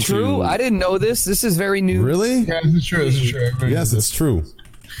really true? I didn't know this. This is very new. Really? Yeah, this is true. Yes, it's true.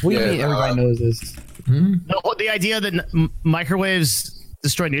 What do you mean everybody knows this? The idea that microwaves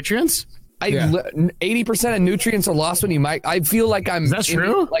destroy nutrients? 80% of nutrients are lost when you I feel like I'm. Is that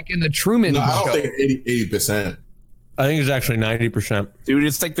true? Like in the Truman No, I Show. don't think 80%. I think it's actually 90%. Dude,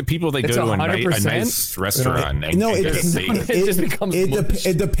 it's like the people that go to a nice restaurant. No, it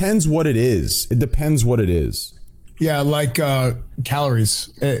depends what it is. It depends what it is. Yeah, like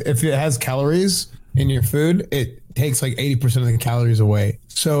calories. If it has calories in your food, it takes like 80% of the calories away.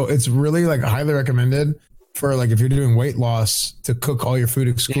 So it's really like highly recommended for like if you're doing weight loss to cook all your food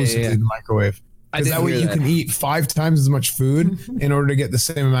exclusively in the microwave. Because that way you can eat 5 times as much food in order to get the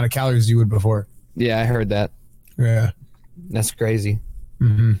same amount of calories you would before. Yeah, I heard that. Yeah. That's crazy.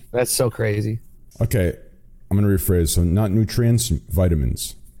 Mm-hmm. That's so crazy. Okay, I'm going to rephrase. So not nutrients,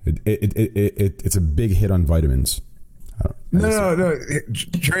 vitamins. It's a big hit on vitamins. No.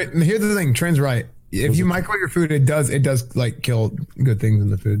 Here's the thing. Trent's right. If you microwave your food, it does like kill good things in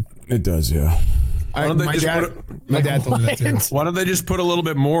the food. It does, yeah. My dad told me that too. Why don't they just put a little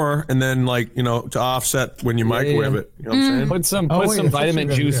bit more and then to offset when you microwave it? You know what I'm saying? Put some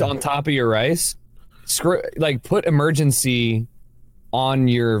vitamin juice on top of your rice. Put emergency on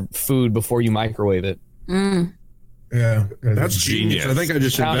your food before you microwave it. Yeah, that's genius. I think I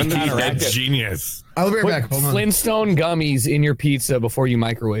just invented that. That's genius. I'll be right back. Put Flintstone gummies in your pizza before you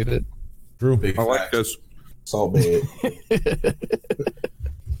microwave it. True. I like this. It's all bad.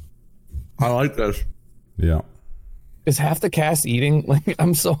 I like this. Yeah. Is half the cast eating? Like,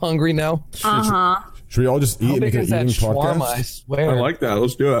 I'm so hungry now. Should we all just eat How and big make an is that eating shawarma? I podcast? swear. I like that.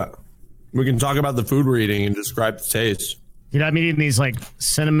 Let's do it. We can talk about the food we're eating and describe the taste. Dude, I'm eating these like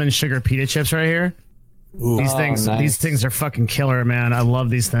cinnamon sugar pita chips right here. Ooh. These things are fucking killer, man. I love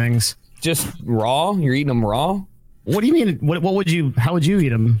these things. Just raw? You're eating them raw? What do you mean? What would you? How would you eat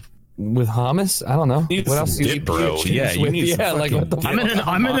them? With hummus? I don't know. What else do you eat, bro? Yeah, you need some like what the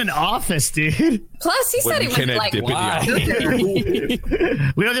I'm in an office, dude. Plus, he said it was like,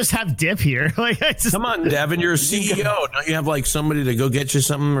 we don't just have dip here. Like, come on, Devin, you're a CEO. Don't you have like somebody to go get you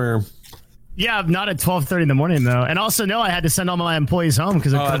something or? Yeah, not at 12:30 in the morning though. And also, no, I had to send all my employees home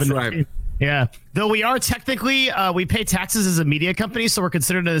because of COVID-19. That's right. Yeah, though we are technically we pay taxes as a media company, so we're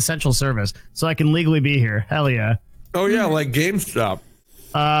considered an essential service. So I can legally be here. Hell yeah. Oh yeah, like GameStop.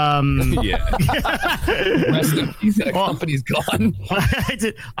 Yeah. Rest in peace, that company's gone.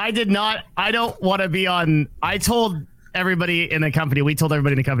 I did not. I don't want to be on. I told everybody in the company. We told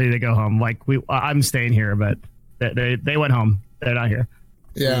everybody in the company to go home. Like I'm staying here, but they went home. They're not here.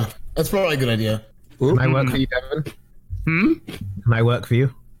 Yeah, that's probably a good idea. Can I work for you, Devin? Can I work for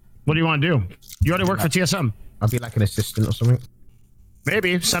you? What do you want to do? You already work for TSM. I'll be like an assistant or something.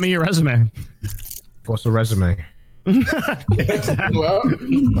 Maybe. Send me your resume. What's the resume?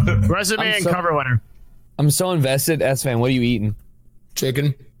 Resume and cover letter. I'm so invested. S-Fan, what are you eating?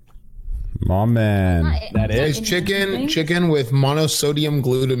 Chicken. My man. That is chicken with monosodium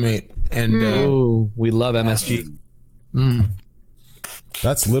glutamate. And we love MSG.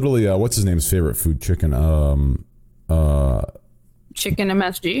 That's literally what's his name's favorite food? Chicken. Chicken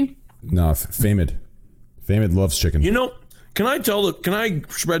MSG. No, Famed. Famed loves chicken. You know, can I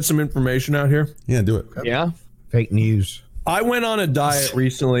spread some information out here? Yeah, do it. Yeah. Fake news. I went on a diet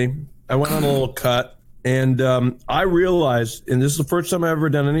recently. I went on a little cut, and I realized, and this is the first time I've ever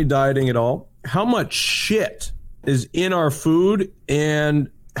done any dieting at all, how much shit is in our food and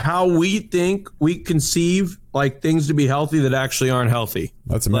how we think we conceive like things to be healthy that actually aren't healthy.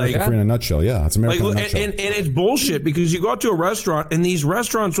 That's America free in a nutshell. Yeah, that's America in a nutshell. And it's bullshit because you go out to a restaurant and these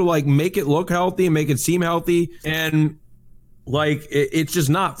restaurants will like make it look healthy and make it seem healthy, and like it's just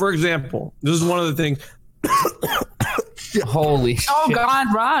not. For example, this is one of the things. Holy shit. Oh God,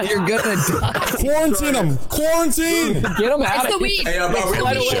 Raj. You're gonna die. Quarantine them. Quarantine. Get them out It's of the here. week.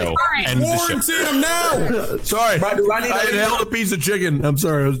 Quarantine them now. Sorry. I inhaled a piece of chicken. I'm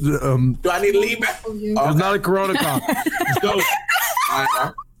sorry. Do I need to leave back? It was not a Corona cough.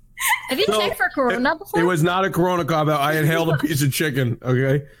 Have you checked for Corona before? It was not a Corona cough. I inhaled a piece of chicken.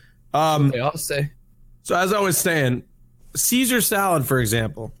 Okay. I'll say. So as I was saying, Caesar salad, for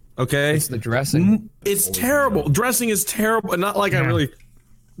example. Okay. It's the dressing. It's terrible. Dressing is terrible. Not like I really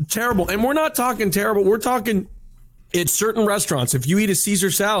terrible. And we're not talking terrible. We're talking at certain restaurants. If you eat a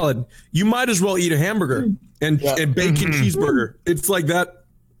Caesar salad, you might as well eat a hamburger and bacon cheeseburger. It's like that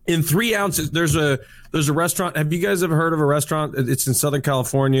in 3 ounces. There's a restaurant. Have you guys ever heard of a restaurant? It's in Southern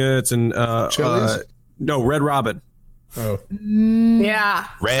California. It's in Red Robin. Oh. Yeah.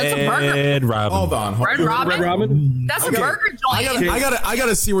 Red That's a burger. Robin. Hold on. Red Robin? Red Robin? That's a burger joint. I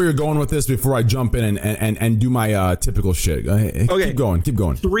gotta see where you're going with this before I jump in and do my typical shit. Okay. Keep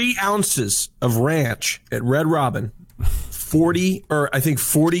going. 3 ounces of ranch at Red Robin, 40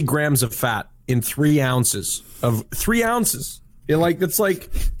 grams of fat in 3 ounces of 3 ounces. It's like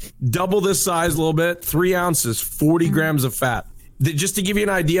double this size a little bit. 3 ounces, 40 grams of fat. Just to give you an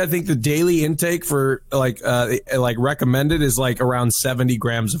idea, I think the daily intake for like recommended is like around 70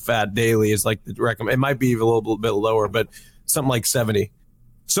 grams of fat daily is like the recommend. It might be a little bit lower, but something like 70.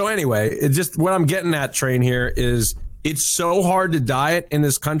 So anyway, it's just what I'm getting at, Train, here is it's so hard to diet in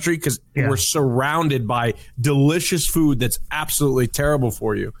this country because we're surrounded by delicious food that's absolutely terrible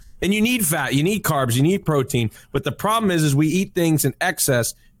for you. And you need fat, you need carbs, you need protein. But the problem is we eat things in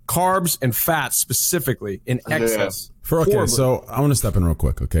excess, carbs and fat specifically in excess. So I want to step in real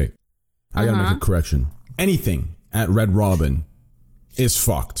quick, okay? I got to make a correction. Anything at Red Robin is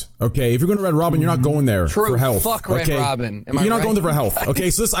fucked, okay? If you're going to Red Robin, you're not going there for health. Fuck Red Robin. You're not going there for health, okay?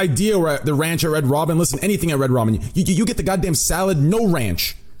 So this idea where the ranch at Red Robin, listen, anything at Red Robin, you get the goddamn salad, no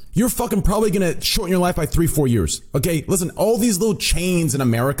ranch. You're fucking probably going to shorten your life by 3-4 years, okay? Listen, all these little chains in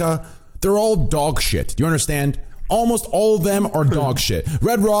America, they're all dog shit. Do you understand? Almost all of them are dog shit.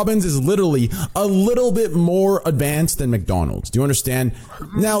 Red Robin's is literally a little bit more advanced than McDonald's. Do you understand?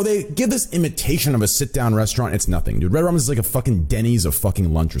 Now, they give this imitation of a sit-down restaurant. It's nothing, dude. Red Robin's is like a fucking Denny's of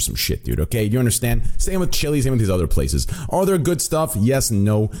fucking lunch or some shit, dude, okay? Do you understand? Same with Chili's, same with these other places. Are there good stuff? Yes and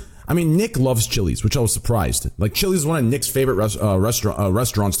no. I mean, Nick loves Chili's, which I was surprised. Like, Chili's is one of Nick's favorite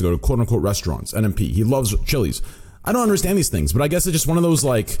restaurants to go to, quote-unquote restaurants, NMP. He loves Chili's. I don't understand these things, but I guess it's just one of those,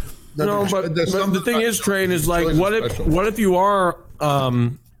 like... No, but the thing is, Train, is like, what if you are...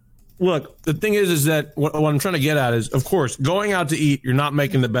 look, the thing is that what I'm trying to get at is, of course, going out to eat, you're not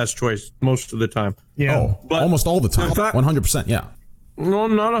making the best choice most of the time. Yeah. Oh, but almost all the time. 100%, yeah. No,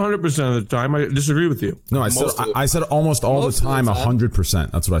 not 100% of the time. I disagree with you. No, I said almost all the time,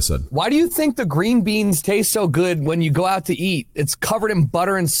 100%. That's what I said. Why do you think the green beans taste so good when you go out to eat? It's covered in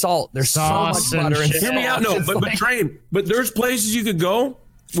butter and salt. There's sauce so much butter and salt. Hear me out. No, but Train, but there's places you could go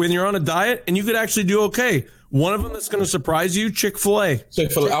when you're on a diet and you could actually do okay. One of them that's going to surprise you, Chick-fil-A.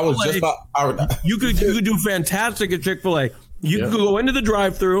 Chick-fil-A. I was just about... You could do fantastic at Chick-fil-A. You could go into the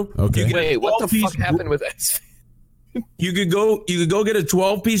drive-thru. Okay. Wait, what the fuck happened with this? You could go get a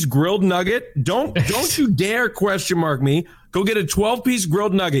 12-piece grilled nugget. Don't you dare question mark me. Go get a 12-piece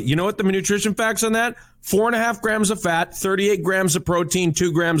grilled nugget. You know what the nutrition facts on that? 4.5 grams of fat, 38 grams of protein,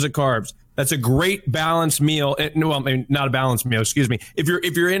 2 grams of carbs. That's a great balanced meal. No, I mean, not a balanced meal. Excuse me. If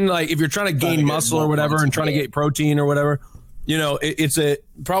you're trying to gain muscle or whatever and trying to get protein or whatever, you know, it's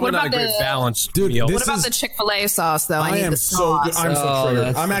probably not a great balanced meal. What about the Chick-fil-A sauce, though? I'm so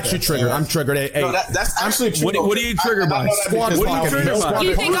triggered. I'm actually triggered. I'm triggered. Hey, no, that's actually true. What are you triggered by? Squad, what are you triggered by?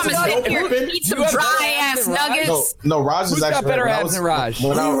 You think I'm going to sit here and eat some dry-ass nuggets? No, Raj is actually got better abs than Raj.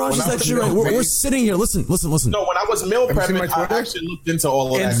 Raj is actually right. We're sitting here. Listen. No, when I was meal prepping, I actually looked into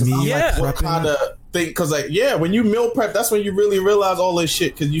all of that. Yeah. Kind of thing, because when you meal prep, that's when you really realize all this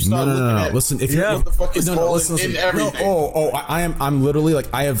shit, because you start looking at listen, if you what the fuck is in everything. I'm literally like,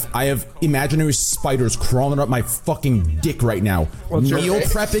 I have imaginary spiders crawling up my fucking dick right now. Meal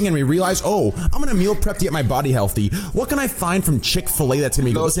prepping, and we realize, I'm gonna meal prep to get my body healthy. What can I find from Chick-fil-A that's gonna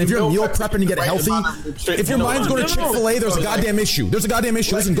be good? Listen, if you're meal prepping to get healthy, if your mind's going to Chick-fil-A, there's a goddamn issue.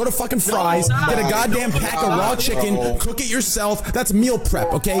 Listen, go to fucking Fry's, get a goddamn pack of raw chicken, cook it yourself. That's meal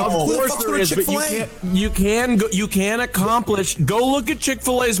prep, okay? Of course there is, but you can accomplish. Go look at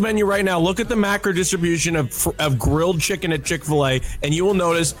Chick-fil-A's menu right now. Look at the macro distribution of grilled chicken at Chick-fil-A, and you will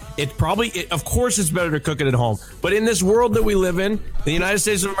notice of course it's better to cook it at home. But in this world that we live in, the United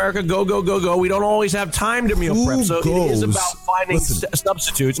States of America, go, we don't always have time to meal prep. So it is about finding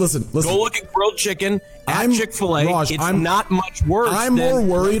substitutes. Listen. Go look at grilled chicken at Chick-fil-A. Raj, it's not much worse. I'm more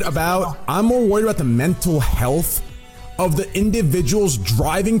worried about the mental health of the individuals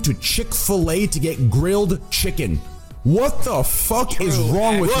driving to Chick-fil-A to get grilled chicken. What the fuck is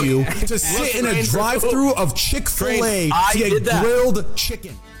wrong with you to sit in a drive-thru of Chick-fil-A to get grilled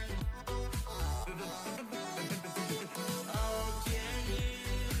chicken?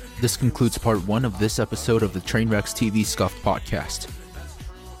 This concludes part 1 of this episode of the Trainwrecks TV Scuffed podcast.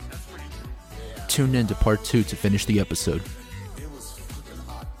 Tune in to part 2 to finish the episode.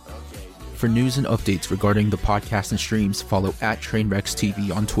 For news and updates regarding the podcast and streams, follow @Trainwrecks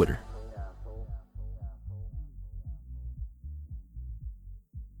TV on Twitter.